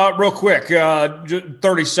 Tom, real quick,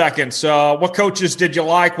 30 seconds. What coaches did you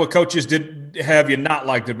like? What coaches have you not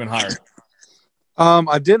liked that have been hired?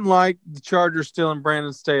 I didn't like the Chargers stealing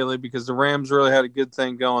Brandon Staley because the Rams really had a good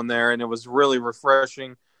thing going there, and it was really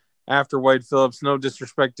refreshing after Wade Phillips. No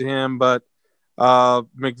disrespect to him, but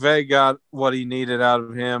McVay got what he needed out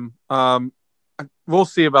of him. We'll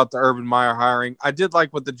see about the Urban Meyer hiring. I did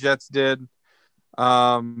like what the Jets did,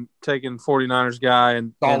 taking 49ers guy.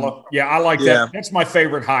 And yeah, I like that. That's my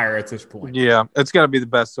favorite hire at this point. Yeah, it's got to be the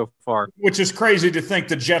best so far. Which is crazy to think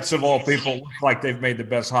the Jets, of all people, look like they've made the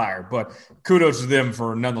best hire. But kudos to them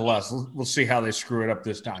for nonetheless. We'll see how they screw it up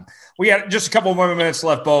this time. We got just a couple more minutes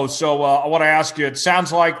left, Bo. So I want to ask you, it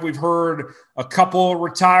sounds like we've heard a couple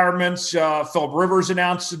retirements. Philip Rivers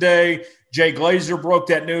announced today. Jay Glazer broke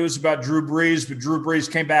that news about Drew Brees, but Drew Brees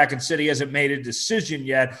came back and said he hasn't made a decision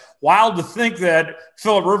yet. Wild to think that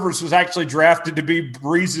Philip Rivers was actually drafted to be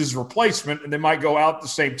Brees' replacement, and they might go out at the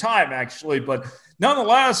same time, actually. But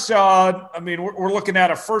nonetheless, I mean, we're looking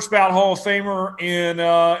at a first-ballot Hall of Famer in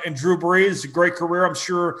Drew Brees. A great career. I'm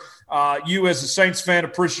sure you as a Saints fan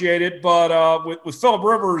appreciate it. But with Philip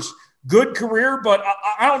Rivers, good career, but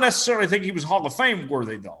I don't necessarily think he was Hall of Fame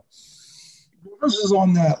worthy, though. Rivers is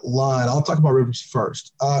on that line. I'll talk about Rivers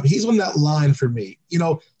first. He's on that line for me. You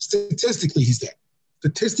know, statistically, he's there.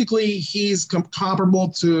 Statistically, he's comparable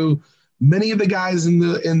to many of the guys in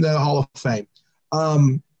the Hall of Fame.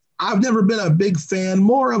 I've never been a big fan,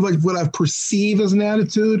 more of what I've perceived as an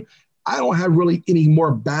attitude. I don't have really any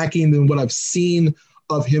more backing than what I've seen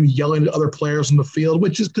of him yelling at other players in the field,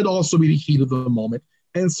 which could also be the heat of the moment.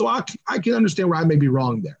 And so I can understand where I may be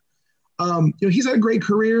wrong there. You know, he's had a great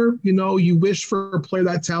career. You know, you wish for a player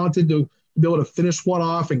that talented to be able to finish one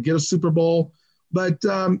off and get a Super Bowl. But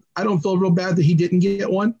I don't feel real bad that he didn't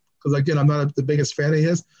get one because, again, I'm not the biggest fan of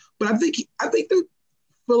his. But I think that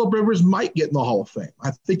Philip Rivers might get in the Hall of Fame.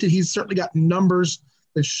 I think that he's certainly got numbers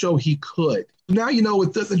that show he could. Now, you know,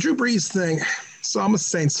 with the Drew Brees thing, so I'm a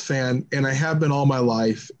Saints fan, and I have been all my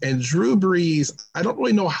life. And Drew Brees, I don't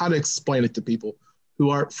really know how to explain it to people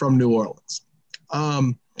who aren't from New Orleans.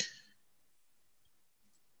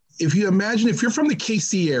 If you imagine, if you're from the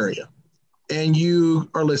KC area and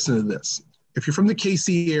you are listening to this, if you're from the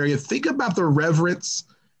KC area, think about the reverence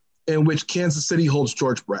in which Kansas City holds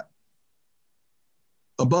George Brett.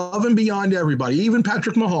 Above and beyond everybody, even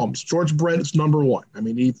Patrick Mahomes, George Brett is number one. I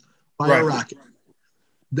mean, he's by a rocket.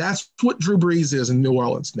 That's what Drew Brees is in New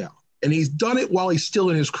Orleans now. And he's done it while he's still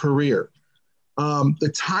in his career.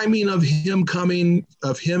 The timing of him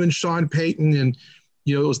and Sean Payton, and,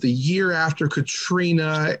 it was the year after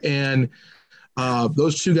Katrina, and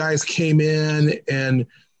those two guys came in, and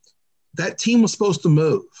that team was supposed to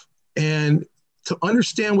move. And to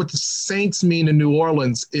understand what the Saints mean in New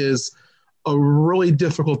Orleans is a really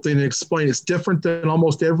difficult thing to explain. It's different than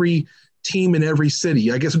almost every team in every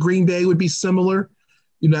city. I guess Green Bay would be similar,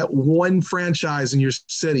 that one franchise in your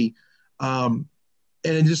city. And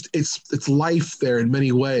it's life there in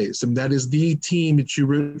many ways. And that is the team that you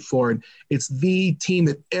root for. And it's the team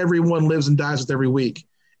that everyone lives and dies with every week.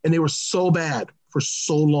 And they were so bad for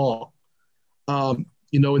so long.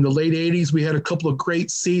 In the late 80s, we had a couple of great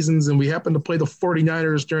seasons, and we happened to play the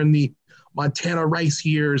 49ers during the Montana Rice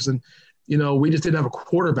years. And, we just didn't have a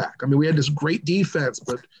quarterback. I mean, we had this great defense,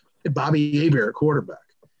 but Bobby Hebert, quarterback.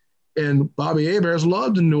 And Bobby Hebert's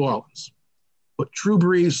loved in New Orleans. But Drew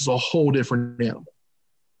Brees is a whole different animal.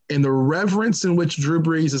 And the reverence in which Drew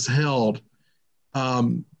Brees is held,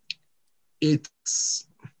 it's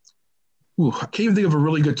I can't even think of a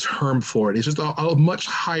really good term for it. It's just a much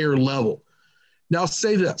higher level. Now, I'll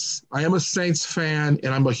say this. I am a Saints fan,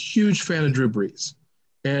 and I'm a huge fan of Drew Brees.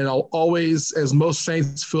 And I'll always, as most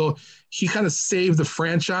Saints feel, he kind of saved the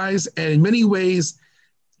franchise. And in many ways,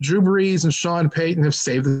 Drew Brees and Sean Payton have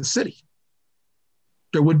saved the city.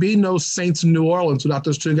 There would be no Saints in New Orleans without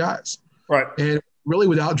those two guys. Right. And really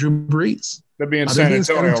without Drew Brees. They'd be in San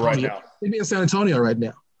Antonio right now. They'd be in San Antonio right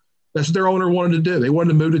now. That's what their owner wanted to do. They wanted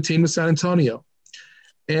to move the team to San Antonio.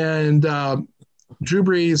 And Drew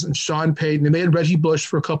Brees and Sean Payton, and they had Reggie Bush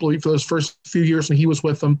for those first few years when he was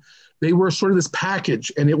with them. They were sort of this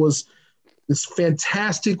package, and it was this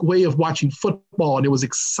fantastic way of watching football, and it was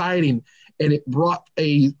exciting, and it brought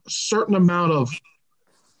a certain amount of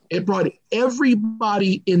 – it brought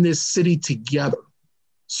everybody in this city together.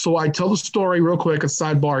 So I tell the story real quick, a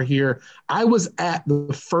sidebar here. I was at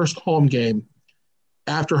the first home game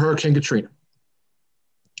after Hurricane Katrina.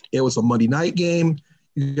 It was a Monday night game.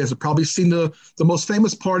 You guys have probably seen the most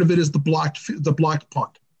famous part of it is the blocked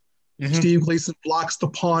punt. Mm-hmm. Steve Gleason blocks the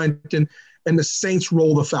punt, and the Saints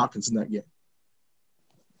roll the Falcons in that game.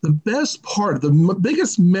 The best part, the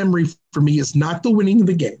biggest memory for me is not the winning of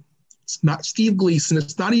the game. It's not Steve Gleason.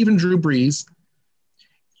 It's not even Drew Brees.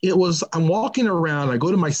 It was, I'm walking around, I go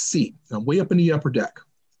to my seat, and I'm way up in the upper deck.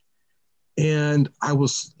 And I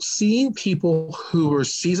was seeing people who were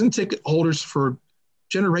season ticket holders for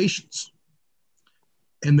generations.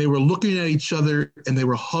 And they were looking at each other, and they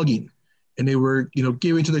were hugging, and they were,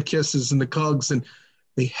 giving each other kisses and the hugs. And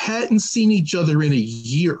they hadn't seen each other in a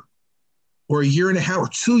year or a year and a half or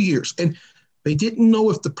 2 years. And they didn't know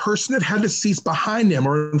if the person that had the seats behind them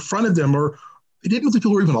or in front of them, or they didn't know if the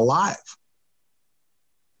people were even alive.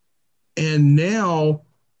 And now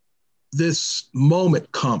this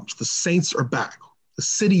moment comes. The Saints are back. The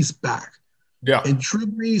city's back. Yeah. And Drew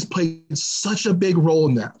Brees played such a big role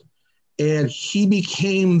in that. And he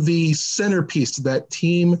became the centerpiece to that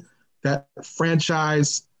team, that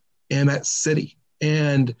franchise, and that city.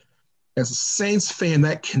 And as a Saints fan,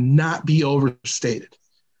 that cannot be overstated.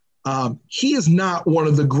 He is not one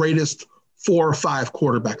of the greatest 4 or 5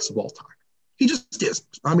 quarterbacks of all time. He just is.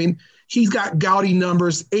 I mean, he's got gaudy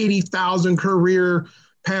numbers, 80,000 career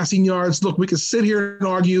passing yards. Look, we can sit here and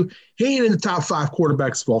argue he ain't in the top 5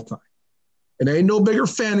 quarterbacks of all time. And there ain't no bigger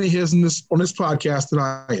fan of his on this podcast than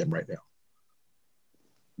I am right now.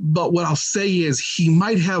 But what I'll say is he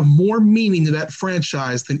might have more meaning to that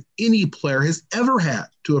franchise than any player has ever had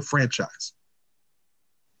to a franchise.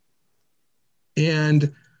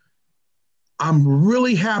 And I'm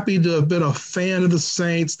really happy to have been a fan of the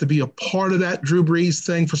Saints, to be a part of that Drew Brees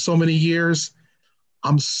thing for so many years.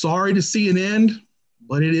 I'm sorry to see an end,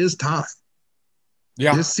 but it is time.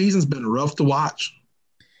 Yeah. This season's been rough to watch.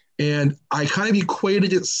 And I kind of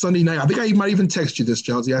equated it Sunday night. I think I might even text you this,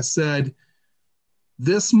 Jonesy. I said,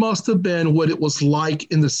 this must have been what it was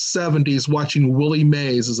like in the 70s watching Willie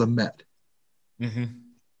Mays as a Met. Mm-hmm.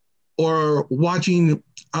 Or watching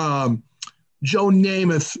Joe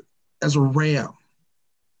Namath as a Ram.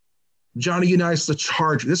 Johnny Unitas as a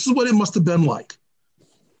Charger. This is what it must have been like.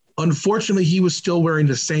 Unfortunately, he was still wearing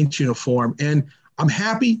the Saints uniform. And I'm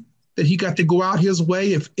happy that he got to go out his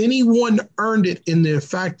way. If anyone earned it in the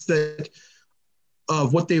fact that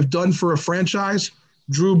of what they've done for a franchise,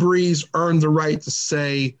 Drew Brees earned the right to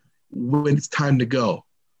say when it's time to go.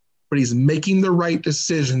 But he's making the right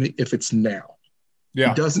decision if it's now.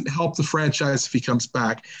 Yeah. It doesn't help the franchise if he comes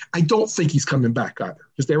back. I don't think he's coming back either.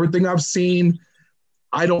 Just everything I've seen,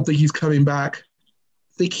 I don't think he's coming back.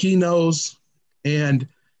 I think he knows. And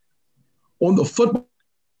on the football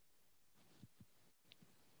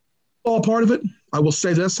All part of it. I will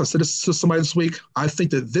say this. I said this to somebody this week. I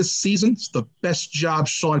think that this season's the best job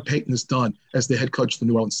Sean Payton has done as the head coach of the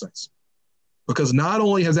New Orleans Saints. Because not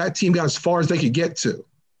only has that team got as far as they could get to,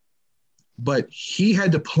 but he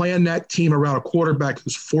had to plan that team around a quarterback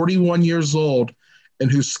who's 41 years old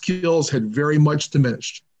and whose skills had very much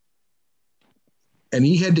diminished. And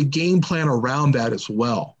he had to game plan around that as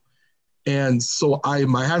well. And so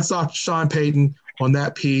my hats off to Sean Payton on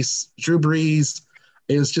that piece. Drew Brees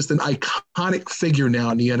is just an iconic figure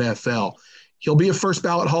now in the NFL. He'll be a first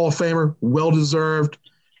ballot Hall of Famer, well-deserved.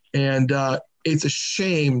 And it's a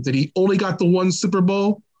shame that he only got the one Super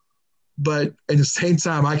Bowl. But at the same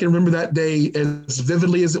time, I can remember that day as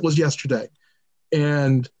vividly as it was yesterday.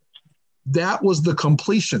 And that was the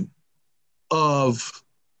completion of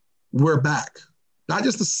we're back. Not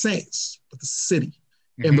just the Saints, but the city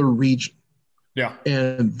and the region. Yeah.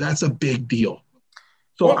 And that's a big deal.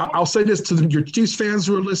 So I'll say this to your Chiefs fans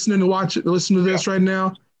who are listening to listen to this right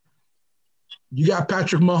now. You got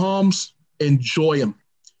Patrick Mahomes, enjoy him.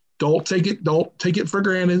 Don't take it for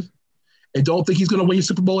granted. And don't think he's going to win your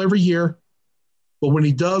Super Bowl every year. But when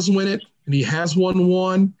he does win it, and he has won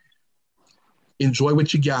one, enjoy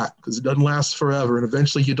what you got, because it doesn't last forever. And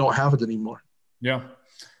eventually you don't have it anymore. Yeah.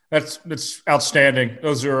 That's outstanding.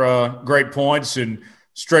 Those are great points and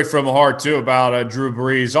straight from the heart, too, about Drew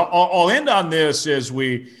Brees. I'll end on this as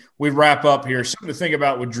we wrap up here. Something to think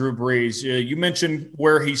about with Drew Brees. You mentioned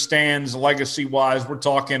where he stands legacy-wise. We're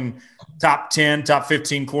talking top 10, top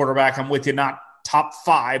 15 quarterback. I'm with you, not top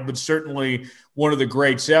 5, but certainly one of the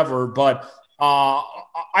greats ever. But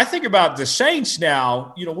I think about the Saints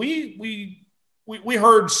now. You know, we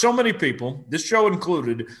heard so many people, this show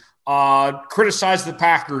included, criticize the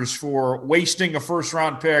Packers for wasting a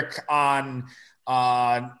first-round pick on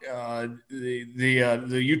the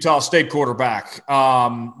Utah State quarterback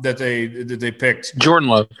that they picked. Jordan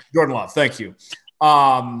Love. Thank you.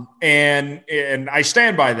 And I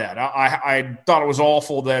stand by that. I thought it was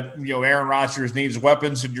awful that, you know, Aaron Rodgers needs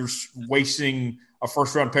weapons and you're wasting a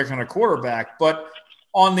first-round pick on a quarterback. But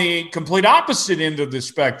on the complete opposite end of the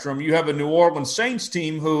spectrum, you have a New Orleans Saints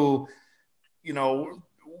team who, you know,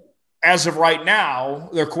 as of right now,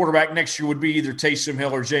 their quarterback next year would be either Taysom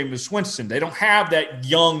Hill or Jameis Winston. They don't have that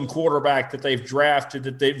young quarterback that they've drafted,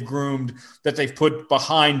 that they've groomed, that they've put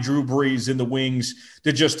behind Drew Brees in the wings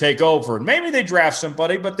to just take over. And maybe they draft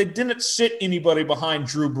somebody, but they didn't sit anybody behind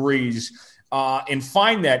Drew Brees and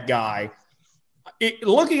find that guy.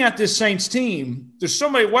 Looking at this Saints team, there's so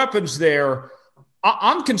many weapons there.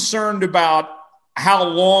 I'm concerned about how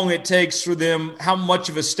long it takes for them, how much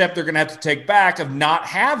of a step they're going to have to take back of not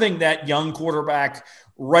having that young quarterback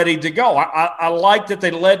ready to go. I like that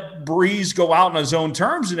they let Breeze go out on his own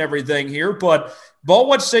terms and everything here, but Bo,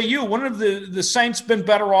 what say you? Wouldn't the Saints been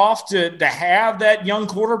better off to have that young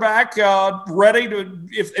quarterback ready to,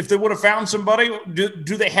 if they would have found somebody?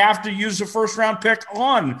 Do they have to use a first-round pick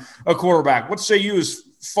on a quarterback? What say you as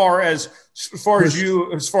far as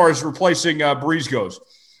replacing Breeze goes?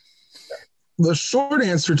 The short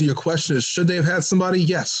answer to your question is, should they have had somebody?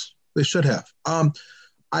 Yes, they should have.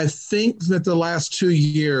 I think that the last 2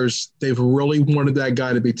 years, they've really wanted that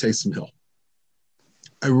guy to be Taysom Hill.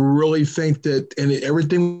 I really think that, and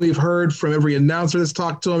everything we've heard from every announcer that's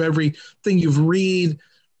talked to him, everything you've read,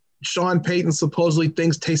 Sean Payton supposedly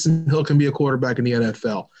thinks Taysom Hill can be a quarterback in the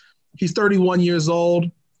NFL. He's 31 years old.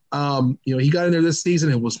 He got in there this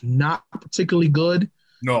season and was not particularly good.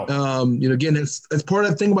 No. Again, it's part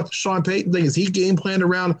of the thing about the Sean Payton thing is he game planned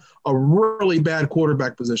around a really bad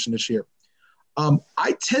quarterback position this year.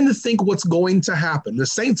 I tend to think what's going to happen. The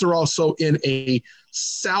Saints are also in a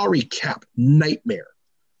salary cap nightmare.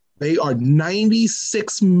 They are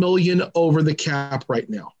 $96 million over the cap right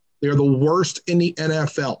now. They are the worst in the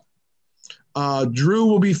NFL. Drew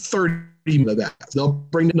will be 30 of that. They'll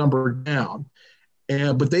bring the number down.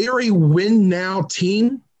 But they are a win now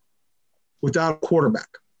team without a quarterback.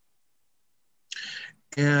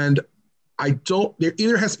 And there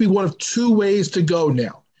either has to be one of two ways to go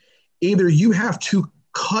now. Either you have to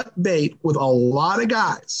cut bait with a lot of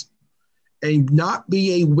guys and not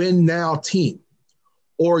be a win now team,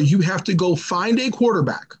 or you have to go find a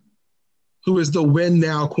quarterback who is the win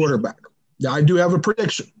now quarterback. Now, I do have a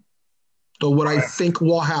prediction of what I think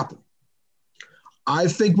will happen. I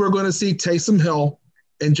think we're going to see Taysom Hill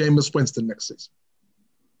and Jameis Winston next season.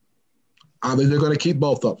 I think they're going to keep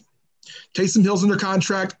both of them. Taysom Hill's under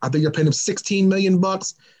contract. I think they're paying him $16 million.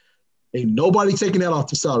 Ain't nobody taking that off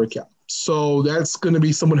the salary cap. So that's going to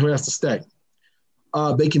be someone who has to stay.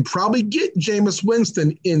 They can probably get Jameis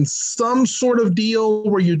Winston in some sort of deal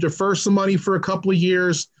where you defer some money for a couple of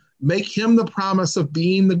years, make him the promise of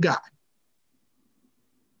being the guy.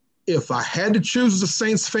 if I had to choose as a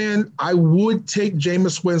Saints fan, I would take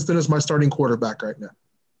Jameis Winston as my starting quarterback right now.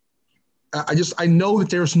 I know that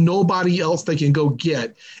there's nobody else they can go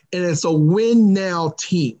get, and it's a win-now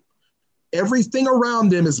team. Everything around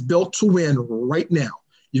them is built to win right now.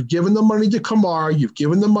 You've given the money to Kamara. You've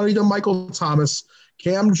given the money to Michael Thomas,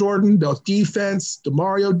 Cam Jordan, the defense,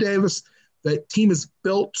 DeMario Davis. That team is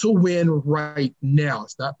built to win right now.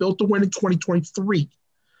 It's not built to win in 2023.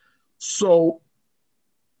 So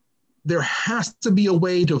there has to be a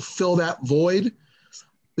way to fill that void.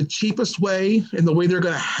 The cheapest way and the way they're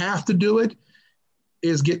going to have to do it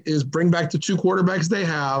is bring back the two quarterbacks they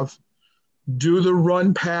have, do the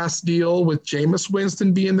run-pass deal with Jameis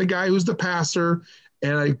Winston being the guy who's the passer,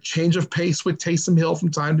 and a change of pace with Taysom Hill from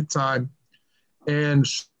time to time. And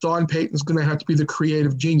Sean Payton's going to have to be the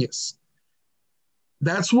creative genius.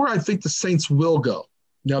 That's where I think the Saints will go.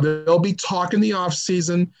 Now, they'll be talking the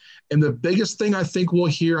offseason, and the biggest thing I think we'll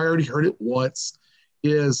hear, I already heard it once,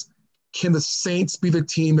 is can the Saints be the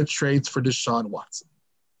team that trades for Deshaun Watson?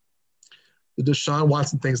 The Deshaun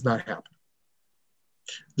Watson thing's not happening.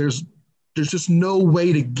 There's just no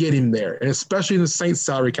way to get him there, and especially in the Saints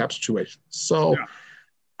salary cap situation. So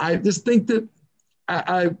I just think that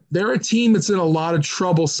they're a team that's in a lot of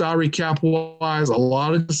trouble salary cap-wise. A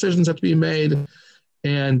lot of decisions have to be made.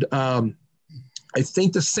 And I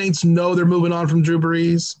think the Saints know they're moving on from Drew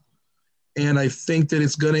Brees. And I think that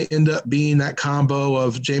it's going to end up being that combo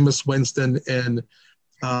of Jameis Winston and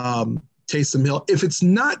Taysom Hill. If it's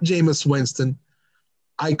not Jameis Winston,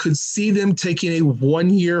 I could see them taking a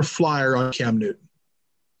 1-year flyer on Cam Newton.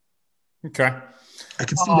 Okay. I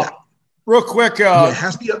could see that. Real quick. It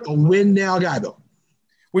has to be a win-now guy, though.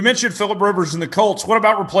 We mentioned Phillip Rivers and the Colts. What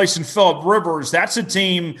about replacing Phillip Rivers? That's a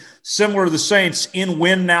team similar to the Saints in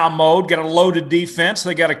win-now mode. Got a loaded defense.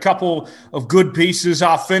 They got a couple of good pieces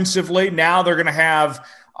offensively. Now they're going to have,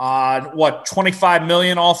 $25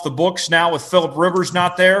 million off the books now with Phillip Rivers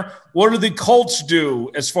not there. What do the Colts do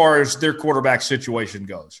as far as their quarterback situation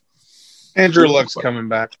goes? Andrew Luck's coming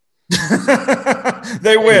back.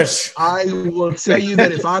 They wish. I will tell you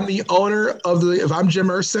that if I'm the owner if I'm Jim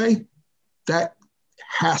Irsay, that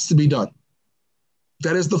has to be done.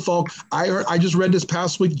 That is the fault. I just read this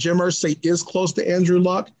past week, Jim Irsay is close to Andrew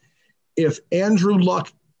Luck. If Andrew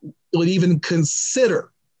Luck would even consider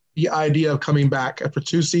the idea of coming back after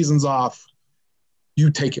 2 seasons off, you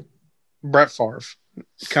take it. Brett Favre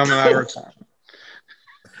coming out of retirement.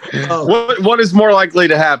 What is more likely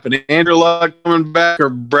to happen? Andrew Luck coming back or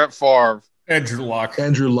Brett Favre? Andrew Luck.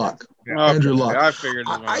 Andrew Luck. Okay, Andrew Luck. I figured.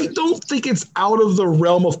 I don't think it's out of the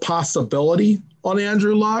realm of possibility on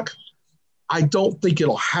Andrew Luck. I don't think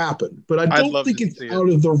it'll happen, but I don't think it's out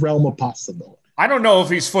of the realm of possibility. I don't know if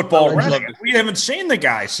he's football ready. We haven't seen the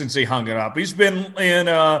guy since he hung it up. He's been in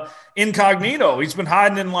incognito. He's been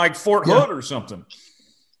hiding in like Fort Hood or something.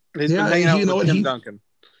 He's been hanging out with Tim Duncan.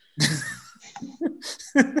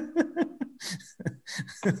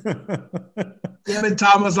 Damn it,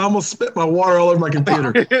 Thomas! I almost spit my water all over my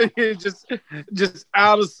computer. just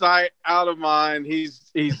out of sight, out of mind. He's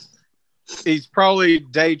probably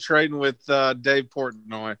day trading with Dave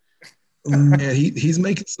Portnoy. Man, he's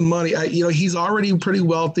making some money. He's already pretty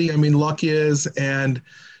wealthy. I mean, Luck is, and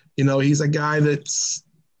he's a guy that's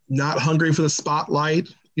not hungry for the spotlight.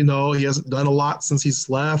 He hasn't done a lot since he's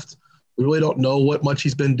left. We really don't know what much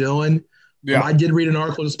he's been doing. Yeah. I did read an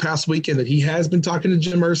article this past weekend that he has been talking to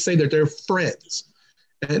Jim Irsay, that they're friends.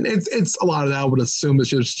 And it's a lot of that, I would assume, it's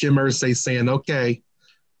just Jim Irsay saying, okay, I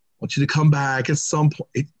want you to come back at some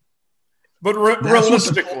point. But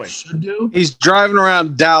realistically, he's driving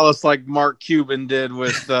around Dallas like Mark Cuban did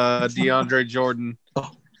with DeAndre Jordan.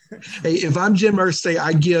 Hey, if I'm Jim Irsay,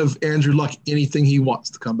 I give Andrew Luck anything he wants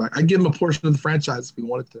to come back. I give him a portion of the franchise if he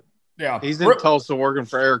wanted to. Yeah, he's in Tulsa working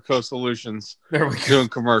for Airco Solutions. There we go. Doing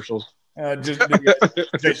commercials. Just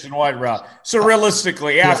Jason White route. So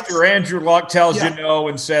realistically, after Andrew Luck tells you no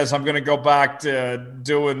and says, I'm going to go back to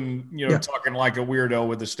doing, talking like a weirdo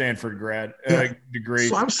with a Stanford degree,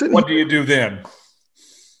 so what do you do then?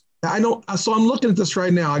 I know. So I'm looking at this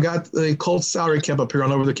right now. I got the Colts salary cap up here on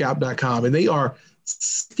overthecap.com, and they are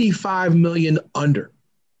 $65 million under.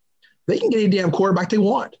 They can get any damn quarterback they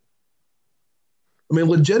want. I mean,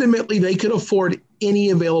 legitimately, they could afford any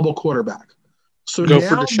available quarterback. So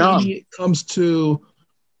now maybe it comes to,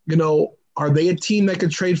 are they a team that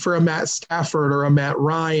could trade for a Matt Stafford or a Matt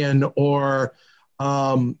Ryan or,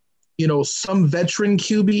 some veteran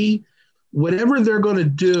QB? Whatever they're going to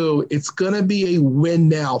do, it's going to be a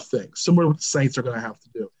win-now thing, similar to what the Saints are going to have to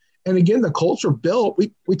do. And again, the Colts are built.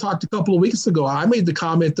 We talked a couple of weeks ago. I made the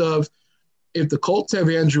comment of if the Colts have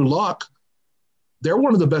Andrew Luck, they're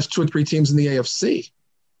one of the best 2 or 3 teams in the AFC.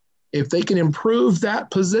 If they can improve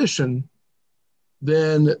that position,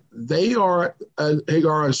 then they are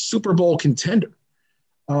a Super Bowl contender.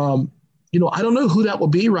 I don't know who that will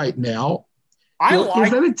be right now.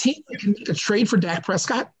 Is that a team that can make a trade for Dak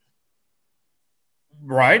Prescott?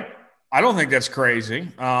 Right. I don't think that's crazy.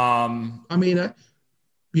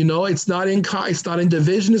 it's not in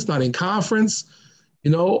division. It's not in conference.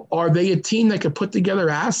 Are they a team that could put together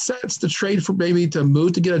assets to trade for, maybe to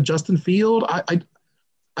move to get a Justin Field? I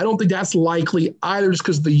don't think that's likely either, just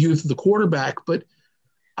because of the youth of the quarterback. But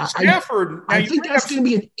Stafford, I think that's going to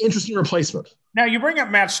be an interesting replacement. Now, you bring up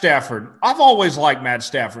Matt Stafford. I've always liked Matt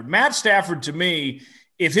Stafford. Matt Stafford, to me,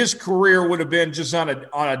 if his career would have been just on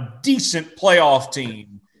a decent playoff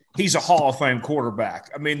team, he's a Hall of Fame quarterback.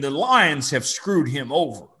 I mean, the Lions have screwed him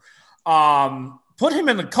over. Put him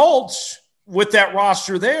in the Colts with that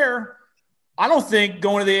roster there, I don't think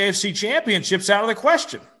going to the AFC Championship's out of the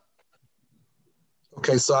question.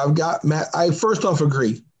 Okay, so I've got Matt. I first off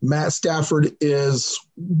agree. Matt Stafford is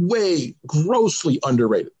grossly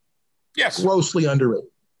underrated. Yes. Grossly underrated.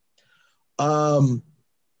 Let's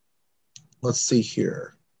see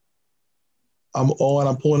here. I'm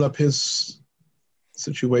pulling up his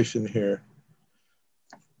situation here.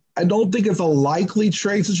 I don't think it's a likely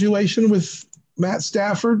trade situation with Matt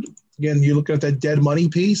Stafford. Again, you look at that dead money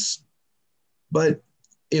piece. But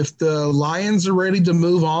if the Lions are ready to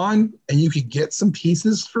move on and you could get some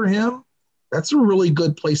pieces for him, that's a really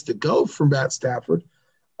good place to go for Matt Stafford.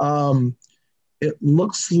 It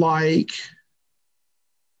looks like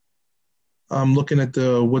I'm looking at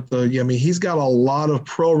he's got a lot of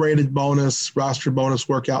prorated bonus, roster bonus,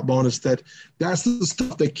 workout bonus. That's the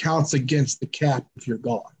stuff that counts against the cap if you're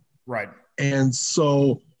gone. Right. And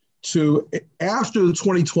so after the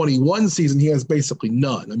 2021 season, he has basically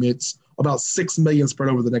none. I mean, it's about $6 million spread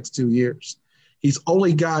over the next 2 years. He's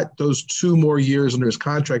only got those 2 more years under his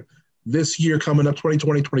contract this year coming up,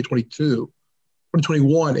 2020,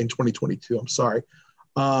 2021 and 2022. I'm sorry.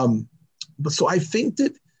 But so I think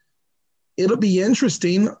that it'll be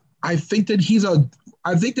interesting. I think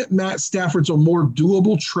that Matt Stafford's a more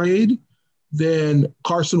doable trade than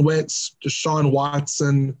Carson Wentz, Deshaun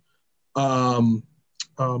Watson.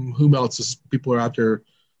 Whom else people are out there?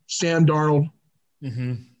 Sam Darnold.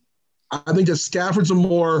 Mm-hmm. I think that Stafford's a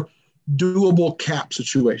more doable cap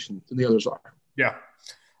situation than the others are. Yeah.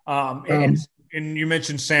 And you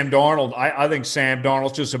mentioned Sam Darnold. I think Sam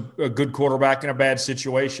Darnold's just a good quarterback in a bad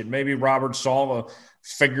situation. Maybe Robert Saleh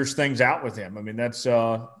figures things out with him. I mean, that's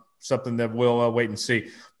something that we'll wait and see.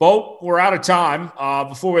 Bo, we're out of time.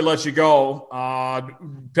 Before we let you go,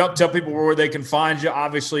 tell people where they can find you.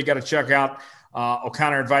 Obviously, you got to check out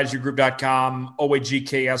O'ConnorAdvisoryGroup.com,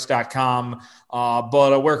 OAGKS.com.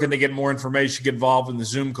 But where can they get more information, get involved in the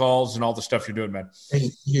Zoom calls and all the stuff you're doing, man?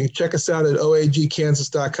 Hey, you can check us out at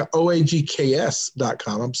OAGKS.com,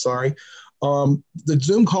 OAGKS.com. I'm sorry. The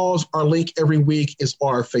Zoom calls, our link every week is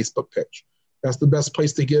our Facebook page. That's the best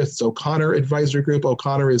place to get it. It's O'Connor Advisory Group.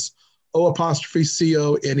 O'Connor is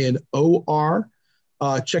O''CONNOR.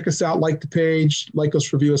 Check us out, like the page, like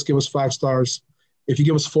us, review us, give us 5 stars. If you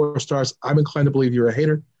give us 4 stars, I'm inclined to believe you're a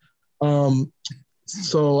hater.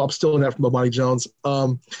 So I'm still in that from Bonnie Jones.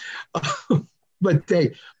 But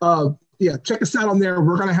hey, check us out on there.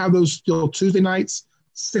 We're going to have those Tuesday nights,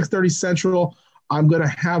 6:30 Central. I'm going to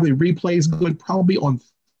have the replays going probably on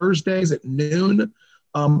Thursdays at noon.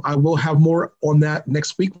 I will have more on that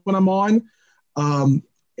next week when I'm on.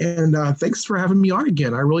 And thanks for having me on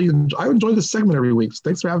again. I enjoy this segment every week. So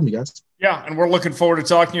thanks for having me, guys. Yeah, and we're looking forward to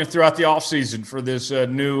talking to you throughout the offseason for this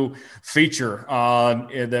new feature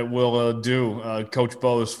that we'll do, Coach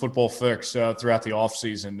Bo's Football Fix, throughout the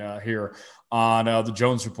offseason here on the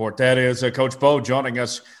Jones Report. That is Coach Bo joining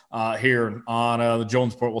us here on the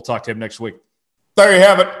Jones Report. We'll talk to him next week. There you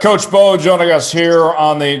have it. Coach Bo joining us here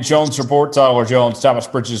on the Jones Report. Tyler Jones, Thomas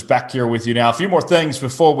Bridges back here with you now. A few more things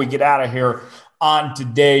before we get out of here on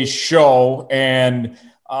today's show. And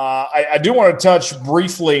I do want to touch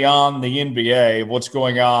briefly on the NBA, what's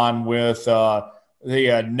going on with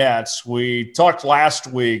the Nets. We talked last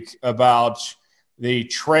week about the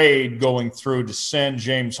trade going through to send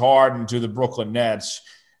James Harden to the Brooklyn Nets.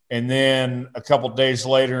 And then a couple of days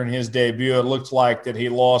later in his debut, it looked like that he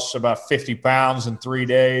lost about 50 pounds in 3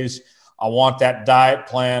 days. I want that diet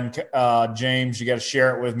plan, James. You got to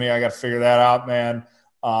share it with me. I got to figure that out, man,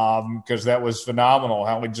 because that was phenomenal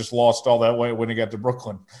how he just lost all that weight when he got to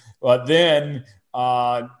Brooklyn. But then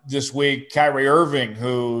this week, Kyrie Irving,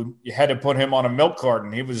 who you had to put him on a milk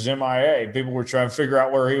carton. He was MIA. People were trying to figure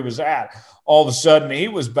out where he was at. All of a sudden, he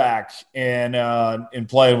was back and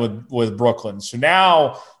playing with Brooklyn. So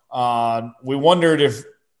now we wondered if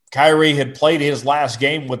Kyrie had played his last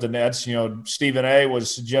game with the Nets. Stephen A.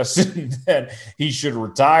 was suggesting that he should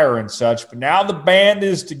retire and such. But now the band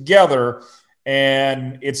is together,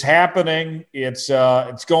 and it's happening. It's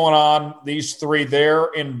going on. These three there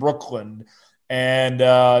in Brooklyn, and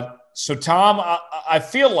so Tom, I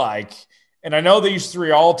feel like, and I know these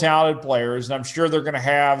three are all talented players, and I'm sure they're going to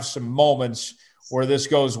have some moments where this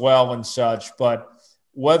goes well and such, but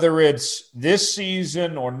whether it's this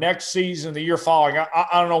season or next season, the year following, I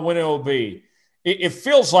don't know when it will be. It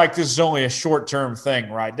feels like this is only a short-term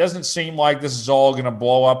thing, right? Doesn't seem like this is all going to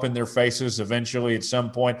blow up in their faces eventually at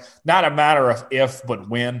some point. Not a matter of if, but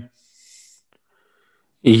when.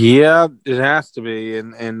 Yeah, it has to be.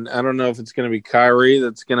 And I don't know if it's going to be Kyrie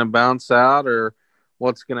that's going to bounce out or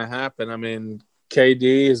what's going to happen. I mean,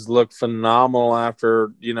 KD has looked phenomenal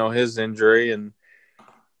after, his injury, and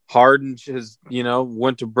Harden has,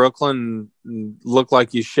 went to Brooklyn and looked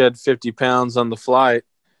like he shed 50 pounds on the flight,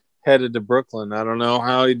 headed to Brooklyn. I don't know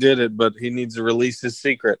how he did it, but he needs to release his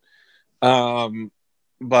secret.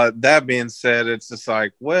 But that being said, it's just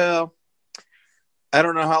like, well, I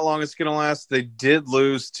don't know how long it's going to last. They did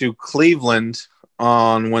lose to Cleveland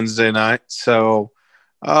on Wednesday night. So,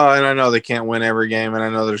 and I know they can't win every game, and I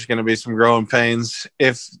know there's going to be some growing pains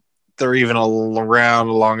if they're even around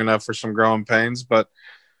long enough for some growing pains. But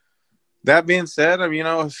that being said,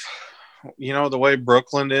 if, the way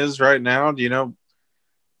Brooklyn is right now,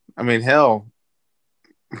 hell,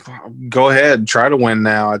 go ahead, try to win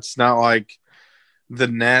now. It's not like the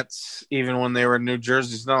Nets, even when they were in New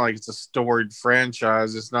Jersey, it's not like it's a storied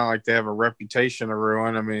franchise. It's not like they have a reputation to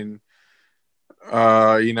ruin.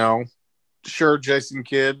 Sure, Jason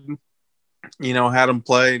Kidd, had him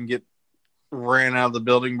play and get ran out of the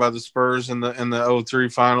building by the Spurs in the 2003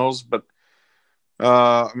 finals, but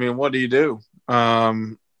what do you do?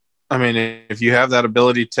 If you have that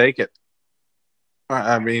ability, take it.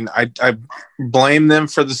 I blame them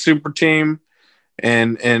for the super team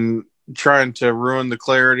and trying to ruin the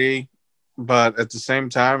clarity. But at the same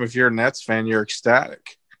time, if you're a Nets fan, you're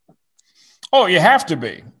ecstatic. Oh, you have to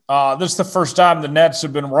be. This is the first time the Nets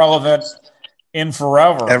have been relevant in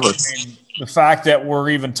forever. Ever. The fact that we're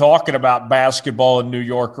even talking about basketball in New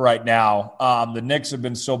York right now, the Knicks have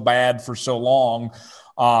been so bad for so long,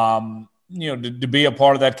 to be a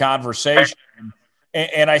part of that conversation.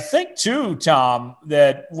 And I think, too, Tom,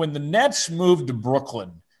 that when the Nets moved to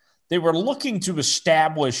Brooklyn, they were looking to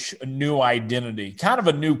establish a new identity, kind of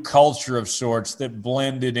a new culture of sorts that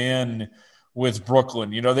blended in with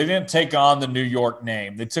Brooklyn. They didn't take on the New York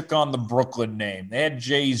name. They took on the Brooklyn name. They had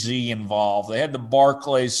Jay-Z involved. They had the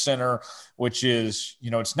Barclays Center, which is,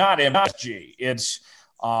 it's not MSG. It's,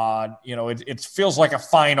 it feels like a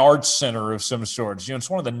fine arts center of some sorts. It's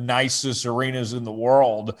one of the nicest arenas in the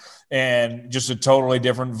world and just a totally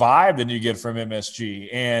different vibe than you get from MSG.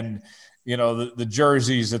 And, the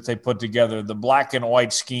jerseys that they put together, the black and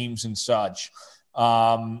white schemes and such.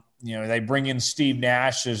 They bring in Steve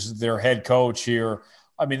Nash as their head coach here.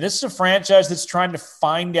 This is a franchise that's trying to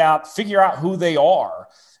figure out who they are.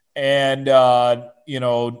 And, I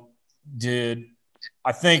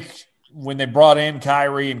think when they brought in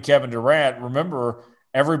Kyrie and Kevin Durant, remember,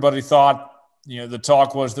 everybody thought, the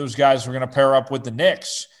talk was those guys were going to pair up with the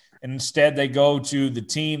Knicks. And instead they go to the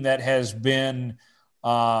team that has been,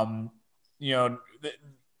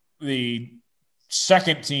 the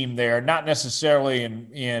second team there, not necessarily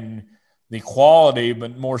in the quality,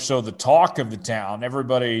 but more so the talk of the town.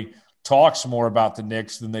 Everybody talks more about the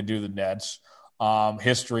Knicks than they do the Nets,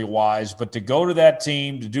 history-wise. But to go to that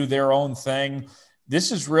team, to do their own thing,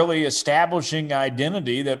 this is really establishing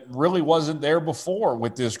identity that really wasn't there before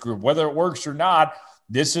with this group. Whether it works or not,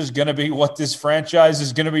 this is going to be what this franchise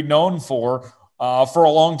is going to be known for a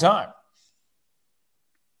long time.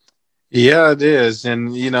 Yeah, it is.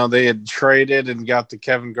 And, they had traded and got the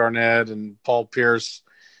Kevin Garnett and Paul Pierce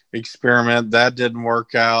experiment. That didn't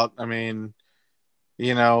work out. Fool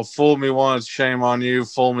me once, shame on you.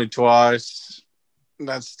 Fool me twice.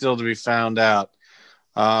 That's still to be found out.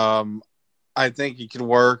 I think it could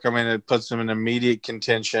work. It puts them in immediate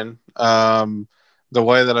contention. The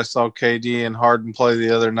way that I saw KD and Harden play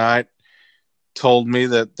the other night told me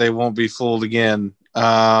that they won't be fooled again.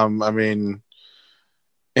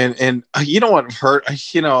 And you know what hurt?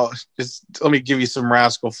 Just let me give you some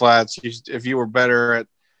Rascal Flats. If you were better at,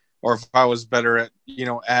 or if I was better at,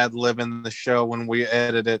 ad-libbing the show when we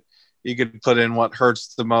edit it, you could put in what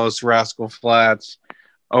hurts the most, Rascal Flats,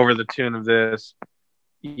 over the tune of this.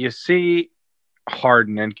 You see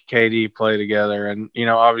Harden and KD play together, and,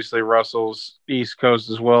 obviously Russell's East Coast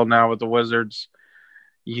as well now with the Wizards.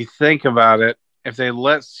 You think about it, if they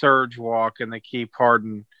let Serge walk and they keep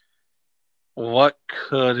Harden, what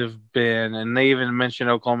could have been, and they even mentioned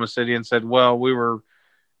Oklahoma City and said, well, we were,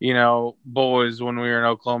 boys when we were in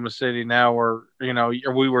Oklahoma City. Now we're,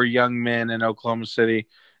 we were young men in Oklahoma City.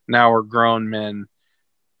 Now we're grown men.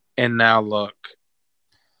 And now look.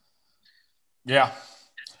 Yeah.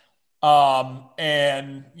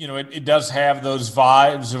 And, it does have those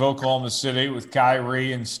vibes of Oklahoma City with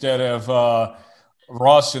Kyrie instead of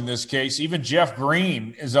Russ in this case. Even Jeff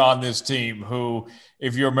Green is on this team who,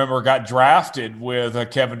 if you remember, got drafted with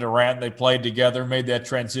Kevin Durant. They played together, made that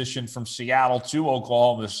transition from Seattle to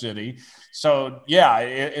Oklahoma City. So, yeah,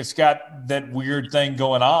 it's got that weird thing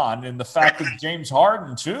going on. And the fact that James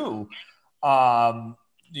Harden, too,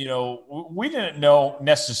 we didn't know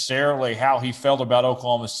necessarily how he felt about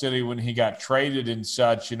Oklahoma City when he got traded and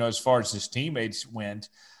such, as far as his teammates went.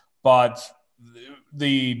 But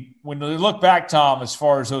when we look back, Tom, as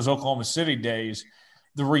far as those Oklahoma City days,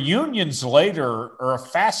 the reunions later are a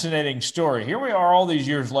fascinating story. Here we are all these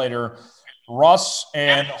years later. Russ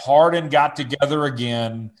and Harden got together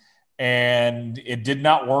again, and it did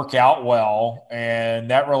not work out well,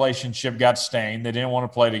 and that relationship got stained. They didn't want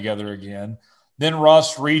to play together again. Then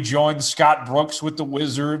Russ rejoined Scott Brooks with the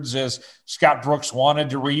Wizards as Scott Brooks wanted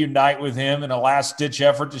to reunite with him in a last-ditch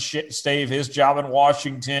effort to save his job in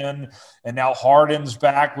Washington. And now Harden's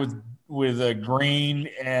back with Green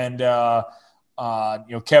and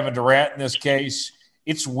Kevin Durant in this case.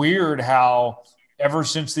 It's weird how ever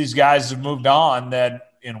since these guys have moved on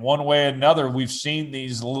that in one way or another we've seen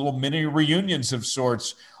these little mini reunions of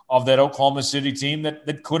sorts of that Oklahoma City team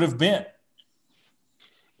that could have been.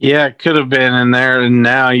 Yeah, it could have been in there, and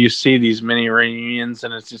now you see these mini reunions,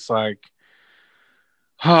 and it's just like,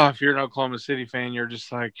 if you're an Oklahoma City fan, you're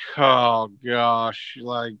just like, oh gosh,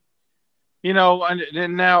 like,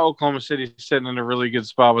 and now Oklahoma City's sitting in a really good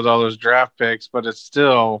spot with all those draft picks, but it's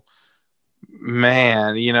still,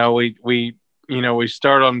 man, we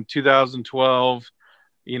start on 2012,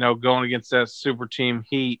 going against that super team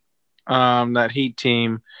Heat, that Heat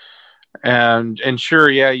team. And sure,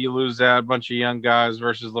 yeah, you lose that a bunch of young guys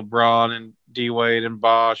versus LeBron and D Wade and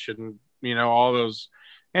Bosh and all those,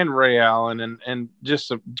 and Ray Allen and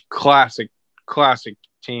just a classic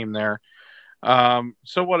team there.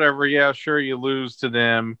 So whatever, yeah, sure, you lose to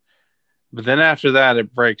them, but then after that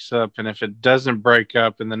it breaks up, and if it doesn't break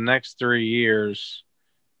up in the next 3 years,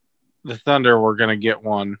 the Thunder were going to get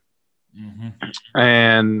one. Mm-hmm.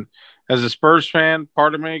 And as a Spurs fan,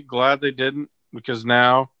 part of me glad they didn't, because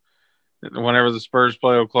now, whenever the Spurs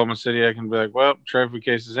play Oklahoma City, I can be like, well, trophy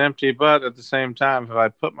case is empty. But at the same time, if I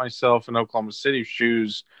put myself in Oklahoma City's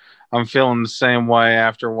shoes, I'm feeling the same way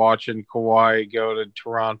after watching Kawhi go to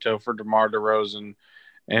Toronto for DeMar DeRozan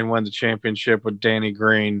and win the championship with Danny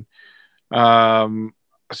Green.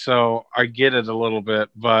 So I get it a little bit,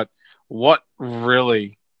 but what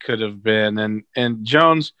really could have been, and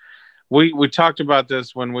Jones, we talked about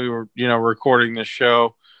this when we were, recording this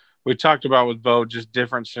show. We talked about with Bo just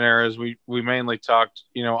different scenarios. We mainly talked,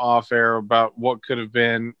 off air about what could have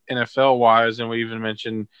been NFL wise, and we even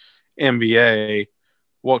mentioned NBA.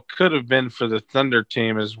 What could have been for the Thunder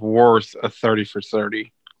team is worth a 30 for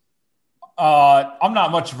 30. I'm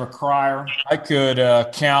not much of a crier. I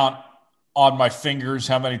could count on my fingers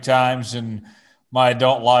how many times in my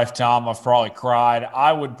adult lifetime I've probably cried.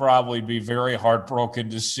 I would probably be very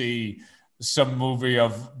heartbroken to see some movie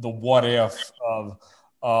of the what if of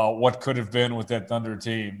what could have been with that Thunder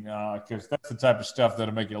team, because that's the type of stuff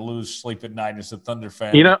that'll make you lose sleep at night as a Thunder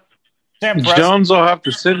fan. Jones will have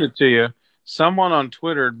to send it to you. Someone on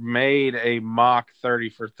Twitter made a mock 30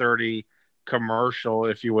 for 30 commercial,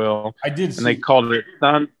 if you will. I did, and they called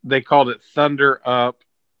it Thunder Up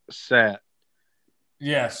Set.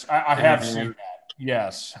 Yes, I have seen that.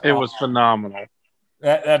 Yes, it was phenomenal.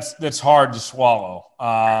 That's hard to swallow,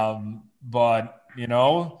 but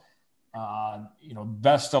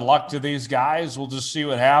best of luck to these guys. We'll just see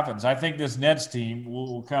what happens. I think this Nets team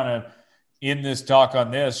will kind of end this talk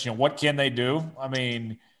on this. What can they do? I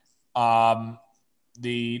mean,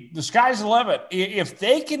 the sky's the limit. If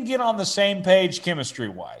they can get on the same page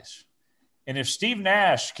chemistry-wise, and if Steve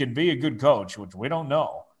Nash can be a good coach, which we don't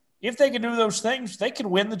know, if they can do those things, they could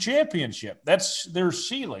win the championship. That's their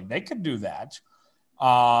ceiling. They could do that.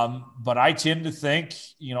 But I tend to think,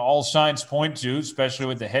 all signs point to, especially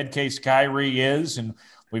with the head case Kyrie is, and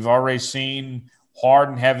we've already seen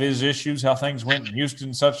Harden have his issues, how things went in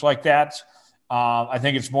Houston, such like that. I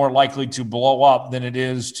think it's more likely to blow up than it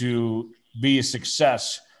is to be a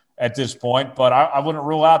success at this point. But I wouldn't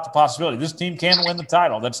rule out the possibility. This team can win the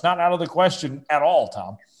title. That's not out of the question at all,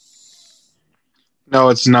 Tom. No,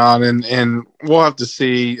 it's not. And we'll have to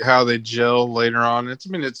see how they gel later on.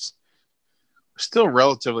 still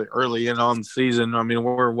relatively early in on the season. I mean,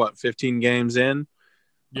 we're 15 games in.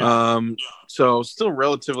 Yeah. So still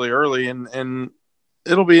relatively early, and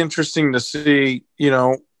it'll be interesting to see,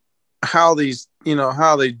 how these,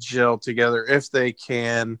 how they gel together, if they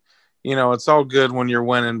can. It's all good when you're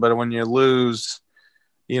winning, but when you lose,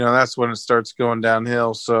 that's when it starts going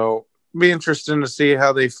downhill. So it'll be interesting to see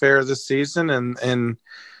how they fare this season, and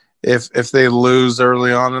if they lose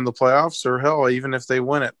early on in the playoffs, or hell, even if they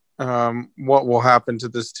win it, what will happen to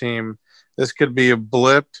this team. This could be a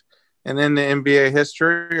blip and in the NBA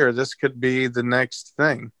history, or this could be the next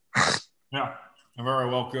thing. Yeah, very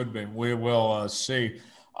well could be. We will see.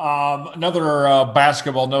 Another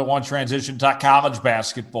basketball note, one transition to college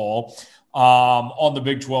basketball on the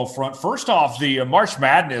Big 12 front. First off, the March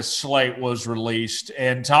Madness slate was released.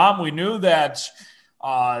 And, Tom, we knew that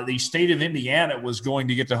the state of Indiana was going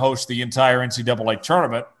to get to host the entire NCAA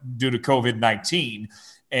tournament due to COVID-19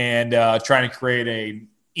 and trying to create a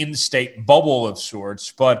in-state bubble of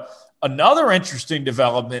sorts. But another interesting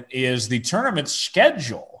development is the tournament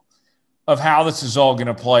schedule of how this is all going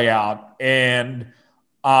to play out. And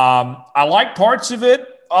I like parts of it.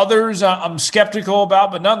 Others I'm skeptical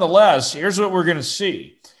about, but nonetheless, here's what we're going to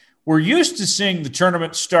see. We're used to seeing the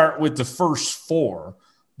tournament start with the first four.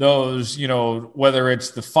 Those, whether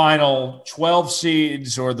it's the final 12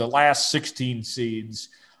 seeds or the last 16 seeds,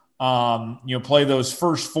 play those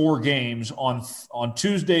first four games on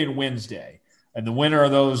Tuesday and Wednesday. And the winner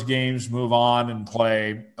of those games move on and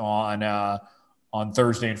play on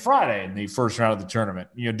Thursday and Friday in the first round of the tournament.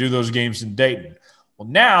 Do those games in Dayton. Well,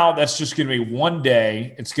 now that's just going to be one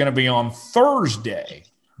day. It's going to be on Thursday,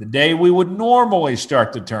 the day we would normally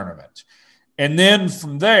start the tournament. And then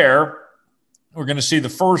from there, we're going to see the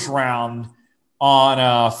first round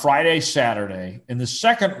on Friday, Saturday. And the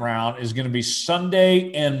second round is going to be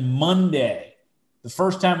Sunday and Monday. The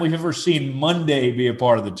first time we've ever seen Monday be a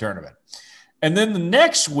part of the tournament. And then the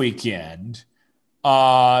next weekend,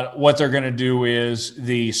 what they're going to do is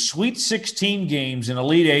the Sweet 16 games and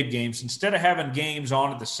Elite 8 games, instead of having games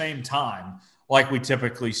on at the same time, like we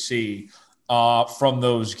typically see from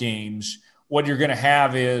those games, what you're going to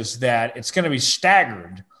have is that it's going to be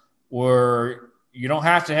staggered, where you don't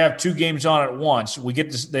have to have two games on at once.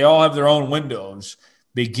 They all have their own windows.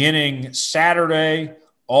 Beginning Saturday,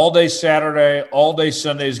 all day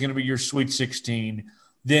Sunday is going to be your Sweet 16.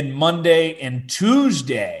 Then Monday and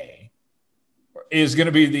Tuesday is going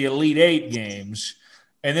to be the Elite 8 games.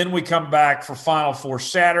 And then we come back for Final Four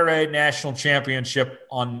Saturday, National Championship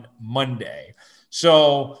on Monday.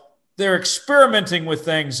 So they're experimenting with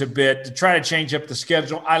things a bit to try to change up the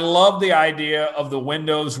schedule. I love the idea of the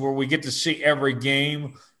windows where we get to see every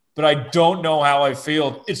game, but I don't know how I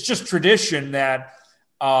feel. It's just tradition that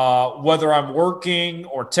whether I'm working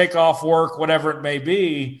or take off work, whatever it may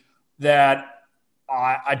be, that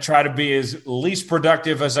I try to be as least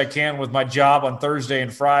productive as I can with my job on Thursday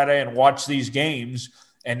and Friday and watch these games.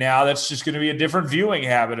 And now that's just going to be a different viewing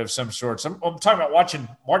habit of some sort. So I'm talking about watching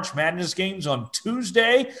March Madness games on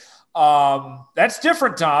Tuesday. That's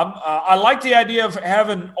different, Tom. I like the idea of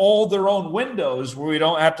having all their own windows where we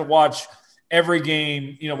don't have to watch every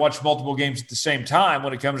game, watch multiple games at the same time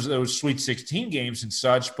when it comes to those Sweet 16 games and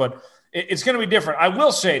such. But it's going to be different. I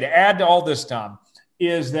will say, to add to all this, Tom,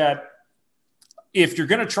 is that if you're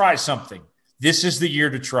going to try something, this is the year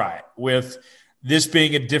to try it, with this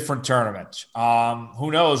being a different tournament.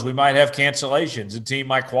 Who knows? We might have cancellations. A team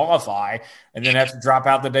might qualify and then have to drop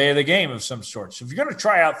out the day of the game of some sort. So if you're going to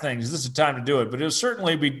try out things, this is the time to do it. But it'll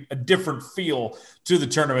certainly be a different feel to the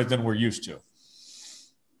tournament than we're used to.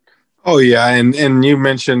 Oh, yeah. And you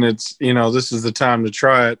mentioned this is the time to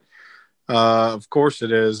try it. Of course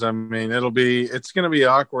it is. I mean, it's going to be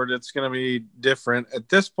awkward. It's going to be different at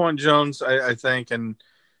this point, Jones, I think. And,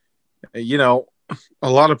 a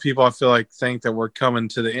lot of people, I feel like, think that we're coming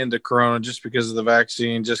to the end of Corona just because of the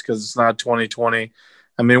vaccine, just because it's not 2020.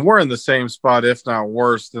 I mean, we're in the same spot, if not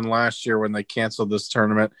worse, than last year when they canceled this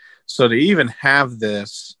tournament. So to even have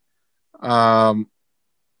this, I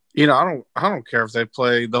don't care if they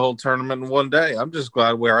play the whole tournament in one day. I'm just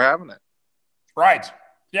glad we're having it. Right.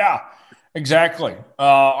 Yeah. Exactly.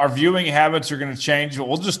 Our viewing habits are going to change.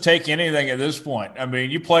 We'll just take anything at this point. I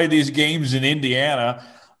mean, you play these games in Indiana.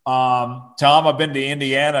 Tom, I've been to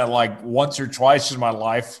Indiana like once or twice in my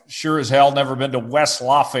life. Sure as hell never been to West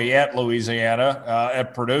Lafayette, Louisiana,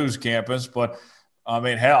 at Purdue's campus. But, I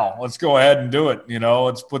mean, hell, let's go ahead and do it.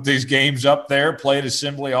 Let's put these games up there, play at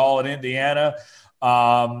Assembly Hall in Indiana.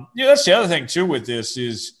 That's the other thing, too, with this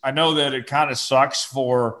is I know that it kind of sucks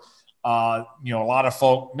for A lot of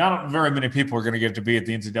folk, not very many people are going to get to be at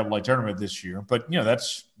the NCAA tournament this year, but,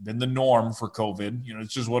 that's been the norm for COVID.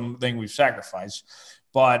 It's just one thing we've sacrificed.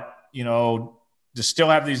 But, to still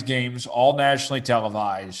have these games all nationally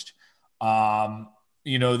televised,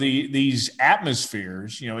 these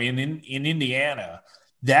atmospheres, in Indiana,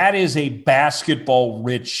 that is a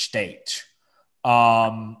basketball-rich state.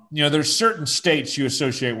 There's certain states you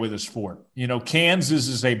associate with a sport. Kansas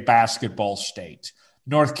is a basketball state.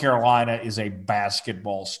 North Carolina is a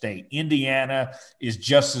basketball state. Indiana is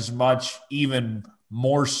just as much, even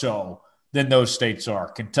more so than those states are,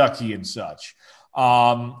 Kentucky and such.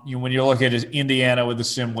 When you look at Indiana with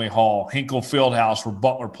Assembly Hall, Hinkle Fieldhouse, where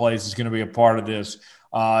Butler plays, is going to be a part of this.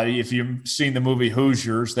 If you've seen the movie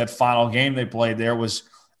Hoosiers, that final game they played there was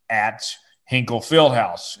at Hinkle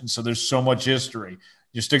Fieldhouse. And so there's so much history.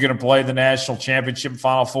 You're still going to play the national championship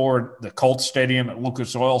Final Four at the Colts Stadium, at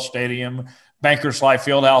Lucas Oil Stadium, Bankers Life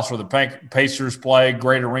Fieldhouse, where the Pacers play.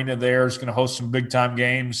 Great arena there. Is going to host some big-time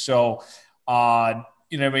games. So,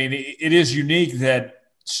 it is unique that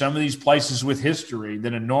some of these places with history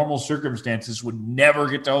that in normal circumstances would never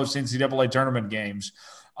get to host NCAA tournament games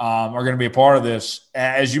are going to be a part of this.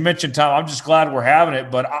 As you mentioned, Tom, I'm just glad we're having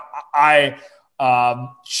it, but I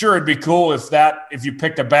sure it'd be cool if you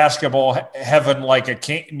picked a basketball heaven like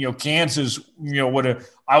Kansas, I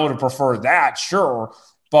would have preferred that, sure.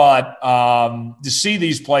 But to see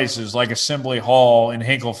these places like Assembly Hall and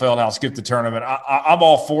Hinkle Fieldhouse get the tournament, I'm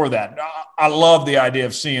all for that. I love the idea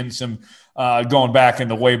of seeing some going back in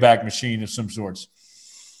the Wayback Machine of some sorts.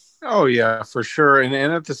 Oh, yeah, for sure. And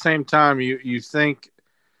at the same time, you think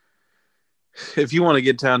if you want to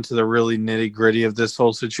get down to the really nitty-gritty of this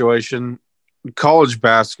whole situation, college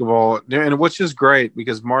basketball, and which is great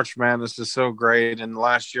because March Madness is so great. And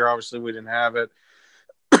last year, obviously, we didn't have it.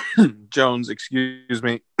 Jones, excuse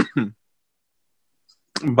me.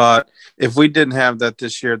 But if we didn't have that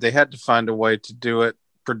this year, they had to find a way to do it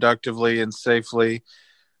productively and safely.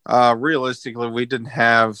 Realistically, we didn't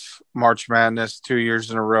have March Madness 2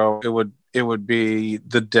 years in a row. It would be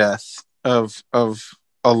the death of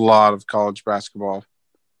a lot of college basketball.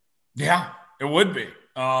 Yeah, it would be.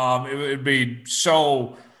 It would be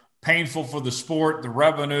so painful for the sport, the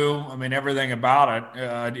revenue. Everything about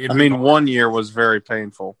it. 1 year was very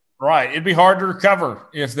painful. Right. It'd be hard to recover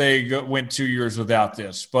if they went 2 years without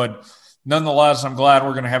this. But nonetheless, I'm glad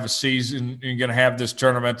we're going to have a season and going to have this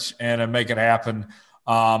tournament and make it happen.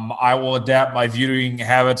 I will adapt my viewing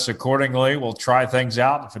habits accordingly. We'll try things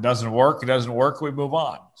out. If it doesn't work, we move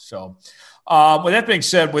on. So with that being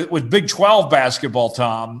said, with Big 12 basketball,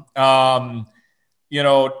 Tom, I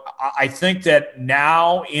think that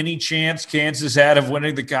now any chance Kansas had of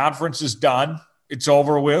winning the conference is done. It's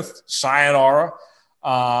over with. Sayonara.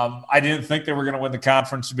 I didn't think they were going to win the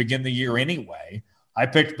conference to begin the year anyway. I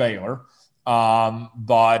picked Baylor,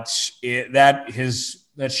 but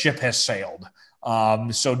that ship has sailed.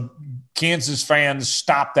 So Kansas fans,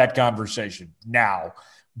 stop that conversation now.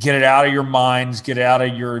 Get it out of your minds. Get it out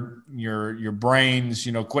of your brains.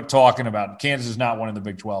 Quit talking about it. Kansas is not winning the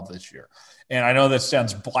Big 12 this year. And I know that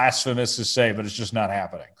sounds blasphemous to say, but it's just not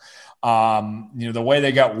happening. The way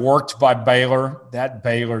they got worked by Baylor, that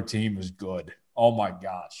Baylor team is good. Oh, my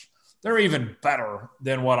gosh. They're even better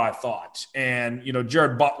than what I thought. And,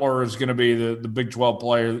 Jared Butler is going to be the Big 12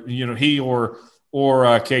 player. He or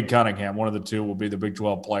Cade Cunningham, one of the two, will be the Big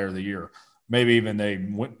 12 player of the year. Maybe even they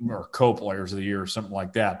or co-players of the year or something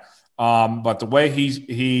like that. But the way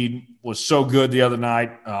he was so good the other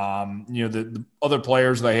night, the other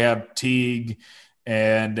players they have, Teague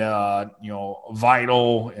and,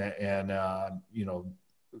 Vital and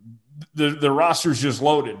the roster's just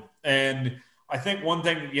loaded. And I think one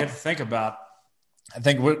thing that you have to think about, I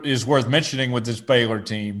think what is worth mentioning with this Baylor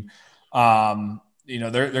team,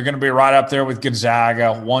 they're going to be right up there with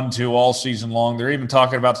Gonzaga, 1-2 all season long. They're even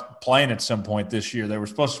talking about playing at some point this year. They were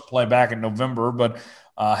supposed to play back in November, but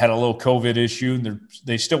had a little COVID issue, and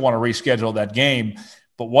they still want to reschedule that game.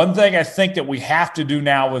 But one thing I think that we have to do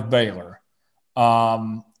now with Baylor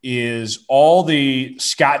is all the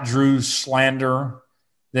Scott Drew slander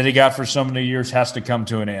that he got for so many years has to come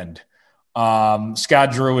to an end.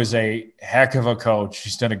 Scott Drew is a heck of a coach.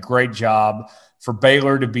 He's done a great job for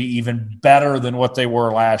Baylor to be even better than what they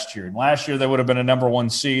were last year. And last year, they would have been a number one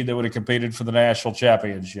seed. They would have competed for the national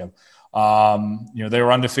championship. They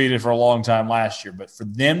were undefeated for a long time last year. But for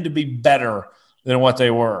them to be better than what they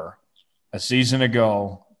were a season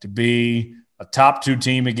ago, to be a top two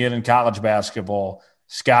team again in college basketball,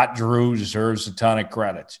 Scott Drew deserves a ton of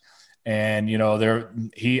credit. And,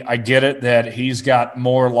 I get it that he's got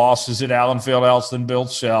more losses at Allen Fieldhouse than Bill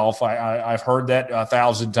Self. I've heard that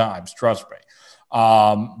 1,000 times, trust me.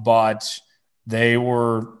 but they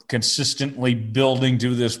were consistently building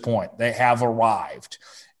to this point. They have arrived.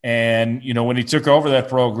 And, when he took over that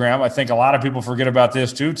program, I think a lot of people forget about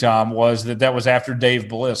this too, Tom, was that was after Dave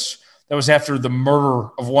Bliss. That was after the murder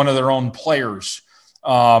of one of their own players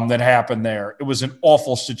that happened there. It was an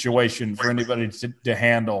awful situation for anybody to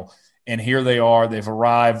handle. And here they are. They've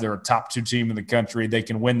arrived. They're a top 2 team in the country. They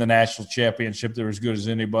can win the national championship. They're as good as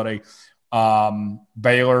anybody.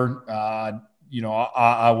 Baylor, I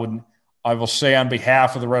will say on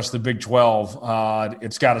behalf of the rest of the Big 12,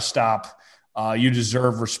 it's got to stop. You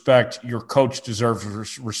deserve respect. Your coach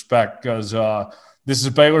deserves respect because this is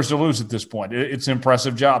Baylor's to lose at this point. It's an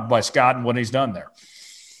impressive job by Scott and what he's done there.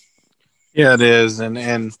 Yeah, it is.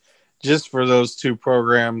 And just for those 2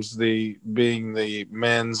 programs, being the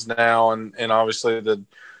men's now and obviously the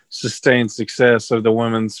sustained success of the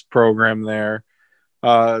women's program there,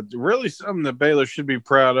 really something that Baylor should be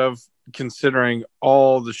proud of considering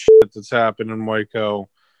all the shit that's happened in Waco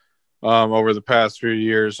over the past few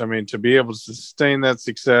years. I mean, to be able to sustain that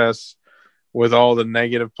success with all the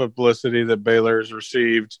negative publicity that Baylor has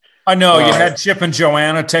received. I know you had Chip and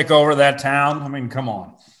Joanna take over that town. I mean, come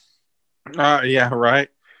on. Yeah, right.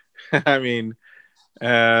 I mean,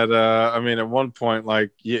 at one point,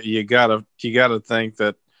 like you gotta think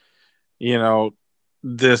that,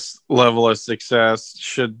 this level of success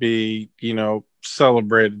should be,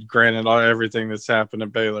 celebrated. Granted, everything that's happened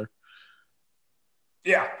at Baylor.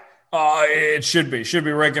 Yeah. It should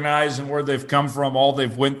be recognized and where they've come from, all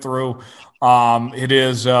they've went through. It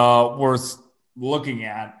is worth looking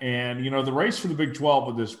at. And, the race for the Big 12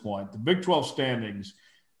 at this point, the Big 12 standings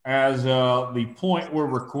as the point we're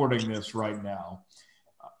recording this right now,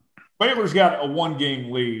 Baylor's got a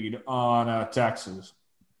 1-game lead on Texas.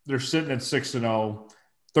 They're sitting at 6-0,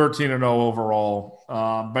 13-0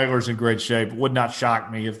 overall. Baylor's in great shape. It would not shock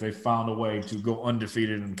me if they found a way to go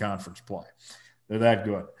undefeated in conference play. They're that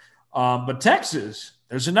good. But Texas,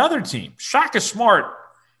 there's another team. Shaka Smart,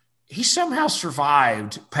 he somehow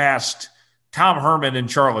survived past Tom Herman and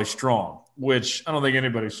Charlie Strong, which I don't think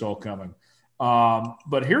anybody saw coming.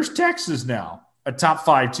 But here's Texas now, a top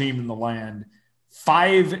 5 team in the land,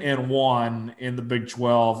 5-1 in the Big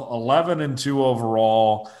 12, 11-2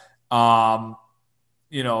 overall. I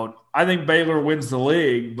think Baylor wins the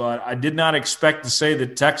league, but I did not expect to say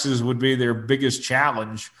that Texas would be their biggest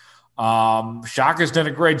challenge. Shaka's done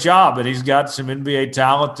a great job, and he's got some NBA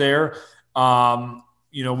talent there.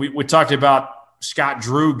 We talked about Scott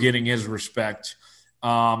Drew getting his respect.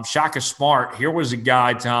 Shaka Smart, here was a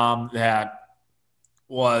guy, Tom, that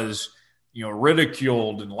was,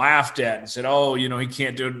 ridiculed and laughed at and said, he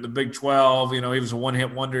can't do it in the Big 12. He was a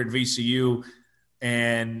one-hit wonder at VCU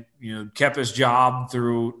and, kept his job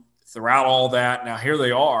throughout all that. Now here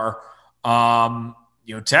they are.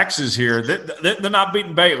 Texas here, they're not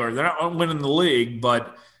beating Baylor. They're not winning the league,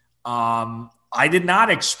 but I did not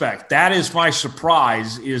expect. That is my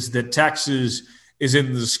surprise, is that Texas is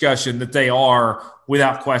in the discussion, that they are,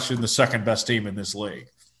 without question, the second best team in this league.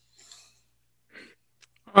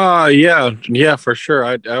 Yeah, for sure.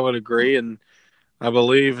 I would agree. And I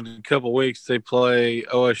believe in a couple of weeks they play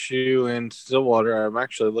OSU in Stillwater. I'm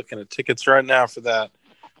actually looking at tickets right now for that.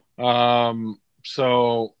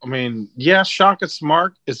 So, I mean, yeah, Shaka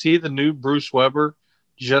Smart, is he the new Bruce Weber?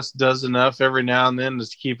 Just does enough every now and then to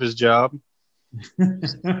keep his job?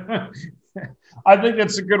 I think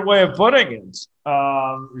that's a good way of putting it.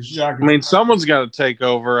 Someone's got to take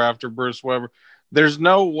over after Bruce Weber. There's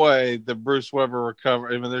no way that Bruce Weber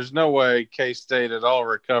recovers. There's no way K-State at all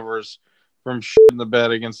recovers from shitting the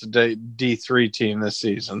bed against a D3 team this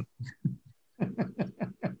season.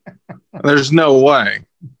 There's no way.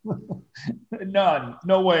 None.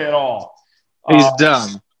 No way at all. He's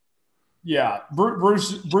done. Yeah.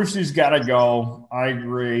 Brucey's got to go. I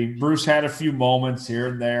agree. Bruce had a few moments here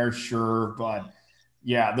and there, sure. But,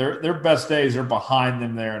 yeah, their best days are behind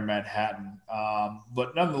them there in Manhattan.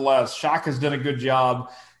 But nonetheless, Shaka's done a good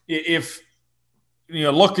job. If,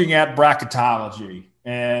 looking at bracketology,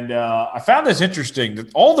 and I found this interesting,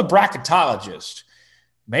 that all the bracketologists,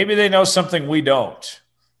 maybe they know something we don't.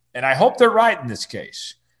 And I hope they're right in this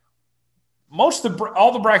case. All the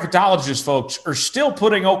bracketologist folks are still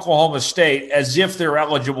putting Oklahoma State as if they're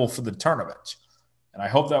eligible for the tournament. And I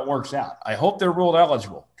hope that works out. I hope they're ruled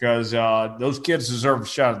eligible because those kids deserve a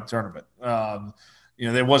shot at the tournament.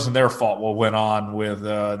 It wasn't their fault what went on with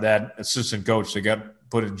that assistant coach that got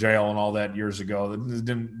put in jail and all that years ago. It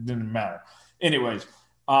didn't matter. Anyways,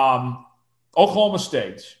 Oklahoma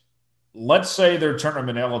State, let's say they're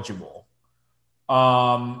tournament eligible.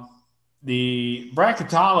 The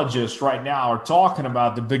bracketologists right now are talking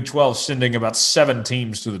about the Big 12 sending about 7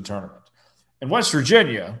 teams to the tournament. In West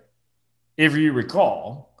Virginia, if you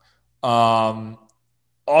recall, Oscar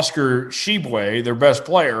Shibwe, their best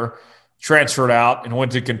player, transferred out and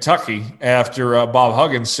went to Kentucky after Bob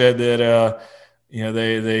Huggins said that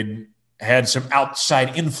they had some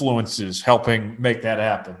outside influences helping make that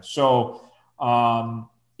happen. So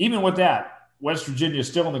even with that, West Virginia is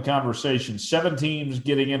still in the conversation. 7 teams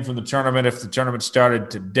getting in from the tournament if the tournament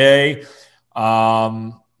started today.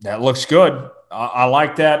 That looks good. I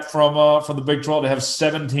like that from the Big 12 to have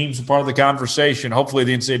 7 teams a part of the conversation. Hopefully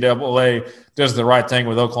the NCAA does the right thing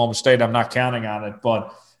with Oklahoma State. I'm not counting on it.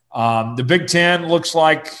 But the Big 10 looks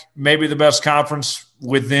like maybe the best conference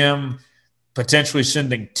with them potentially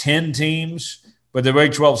sending 10 teams. But the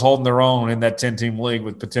Big 12 is holding their own in that 10-team league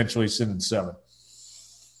with potentially sending 7.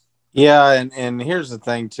 Yeah, and here's the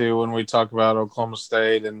thing, too, when we talk about Oklahoma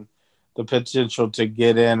State and the potential to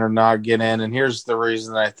get in or not get in, and here's the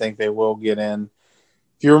reason I think they will get in.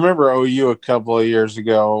 If you remember OU a couple of years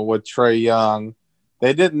ago with Trey Young,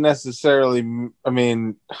 they didn't necessarily – I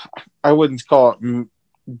mean, I wouldn't call it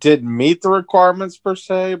 – didn't meet the requirements per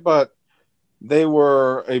se, but they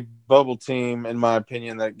were a bubble team, in my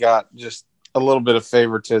opinion, that got just a little bit of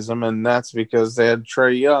favoritism, and that's because they had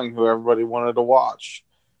Trey Young, who everybody wanted to watch.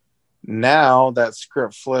 Now that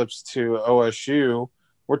script flips to OSU.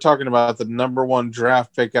 We're talking about the number 1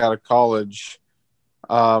 draft pick out of college.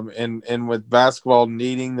 And with basketball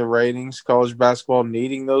needing the ratings, college basketball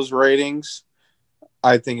needing those ratings,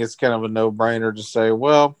 I think it's kind of a no-brainer to say,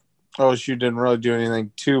 well, OSU didn't really do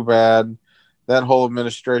anything too bad. That whole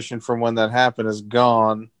administration from when that happened is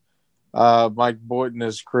gone. Mike Boynton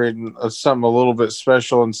is creating something a little bit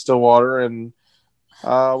special in Stillwater, and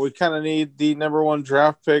we kind of need the number 1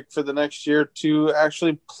 draft pick for the next year to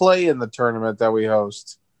actually play in the tournament that we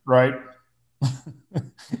host. Right.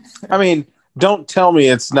 I mean, don't tell me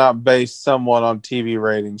it's not based somewhat on TV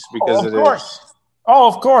ratings, because it is. Oh,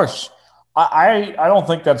 of course. I don't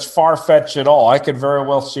think that's far-fetched at all. I could very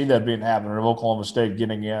well see that being happening, of Oklahoma State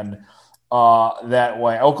getting in that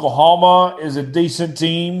way. Oklahoma is a decent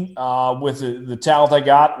team with the talent they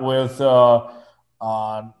got with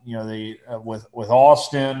with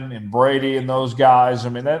Austin and Brady and those guys. I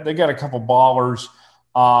mean, they got a couple ballers.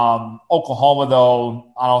 Oklahoma,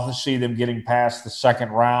 though, I don't see them getting past the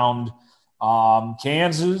second round.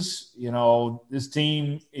 Kansas, this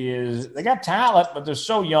team they got talent, but they're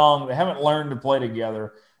so young. They haven't learned to play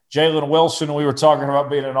together. Jalen Wilson, we were talking about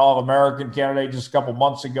being an All-American candidate just a couple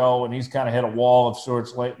months ago, and he's kind of hit a wall of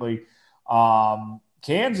sorts lately.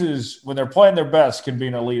 Kansas, when they're playing their best, can be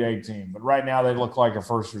an Elite Eight team. But right now they look like a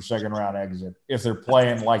first or second round exit if they're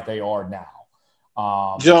playing like they are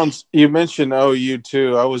now. Jones, you mentioned OU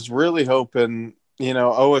too. I was really hoping,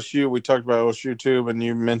 OSU, we talked about OSU too, and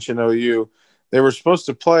you mentioned OU. They were supposed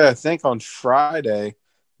to play, I think, on Friday,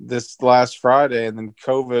 this last Friday, and then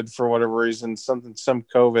COVID, for whatever reason, some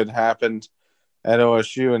COVID happened at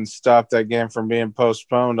OSU and stopped that game from being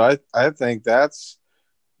postponed. I think that's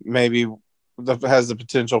maybe has the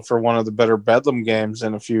potential for one of the better Bedlam games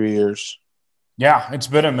in a few years. Yeah, it's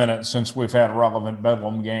been a minute since we've had relevant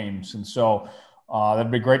Bedlam games, and so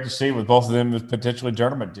that'd be great to see with both of them as potentially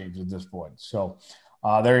tournament teams at this point. So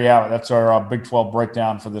there you have it. That's our Big 12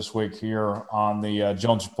 breakdown for this week here on the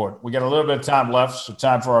Jones Report. We got a little bit of time left, so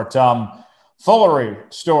time for our Tom Foolery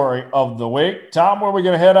story of the week. Tom, where are we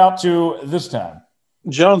going to head out to this time?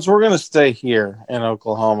 Jones, we're going to stay here in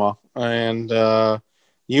Oklahoma, and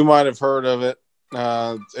you might have heard of it.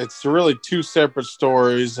 It's really 2 separate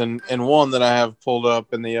stories, and one that I have pulled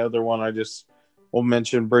up, and the other one I just will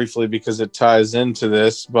mention briefly because it ties into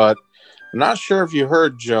this. But I'm not sure if you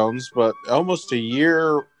heard, Jones, but almost a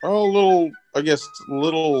year, a little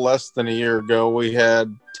less than a year ago, we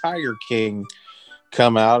had Tiger King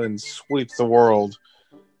come out and sweep the world.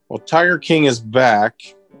 Well, Tiger King is back,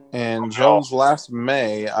 and Jones, last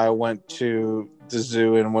May, I went to the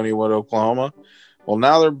zoo in Wynnewood, Oklahoma. Well,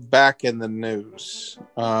 now they're back in the news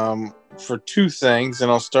for 2 things,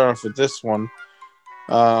 and I'll start off with this one.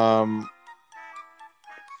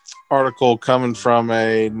 Article coming from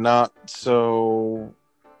a not so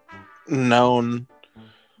known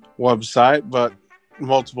website, but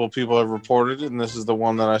multiple people have reported it, and this is the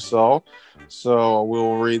one that I saw. So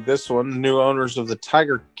we'll read this one. New owners of the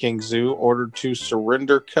Tiger King Zoo ordered to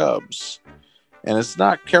surrender cubs. And it's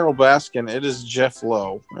not Carol Baskin, it is Jeff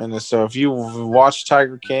Lowe. And so if you've watched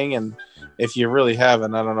Tiger King, and if you really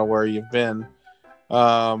haven't, I don't know where you've been,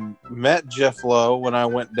 met Jeff Lowe when I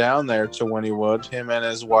went down there to Wynnewood, him and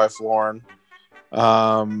his wife Lauren.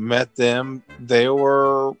 Met them. They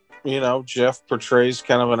were, Jeff portrays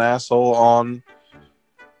kind of an asshole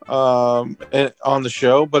on the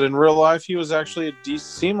show, but in real life, he was actually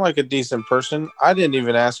seemed like a decent person. I didn't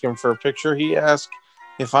even ask him for a picture. He asked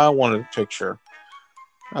if I wanted a picture.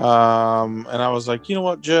 And I was like, you know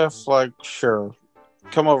what, Jeff, like, sure,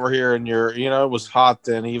 come over here. And it was hot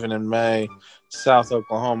then, even in May, South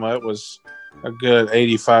Oklahoma, it was a good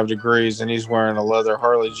 85 degrees, and he's wearing a leather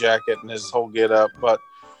Harley jacket and his whole get up. But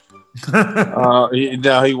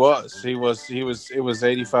he was. It was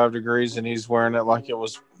 85 degrees, and he's wearing it like it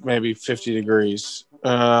was maybe 50 degrees.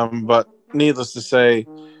 But needless to say,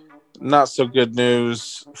 not so good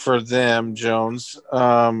news for them, Jones.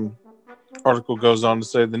 Article goes on to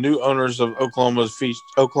say the new owners of Oklahoma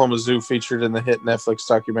Zoo, featured in the hit Netflix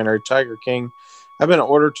documentary Tiger King, have been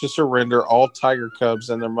ordered to surrender all tiger cubs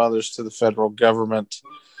and their mothers to the federal government.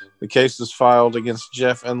 The case was filed against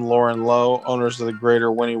Jeff and Lauren Lowe, owners of the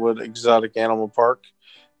Greater Wynnewood Exotic Animal Park.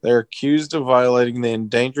 They're accused of violating the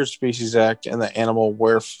Endangered Species Act and the Animal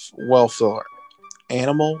Welfare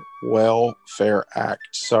Act.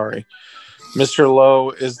 Sorry. Mr.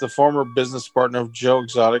 Lowe is the former business partner of Joe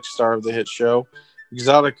Exotic, star of the hit show.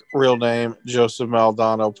 Exotic, real name Joseph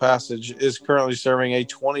Maldonado Passage, is currently serving a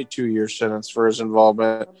 22-year sentence for his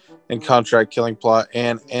involvement in contract killing plot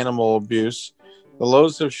and animal abuse. The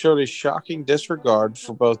Lowe's have showed a shocking disregard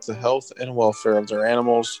for both the health and welfare of their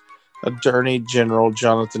animals, Attorney General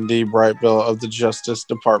Jonathan D. Brightbill of the Justice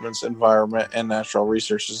Department's Environment and Natural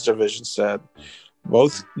Resources Division said.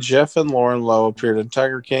 Both Jeff and Lauren Lowe appeared in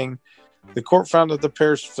Tiger King. The court found that the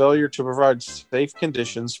pair's failure to provide safe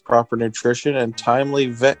conditions, proper nutrition, and timely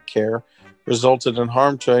vet care resulted in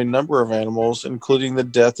harm to a number of animals, including the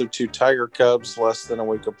death of 2 tiger cubs less than a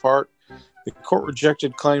week apart. The court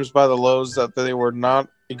rejected claims by the Lowe's that they were not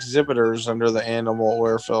exhibitors under the Animal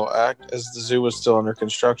Welfare Act, as the zoo was still under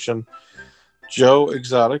construction. Joe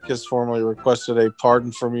Exotic has formally requested a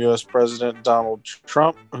pardon from U.S. President Donald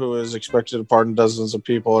Trump, who is expected to pardon dozens of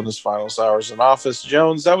people in his final hours in office.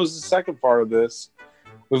 Jones, that was the second part of this.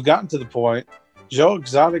 We've gotten to the point. Joe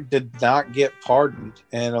Exotic did not get pardoned,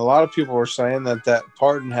 and a lot of people were saying that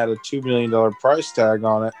pardon had a $2 million price tag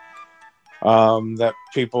on it, that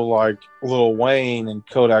people like Lil Wayne and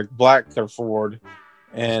Kodak Black could afford,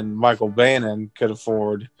 and Michael Bannon could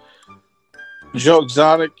afford. Joe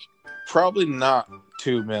Exotic, probably not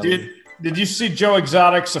 $2 million. Did you see Joe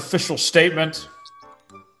Exotic's official statement?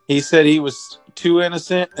 He said he was too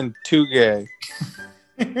innocent and too gay.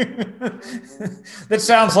 That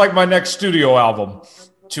sounds like my next studio album.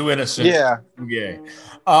 Too innocent. Yeah. Too gay.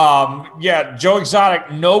 Joe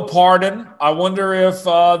Exotic, no pardon. I wonder if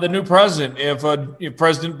the new president, if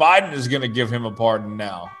President Biden is going to give him a pardon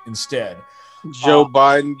now instead. Joe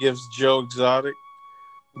Biden gives Joe Exotic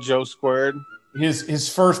Joe squared.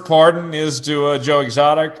 His first pardon is to Joe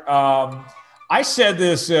Exotic. I said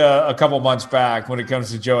this a couple months back when it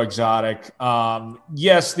comes to Joe Exotic.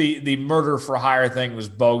 Yes, the murder for hire thing was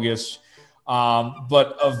bogus,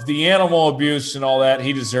 but of the animal abuse and all that,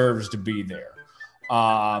 he deserves to be there.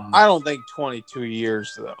 I don't think 22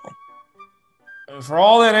 years, though. For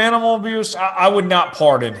all that animal abuse, I would not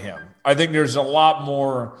pardon him. I think there's a lot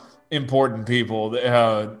more important people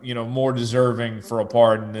that more deserving for a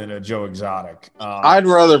pardon than a Joe Exotic. I'd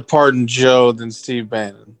rather pardon Joe than Steve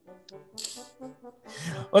Bannon.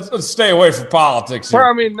 Let's stay away from politics here.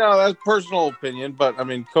 I mean, no, that's personal opinion, but I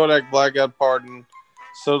mean, Kodak Black got pardoned,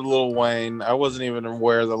 so did Lil Wayne. I wasn't even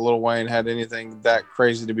aware that Lil Wayne had anything that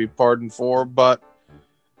crazy to be pardoned for, but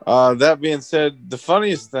that being said, the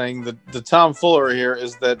funniest thing, the tomfoolery here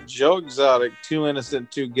is that Joe Exotic, too innocent,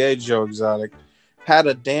 too gay Joe Exotic, had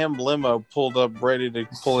a damn limo pulled up ready to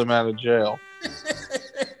pull him out of jail.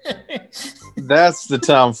 That's the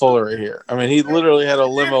tomfoolery here. I mean, he literally had a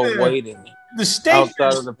limo waiting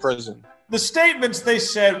outside of the prison. The statements, they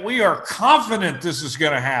said, we are confident this is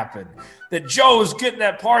going to happen, that Joe is getting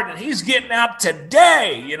that pardon. He's getting out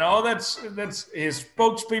today. That's his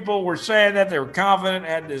spokespeople were saying that they were confident,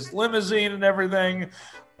 had this limousine and everything.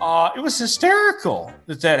 It was hysterical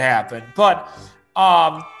that happened. But,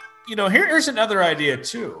 here's another idea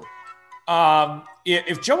too.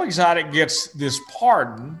 If Joe Exotic gets this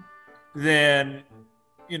pardon, then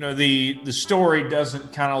the story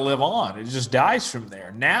doesn't kind of live on. It just dies from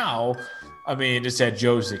there. Now, I mean, it's at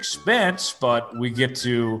Joe's expense, but we get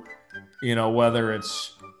to, whether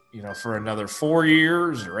it's, for another 4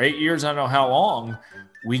 years or 8 years, I don't know how long,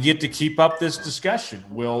 we get to keep up this discussion.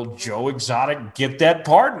 Will Joe Exotic get that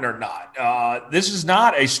pardon or not? This is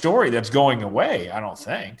not a story that's going away, I don't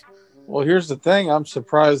think. Well, here's the thing. I'm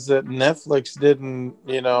surprised that Netflix didn't,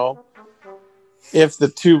 if the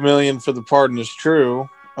 $2 million for the pardon is true,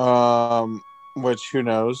 which who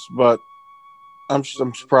knows, but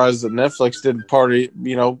I'm surprised that Netflix didn't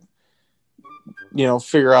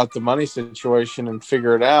figure out the money situation and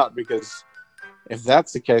figure it out, because if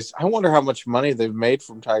that's the case, I wonder how much money they've made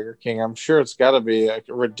from Tiger King. I'm sure it's got to be a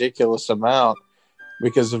ridiculous amount,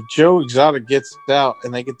 because if Joe Exotic gets out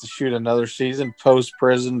and they get to shoot another season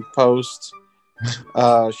post-prison, show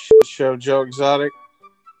Joe Exotic,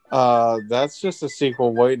 that's just a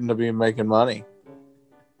sequel waiting to be making money.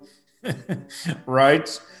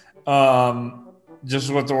 Right?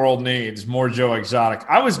 Just what the world needs, more Joe Exotic.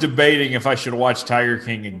 I was debating if I should watch Tiger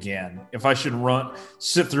King again, if I should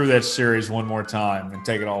sit through that series one more time and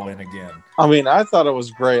take it all in again. I mean, I thought it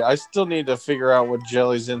was great. I still need to figure out what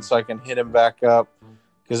Jelly's in so I can hit him back up,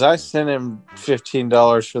 because I sent him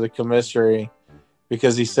 $15 for the commissary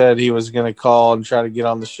because he said he was going to call and try to get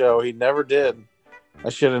on the show. He never did. I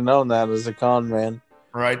should have known that as a con man.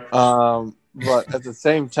 Right. But at the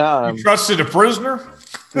same time, you trusted a prisoner?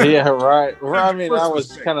 Yeah, right. Well, I mean, I was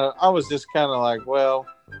just kind of like, well,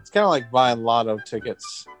 it's kind of like buying lotto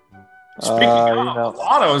tickets. Speaking of,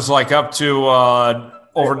 lotto is like up to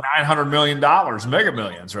over $900 million, Mega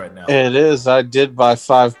Millions right now. It is. I did buy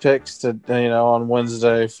 5 picks on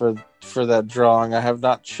Wednesday for that drawing. I have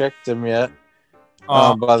not checked them yet.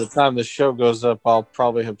 By the time the show goes up, I'll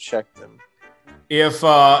probably have checked them. If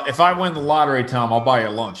I win the lottery, Tom, I'll buy you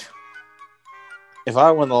lunch. If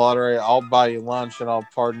I win the lottery, I'll buy you lunch and I'll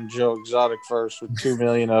pardon Joe Exotic first with $2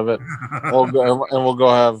 million of it. We'll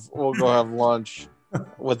go have lunch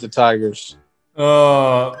with the Tigers.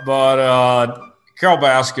 But Carol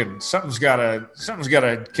Baskin, something's got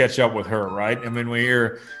to catch up with her, right? I mean, we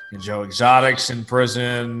hear Joe Exotic's in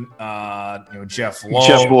prison. Jeff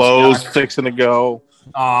Lowe's fixing to go.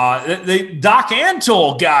 The Doc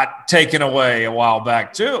Antle got taken away a while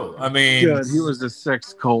back too. I mean, good. He was a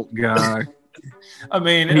sex cult guy. I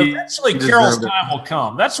mean, eventually Carol's time will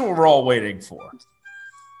come. That's what we're all waiting for.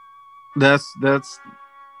 That's got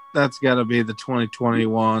to be the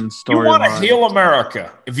 2021 story. You want to heal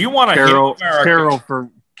America. If you want to heal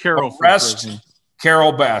America, arrest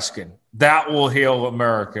Carol Baskin. That will heal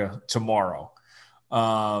America tomorrow.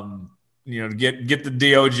 Get the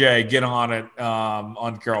DOJ, get on it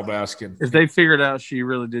on Carol Baskin. If they figured out she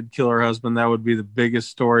really did kill her husband, that would be the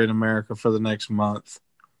biggest story in America for the next month.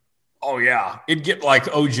 Oh, yeah. It'd get like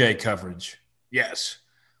OJ coverage. Yes.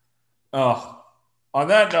 On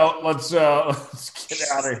that note, let's get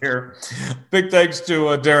out of here. Big thanks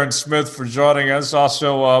to Darren Smith for joining us.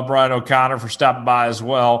 Also, Brian O'Connor for stopping by as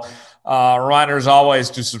well. Reminder, as always,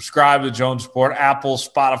 to subscribe to Jones Report, Apple,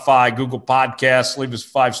 Spotify, Google Podcasts. Leave us a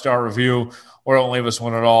 5-star review, or don't leave us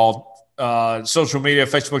one at all. Social media,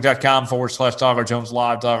 facebook.com/Tiger Jones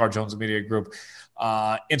Live, Tiger Jones Media Group.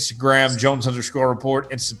 Instagram,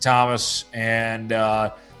 Jones_report, Instant Thomas, and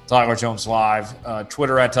Tiger Jones Live.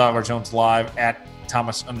 Twitter @Tiger Jones Live,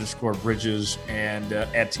 @Thomas_Bridges, and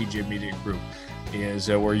 @TJ Media Group is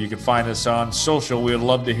where you can find us on social. We would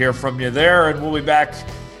love to hear from you there, and we'll be back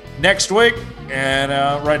next week and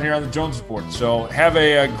right here on the Jones Report. So have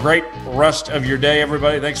a great rest of your day,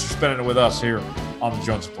 everybody. Thanks for spending it with us here on the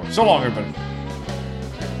Jones Report. So long, everybody.